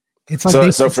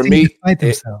so for me,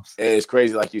 themselves. It's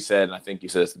crazy, like you said, and I think you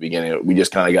said at the beginning, we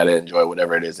just kind of got to enjoy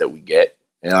whatever it is that we get,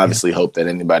 and obviously hope that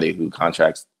anybody who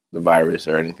contracts the virus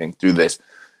or anything through this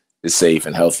is safe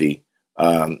and healthy.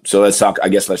 So let's talk. I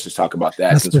guess let's just talk about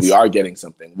that since we are getting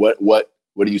something. What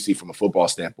do you see from a football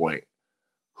standpoint?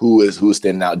 Who's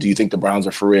standing out? Do you think the Browns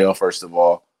are for real? First of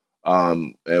all,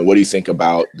 and what do you think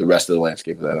about the rest of the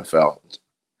landscape of the NFL?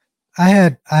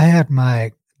 I had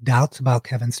my doubts about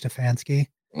Kevin Stefanski,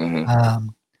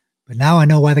 but now I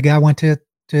know why the guy went to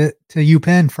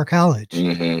UPenn for college.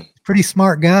 Pretty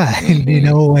smart guy.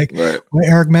 What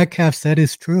Eric Metcalf said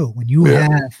is true. When you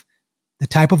have the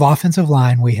type of offensive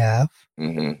line we have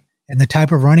and the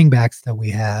type of running backs that we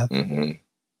have,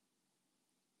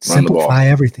 simplify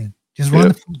everything. Just run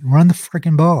the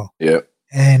freaking ball. Yep.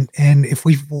 And if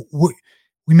we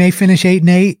may finish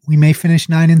 8-8, we may finish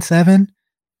 9-7,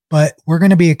 but we're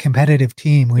going to be a competitive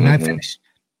team. We might finish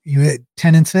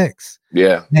 10-6.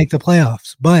 Yeah. Make the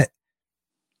playoffs, but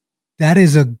that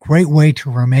is a great way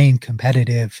to remain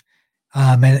competitive.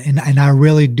 And I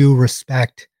really do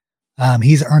respect.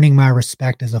 He's earning my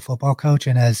respect as a football coach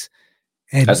and as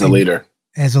a leader.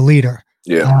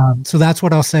 Yeah. So that's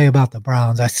what I'll say about the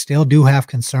Browns. I still do have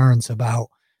concerns about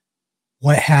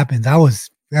what happens. I was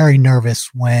very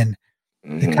nervous when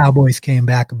the Cowboys came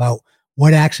back about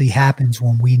what actually happens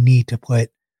when we need to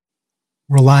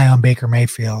rely on Baker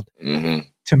Mayfield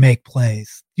to make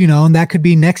plays, and that could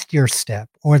be next year's step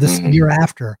or the year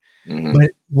after.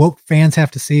 But what fans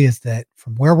have to see is that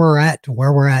from where we're at to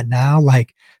where we're at now, I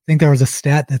think there was a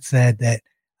stat that said that,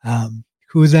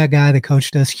 who's that guy that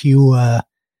coached us? Hugh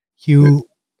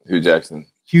Jackson.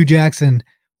 Hugh Jackson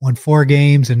won 4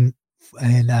 games in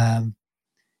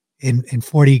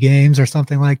 40 games or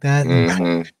something like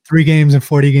that. 3 games in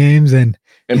 40 games. And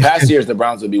in past years, the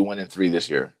Browns would be 1-3 this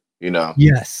year,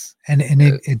 Yes. And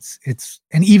it's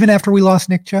even after we lost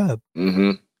Nick Chubb,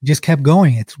 just kept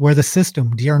going. It's where the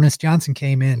system, Dearness Johnson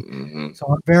came in. So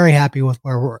I'm very happy with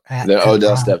where we're at. Then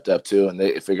Odell stepped up too, and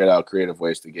they figured out creative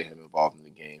ways to get him involved in the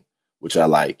game, which I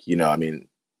like.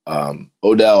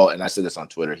 Odell, and I said this on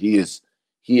Twitter, he is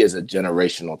a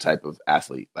generational type of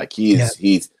athlete.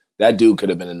 He's that dude could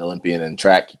have been an Olympian in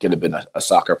track. He could have been a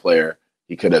soccer player.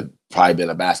 He could have probably been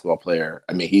a basketball player.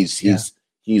 I mean, he's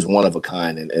one of a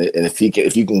kind. And if you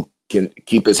can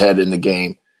keep his head in the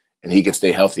game and he can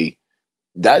stay healthy,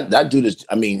 that dude is,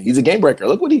 he's a game breaker.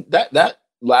 Look what that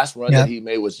last run that he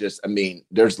made was just,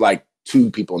 there's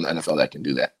 2 people in the NFL that can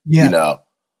do that,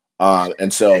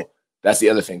 and so that's the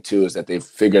other thing too, is that they've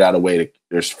figured out ways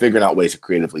to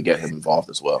creatively get him involved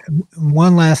as well.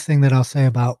 One last thing that I'll say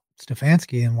about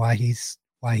Stefanski and why he's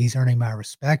earning my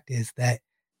respect is that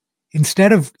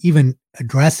instead of even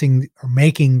addressing or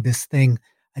making this thing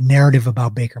a narrative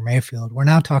about Baker Mayfield, we're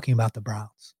now talking about the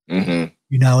Browns.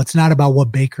 It's not about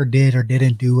what Baker did or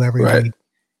didn't do every week.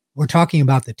 We're talking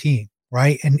about the team,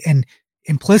 right? And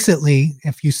implicitly,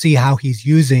 if you see how he's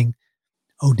using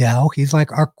Odell, he's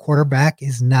like, our quarterback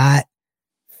is not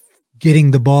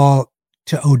getting the ball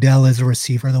to Odell as a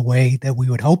receiver the way that we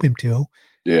would hope him to.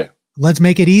 Yeah. Let's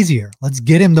make it easier. Let's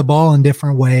get him the ball in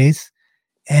different ways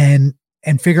and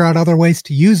figure out other ways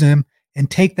to use him and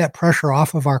take that pressure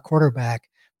off of our quarterback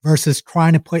versus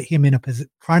trying to put him in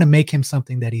trying to make him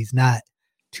something that he's not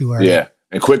too early. Yeah.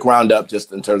 And quick roundup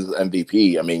just in terms of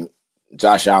MVP.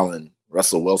 Josh Allen,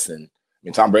 Russell Wilson.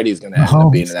 Tom Brady is going to end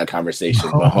up being in that conversation.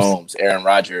 Mahomes, Aaron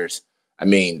Rodgers.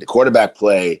 The quarterback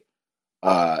play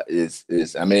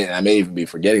is I may even be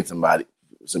forgetting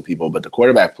some people, but the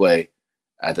quarterback play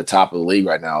at the top of the league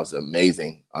right now is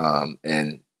amazing.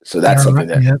 And so that's something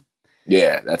that,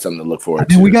 that's something to look forward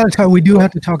to. We got to talk. We do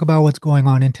have to talk about what's going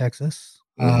on in Texas.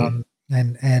 And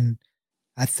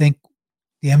I think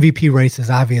the MVP race is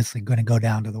obviously going to go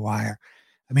down to the wire.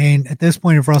 I mean, at this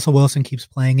point, if Russell Wilson keeps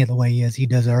playing it the way he is, he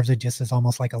deserves it just as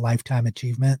almost like a lifetime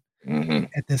achievement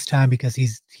at this time, because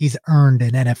he's earned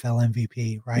an NFL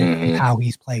MVP, right? And how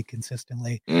he's played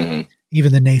consistently.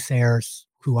 Even the naysayers,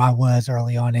 who I was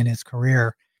early on in his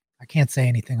career, I can't say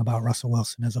anything about Russell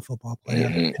Wilson as a football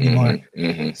player anymore.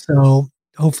 So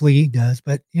hopefully he does.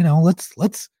 But let's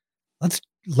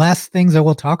last things that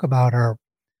we'll talk about are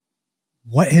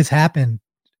what has happened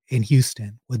in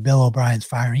Houston with Bill O'Brien's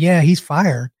firing. Yeah, he's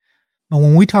fired. But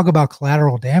when we talk about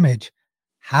collateral damage,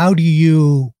 how do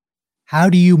you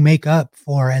make up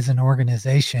for, as an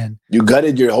organization? You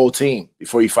gutted your whole team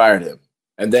before you fired him,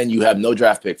 and then you have no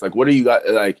draft picks. Like, what do you got?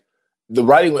 Like, the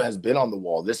writing has been on the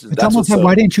wall. That's almost like,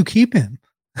 why didn't you keep him?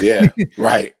 Yeah,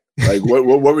 right. Like, what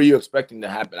were you expecting to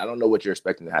happen? I don't know what you're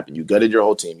expecting to happen. You gutted your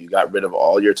whole team. You got rid of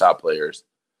all your top players.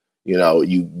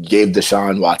 You gave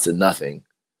Deshaun Watson nothing.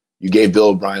 You gave Bill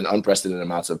O'Brien unprecedented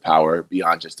amounts of power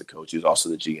beyond just the coach. He was also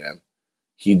the GM.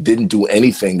 He didn't do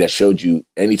anything that showed you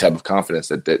any type of confidence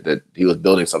that he was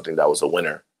building something that was a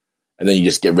winner. And then you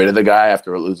just get rid of the guy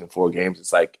after losing 4 games.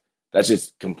 It's like, that's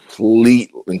just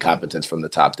complete incompetence from the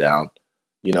top down.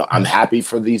 I'm happy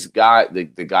for these guys, the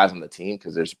guys on the team,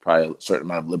 because there's probably a certain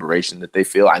amount of liberation that they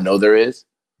feel. I know there is.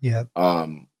 Yeah.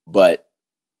 But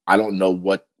I don't know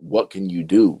what can you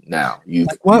do now.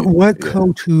 What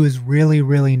coach who is really,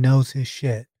 really knows his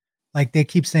shit? Like, they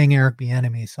keep saying Eric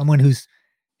Bieniemy, someone who's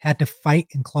had to fight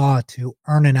and claw to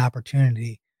earn an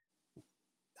opportunity.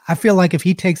 I feel like if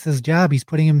he takes this job, he's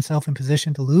putting himself in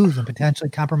position to lose and potentially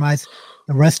compromise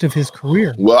the rest of his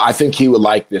career. Well, I think he would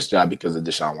like this job because of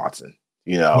Deshaun Watson,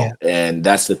 and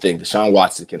that's the thing. Deshaun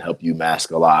Watson can help you mask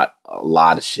a lot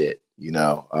of shit,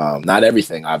 not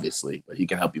everything, obviously, but he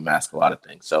can help you mask a lot of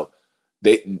things. So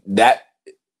that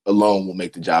alone will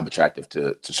make the job attractive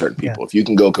to certain people. If you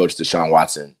can go coach Deshaun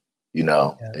Watson,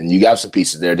 and you got some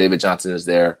pieces there. David Johnson is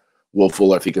there. Will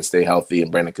Fuller, if he can stay healthy,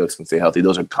 and Brandon Cooks can stay healthy.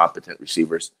 Those are competent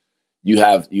receivers. You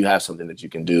have something that you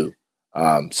can do.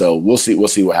 So we'll see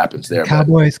what happens there.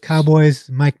 Cowboys,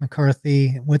 Mike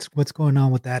McCarthy. What's going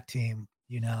on with that team?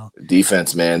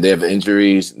 Defense, man. They have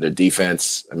injuries. Their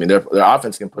defense. I mean, their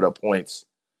offense can put up points.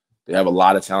 They have a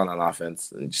lot of talent on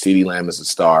offense. And CeeDee Lamb is a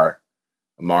star.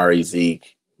 Amari,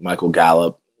 Zeke, Michael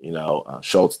Gallup.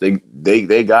 Schultz. They have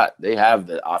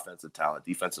the offensive talent.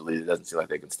 Defensively, it doesn't seem like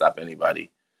they can stop anybody.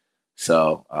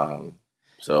 So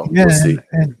we'll see.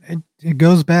 And it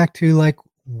goes back to like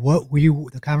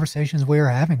the conversations we were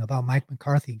having about Mike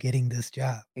McCarthy getting this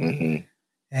job,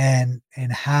 and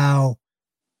how,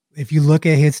 if you look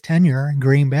at his tenure in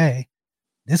Green Bay,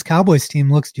 this Cowboys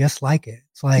team looks just like it.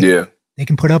 It's like they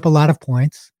can put up a lot of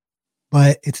points,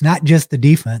 but it's not just the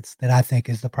defense that I think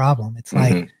is the problem. It's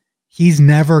like he's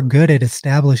never good at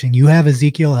establishing. You have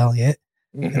Ezekiel Elliott,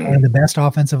 one of the best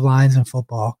offensive lines in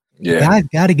football. Yeah. The guy's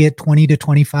got to get 20 to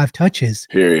 25 touches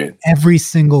every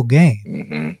single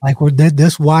game. Like, we're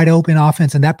this wide open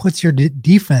offense, and that puts your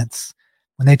defense,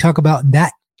 when they talk about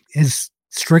that, is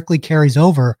strictly carries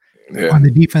over on the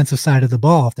defensive side of the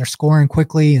ball. If they're scoring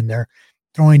quickly and they're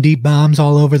throwing deep bombs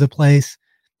all over the place,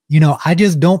 I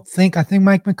just don't think, I think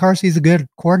Mike McCarthy is a good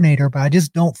coordinator, but I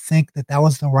just don't think that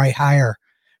was the right hire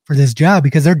for this job,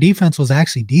 because their defense was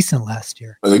actually decent last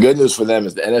year. Well, the good news for them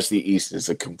is the NFC East is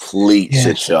a complete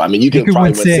shit show. I mean, you can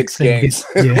probably win 6 games.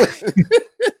 And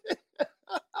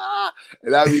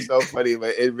that'd be so funny,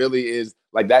 but it really is.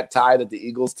 Like, that tie that the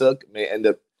Eagles took may end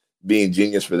up being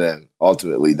genius for them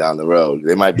ultimately down the road.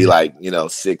 They might be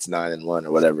 6-9-1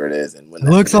 or whatever it is, and win. It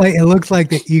looks like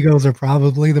the Eagles are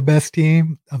probably the best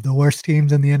team of the worst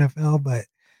teams in the NFL, but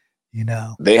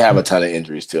they have a ton of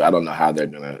injuries too. I don't know how they're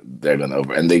gonna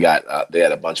over, and they had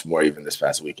a bunch more even this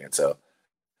past weekend. So,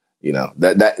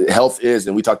 that health is,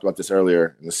 and we talked about this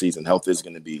earlier in the season. Health is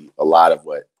going to be a lot of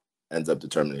what ends up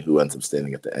determining who ends up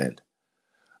standing at the end.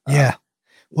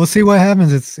 We'll see what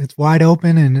happens. It's wide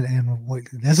open, and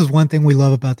this is one thing we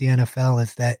love about the NFL,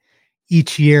 is that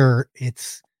each year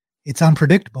it's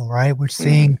unpredictable, right? We're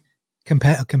seeing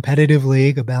a competitive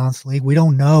league, a balanced league. We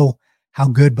don't know how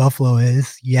good Buffalo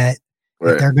is yet.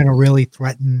 Right. They're going to really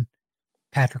threaten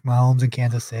Patrick Mahomes in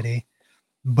Kansas City.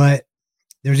 But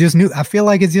there's just I feel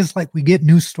like it's just like we get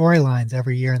new storylines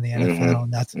every year in the NFL.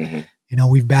 And that's,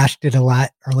 we've bashed it a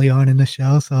lot early on in the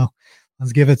show. So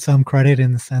let's give it some credit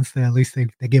in the sense that at least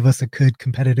they give us a good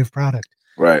competitive product.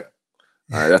 Right.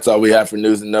 All right, that's all we have for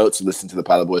news and notes. Listen to the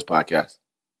Pilot Boys podcast.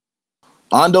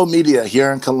 Ondo Media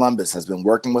here in Columbus has been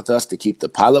working with us to keep the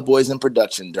Pilot Boys in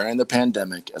production during the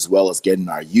pandemic, as well as getting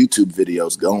our YouTube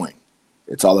videos going.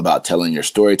 It's all about telling your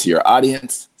story to your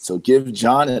audience, so give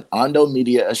John at Ondo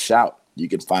Media a shout. You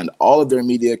can find all of their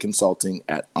media consulting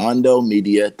at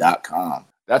ondomedia.com.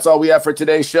 That's all we have for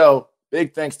today's show.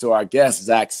 Big thanks to our guest,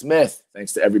 Zach Smith.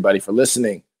 Thanks to everybody for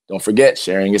listening. Don't forget,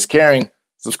 sharing is caring.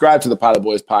 Subscribe to the Pilot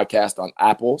Boys podcast on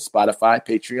Apple, Spotify,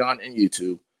 Patreon, and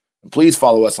YouTube. And please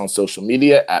follow us on social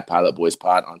media at Pilot Boys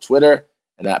Pod on Twitter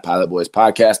and at Pilot Boys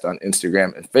Podcast on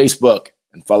Instagram and Facebook.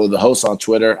 And follow the hosts on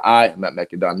Twitter. I am at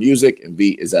Mechadon Music and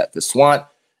V is at Viswant.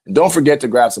 And don't forget to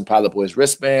grab some Pilot Boys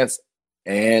wristbands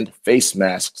and face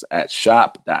masks at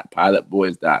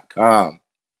shop.pilotboys.com.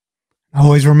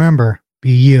 Always remember,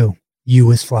 be you. You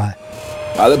is fly.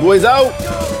 Pilot Boys out.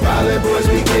 Pilot Boys,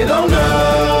 we get on up.